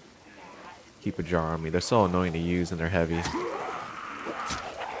 Keep a jar on me. They're so annoying to use and they're heavy.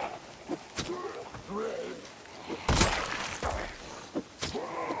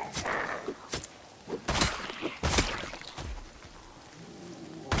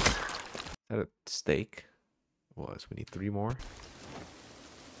 Is that a steak? It was. We need 3 more.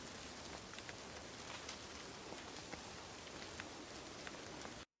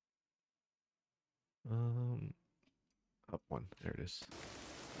 Up one. There it is.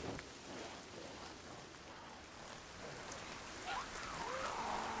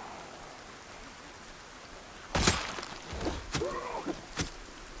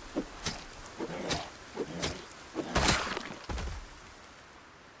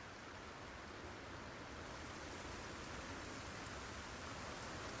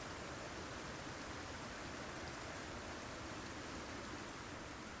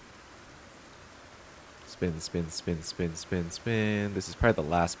 Spin, spin, spin, spin, spin, spin. This is probably the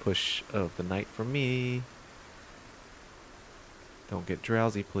last push of the night for me. Don't get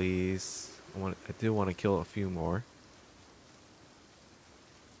drowsy, please. I do want to kill a few more.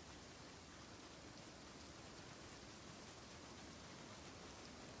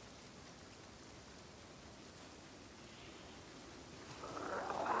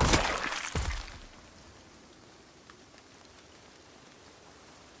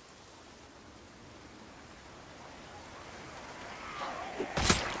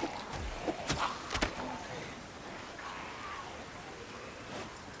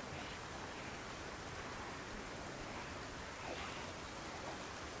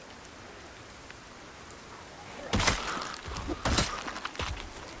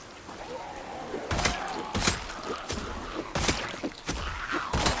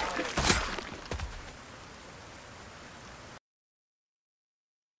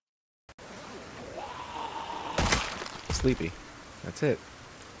 Sleepy. That's it.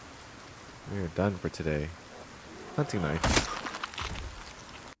 We are done for today. Hunting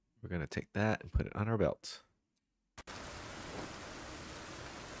knife. We're gonna take that and put it on our belt. This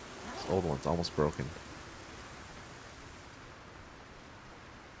old one's almost broken.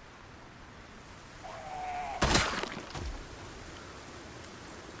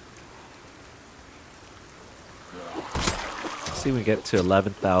 Let's see if we get to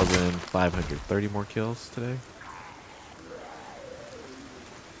 11,530 more kills today.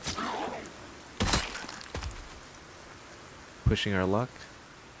 Pushing our luck.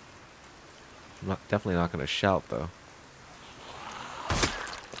 I'm definitely not going to shout though.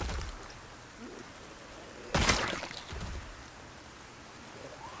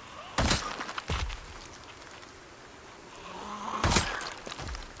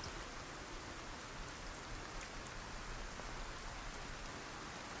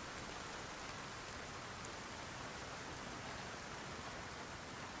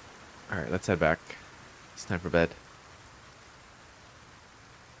 Alright, let's head back. It's time for bed.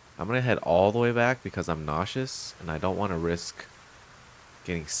 I'm going to head all the way back because I'm nauseous and I don't want to risk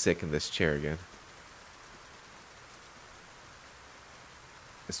getting sick in this chair again.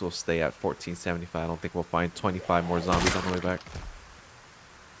 This will stay at 1475. I don't think we'll find 25 more zombies on the way back.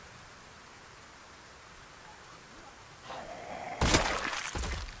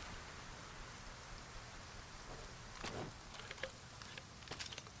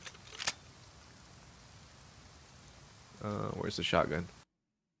 Where's the shotgun?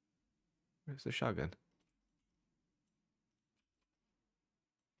 Where's the shotgun?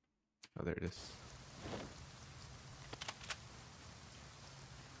 Oh, there it is.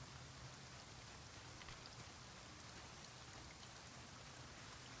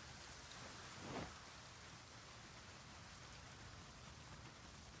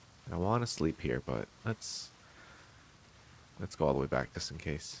 I want to sleep here, but let's go all the way back just in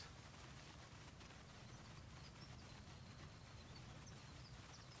case.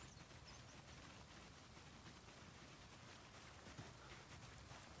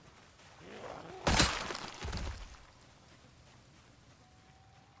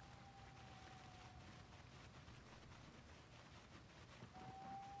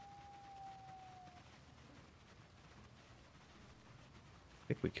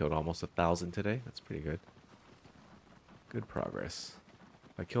 I think we killed almost 1,000 today. That's pretty good. Good progress.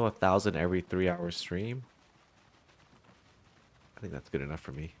 If I kill 1,000 every 3-hour stream, I think that's good enough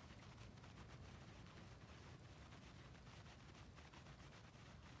for me.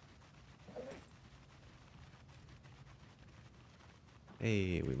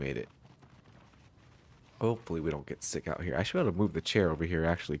 Hey, we made it. Hopefully we don't get sick out here. I should be able to move the chair over here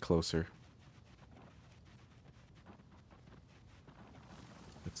actually closer.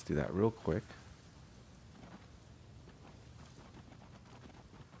 Let's do that real quick.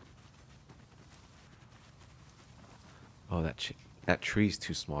 Oh, that tree's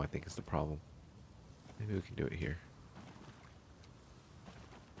too small, I think is the problem. Maybe we can do it here.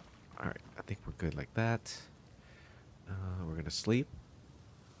 Alright, I think we're good like that. We're gonna sleep.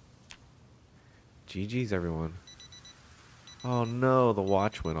 GG's, everyone. Oh no, the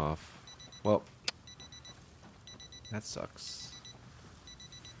watch went off. Well, that sucks.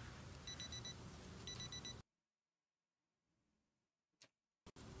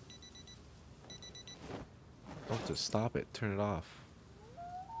 Don't just stop it, turn it off.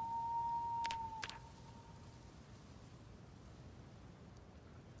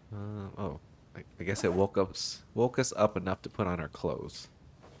 Oh, I guess it woke us up enough to put on our clothes.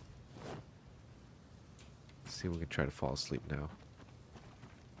 Let's see if we can try to fall asleep now.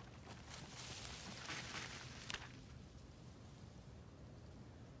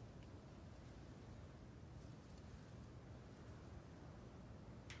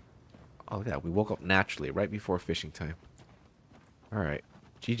 Oh, look at that. We woke up naturally right before fishing time. All right.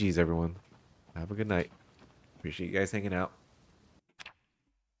 GG's, everyone. Have a good night. Appreciate you guys hanging out.